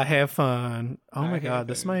 y'all. I have fun. Oh my God,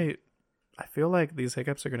 this might... I feel like these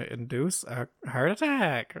hiccups are going to induce a heart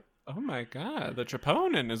attack. Oh my god, the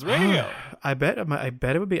troponin is real. I bet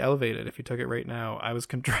it would be elevated if you took it right now. I was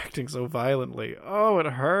contracting so violently. Oh, it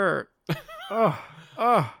hurt. Oh.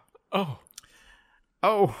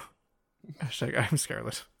 Oh. Hashtag I'm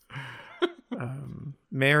Scarlet.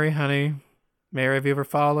 Mary, honey. Mary, have you ever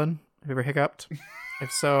fallen? Have you ever hiccuped?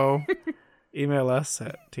 If so, email us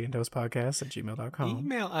at teaandtoastpodcast@gmail.com.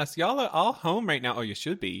 Email us. Y'all are all home right now. Oh, you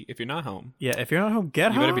should be. If you're not home, Yeah, if you're not home,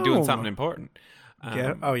 get you home. better be doing something important.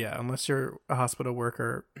 Oh yeah, unless you're a hospital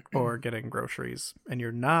worker or getting groceries and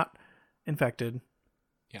you're not infected,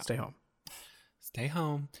 stay home. Stay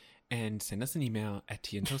home and send us an email at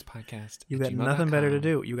teaandtoastpodcast. You got nothing better to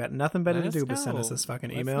do. You got nothing better to do but send us this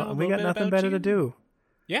fucking email, and we got nothing better to do.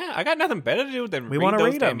 Yeah, I got nothing better to do than We read wanna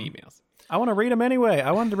those read damn them. emails. I want to read them anyway.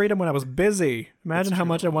 I wanted to read them when I was busy. Imagine how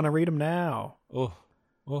much I want to read them now. Oh.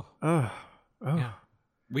 Oh. Yeah.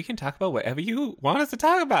 We can talk about whatever you want us to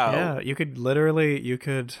talk about. Yeah, you could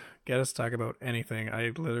get us to talk about anything.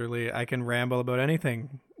 I can ramble about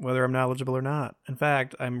anything, whether I'm knowledgeable or not. In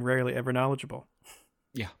fact, I'm rarely ever knowledgeable.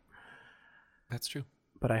 Yeah. That's true.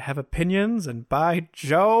 But I have opinions, and by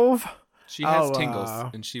Jove, She has I'll, tingles,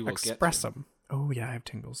 and she will express get them. Oh yeah, I have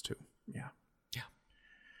tingles too. Yeah. Yeah.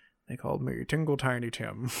 They called me Tingle Tiny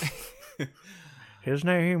Tim. His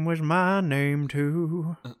name was my name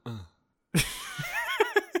too.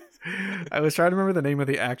 I was trying to remember the name of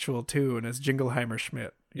the actual tune as Jingleheimer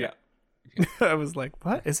Schmidt. Yeah. I was like,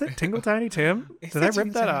 what? Is it Tingle Tiny Tim? Did I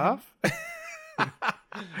rip that off?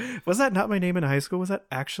 Was that not my name in high school? Was that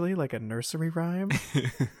actually like a nursery rhyme?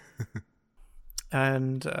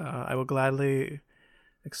 And I will gladly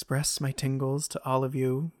express my tingles to all of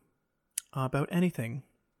you about anything.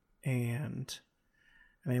 And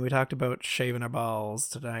I mean, we talked about shaving our balls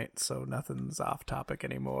tonight, so nothing's off topic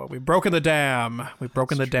anymore. We've broken the dam.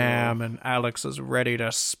 The dam, and Alex is ready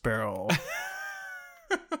to spill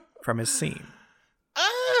from his seam.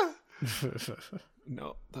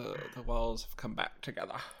 No, the walls have come back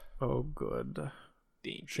together. Oh, good.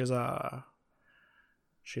 Dean. She's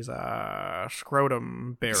a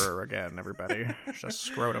scrotum bearer again, everybody. She's a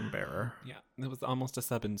scrotum bearer. Yeah, it was almost a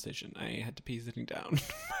sub-incision. I had to pee sitting down,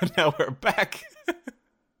 but now we're back.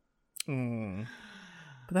 But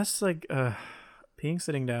that's like peeing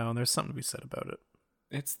sitting down. There's something to be said about it.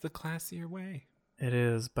 It's the classier way. It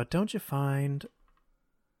is, but don't you find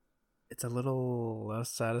it's a little less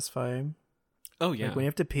satisfying? Oh yeah. Like when you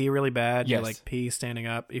have to pee really bad, Yes. you like pee standing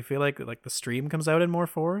up. You feel like the stream comes out in more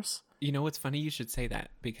force. You know, it's funny you should say that,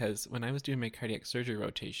 because when I was doing my cardiac surgery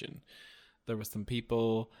rotation, there were some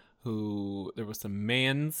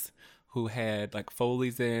mans who had like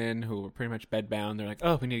Foleys in, who were pretty much bedbound. They're like,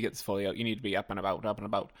 oh, we need to get this Foley out. You need to be up and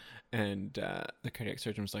about. And the cardiac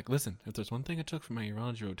surgeon was like, listen, if there's one thing I took from my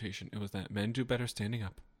urology rotation, it was that men do better standing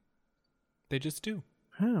up. They just do.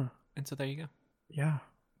 Huh. And so there you go. Yeah.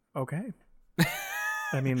 Okay.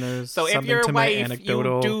 I mean, there's So if something your to my wife,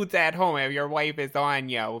 anecdotal... you dudes at home, if your wife is on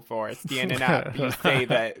you for standing up, you say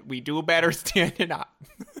that we do better standing up.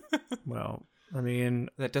 Well, I mean,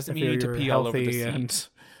 That doesn't if mean you need to you're pee all over the healthy seat. and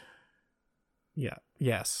yeah,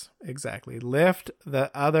 yes, exactly. Lift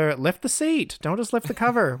the seat. Don't just lift the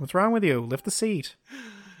cover. What's wrong with you? Lift the seat.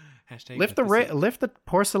 Hashtag Lift seat. lift the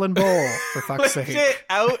porcelain bowl for fuck's Lift sake. it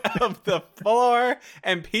out of the floor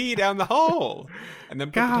and pee down the hole, and then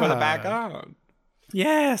put the toilet back on.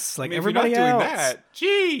 Yes, like I mean, everybody if you're not else. doing that,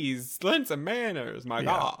 jeez, learn some manners, my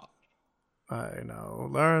God. I know.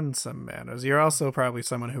 Learn some manners. You're also probably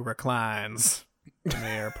someone who reclines in the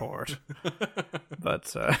airport. But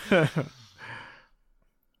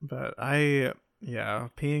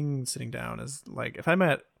peeing sitting down is like, if I'm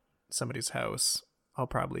at somebody's house, I'll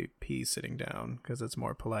probably pee sitting down because it's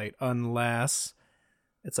more polite, unless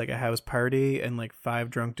it's like a house party and like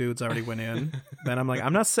 5 drunk dudes already went in. Then I'm like,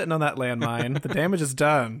 I'm not sitting on that landmine. The damage is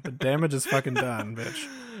done. The damage is fucking done, bitch.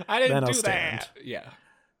 I didn't Then I'll do stand. that. Yeah.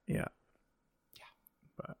 Yeah.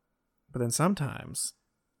 But then sometimes,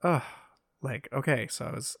 like, okay, so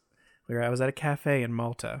I was at a cafe in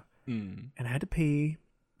Malta and I had to pee,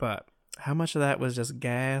 but how much of that was just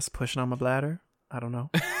gas pushing on my bladder? I don't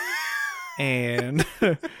know. And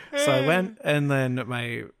so I went, and then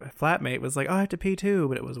my flatmate was like, oh, I have to pee too,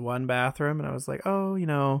 but it was one bathroom, and I was like, oh,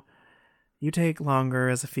 you take longer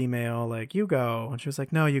as a female, like, you go. And she was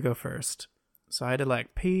like, no, you go first. So I had to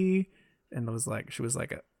like pee, and it was like, she was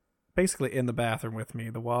like basically in the bathroom with me.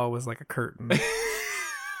 The wall was like a curtain.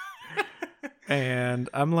 And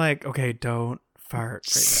I'm like, okay, don't fart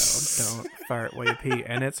right now. Don't fart while you pee.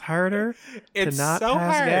 And it's harder It's to not so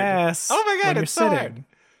pass hard. gas. Oh my God, when you're it's so sitting. hard.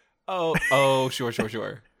 Oh,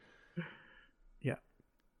 sure. Yeah.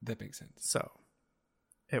 That makes sense. So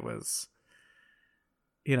it was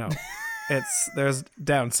there's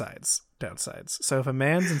downsides. So if a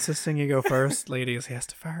man's insisting you go first, ladies, he has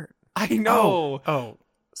to fart. I know. Oh.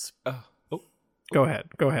 Go ahead.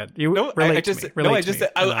 You No, relate I just to me. no, I Relate to just me.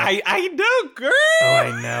 I know, girl. Oh,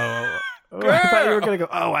 I know. Oh, I thought you were gonna go.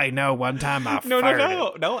 Oh, I know. One time I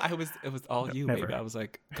farted. No. It was all you, never. baby. I was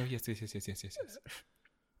like, oh yes.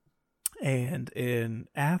 And in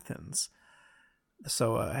Athens,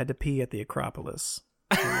 so I had to pee at the Acropolis.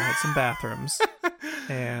 And I had some bathrooms,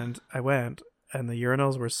 and I went, and the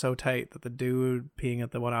urinals were so tight that the dude peeing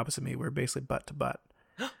at the one opposite me were basically butt to butt.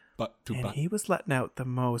 And he was letting out the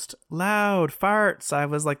most loud farts. I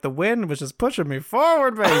was like, the wind was just pushing me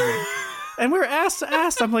forward, baby. And we were ass to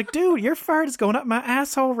ass. I'm like, dude, your fart is going up my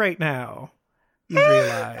asshole right now. You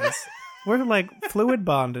realize we're like fluid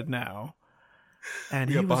bonded now.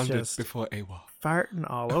 And he was just before AWOL. farting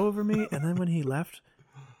all over me. And then when he left,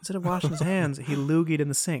 instead of washing his hands, he loogied in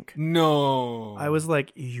the sink. No. I was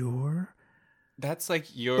like, That's like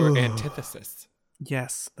your antithesis.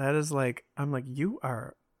 Yes, that is like, I'm like, you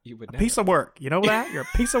are You would a never. piece of work. You know that? You're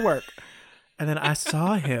a piece of work. And then I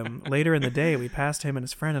saw him later in the day. We passed him and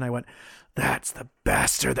his friend, and I went, that's the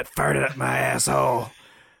bastard that farted at my asshole.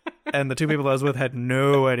 And the two people I was with had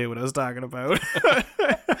no idea what I was talking about.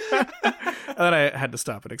 And then I had to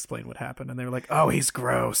stop and explain what happened. And they were like, oh, he's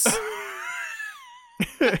gross.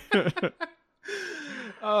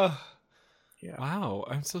 Yeah. Wow,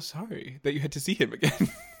 I'm so sorry that you had to see him again.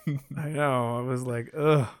 I know. I was like,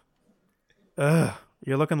 ugh.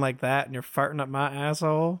 You're looking like that and you're farting up my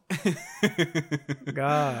asshole?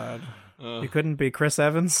 God. You couldn't be Chris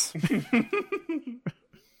Evans?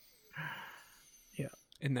 Yeah.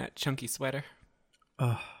 In that chunky sweater.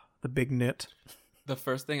 The big knit. The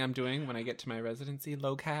first thing I'm doing when I get to my residency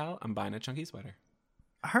locale, I'm buying a chunky sweater.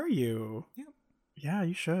 Are you? Yep. Yeah,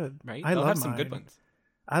 you should. Right? I They'll love have some mine. good ones.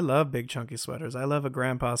 I love big chunky sweaters. I love a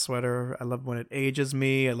grandpa sweater. I love when it ages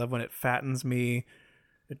me. I love when it fattens me.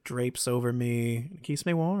 It drapes over me. It keeps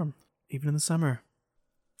me warm, even in the summer.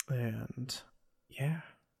 And yeah,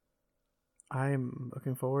 I'm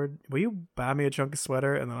looking forward. Will you buy me a chunky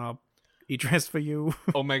sweater and then I'll eat dress for you?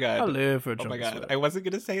 Oh my god. I'll live for a Oh chunky my god. sweater. I wasn't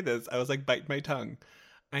going to say this. I was like, bite my tongue.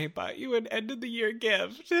 I bought you an end of the year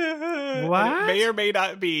gift. And What? it may or may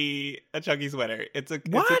not be a chunky sweater. It's a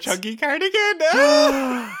What? chunky cardigan.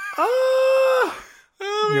 Oh,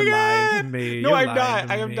 Oh my you're god. lying to me. No, You're I'm lying not.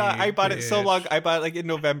 to I am me, not. I bought it so bitch. long. I bought it like in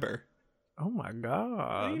November. Oh my I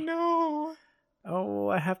god. know. Oh,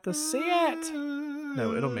 I have to see it.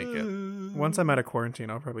 No, it'll make it. Once I'm out of quarantine,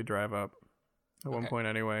 I'll probably drive up at one Okay. point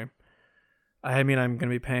anyway. I mean, I'm going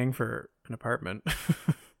to be paying for an apartment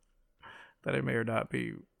that I may or not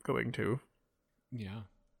be going to. Yeah.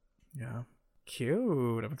 Yeah.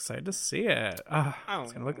 Cute. I'm excited to see it.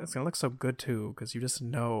 It's gonna look so good too, because you just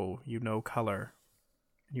know color,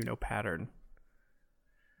 you know pattern,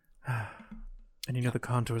 and you know the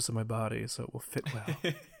contours of my body, so it will fit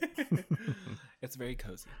well. It's very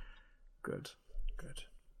cozy. Good.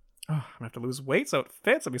 Oh, I'm gonna have to lose weight so it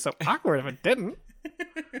fits. It'd be so awkward if it didn't.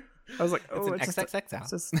 I was like, oh, It's an XXXL.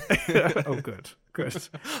 just oh, good.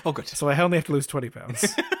 Oh, good. So I only have to lose 20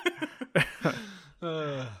 pounds.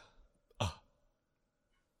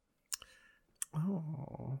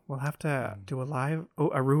 Oh, we'll have to do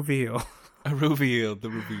a reveal. A reveal. The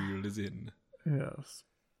reveal is in. Yes.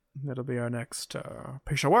 That'll be our next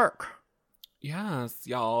piece of work. Yes,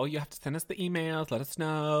 y'all. You have to send us the emails. Let us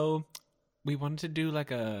know. We wanted to do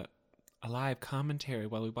like a live commentary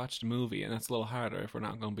while we watched a movie, and that's a little harder if we're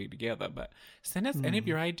not going to be together. But send us any of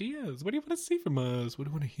your ideas. What do you want to see from us? What do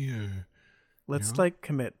you want to hear? Let's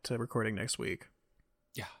commit to recording next week.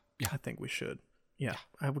 Yeah. I think we should. Yeah.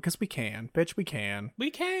 Because we can. Bitch, we can.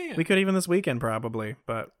 We can. We could even this weekend probably,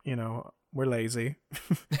 but we're lazy.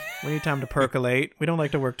 We need time to percolate. We don't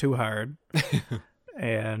like to work too hard.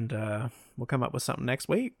 And we'll come up with something next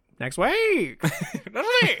week. Next week.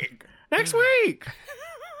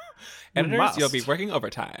 Editors, you'll be working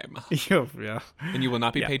overtime. Yeah. And you will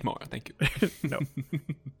not be paid more. Thank you. No.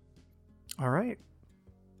 All right.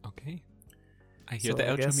 Okay. I hear So the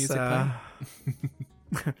I outro guess, music playing.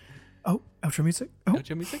 Oh, outro music. Oh,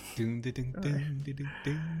 Outro music. Dun, dun, dun, dun, dun, dun,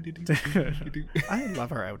 dun, dun, dun, dun. I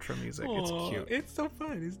love our outro music. It's Aw, cute. It's so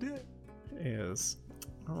fun, isn't it? It is.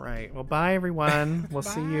 All right. Well, bye, everyone. We'll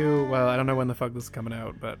see you. Well, I don't know when the fuck this is coming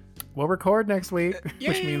out, but we'll record next week,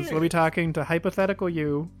 which means we'll be talking to hypothetical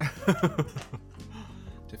you. To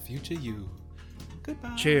future you.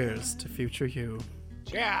 Goodbye. Cheers to future you.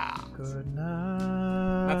 Cheers. Good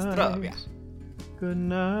night. Na zdrowie. Good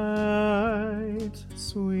night,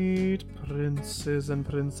 sweet princes and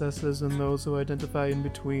princesses and those who identify in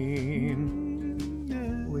between.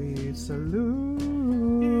 We salute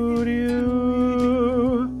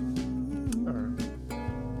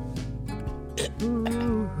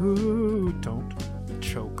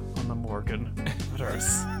them, Morgan.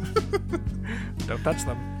 Don't touch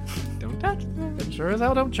them. Don't touch them. And sure as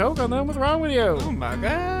hell don't choke on them. What's wrong with you? Oh my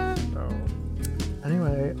god. Oh.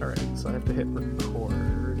 Anyway, alright, so I have to hit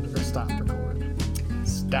record or stop record.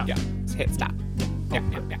 Stop. Yeah. Hit stop.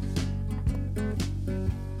 Yeah.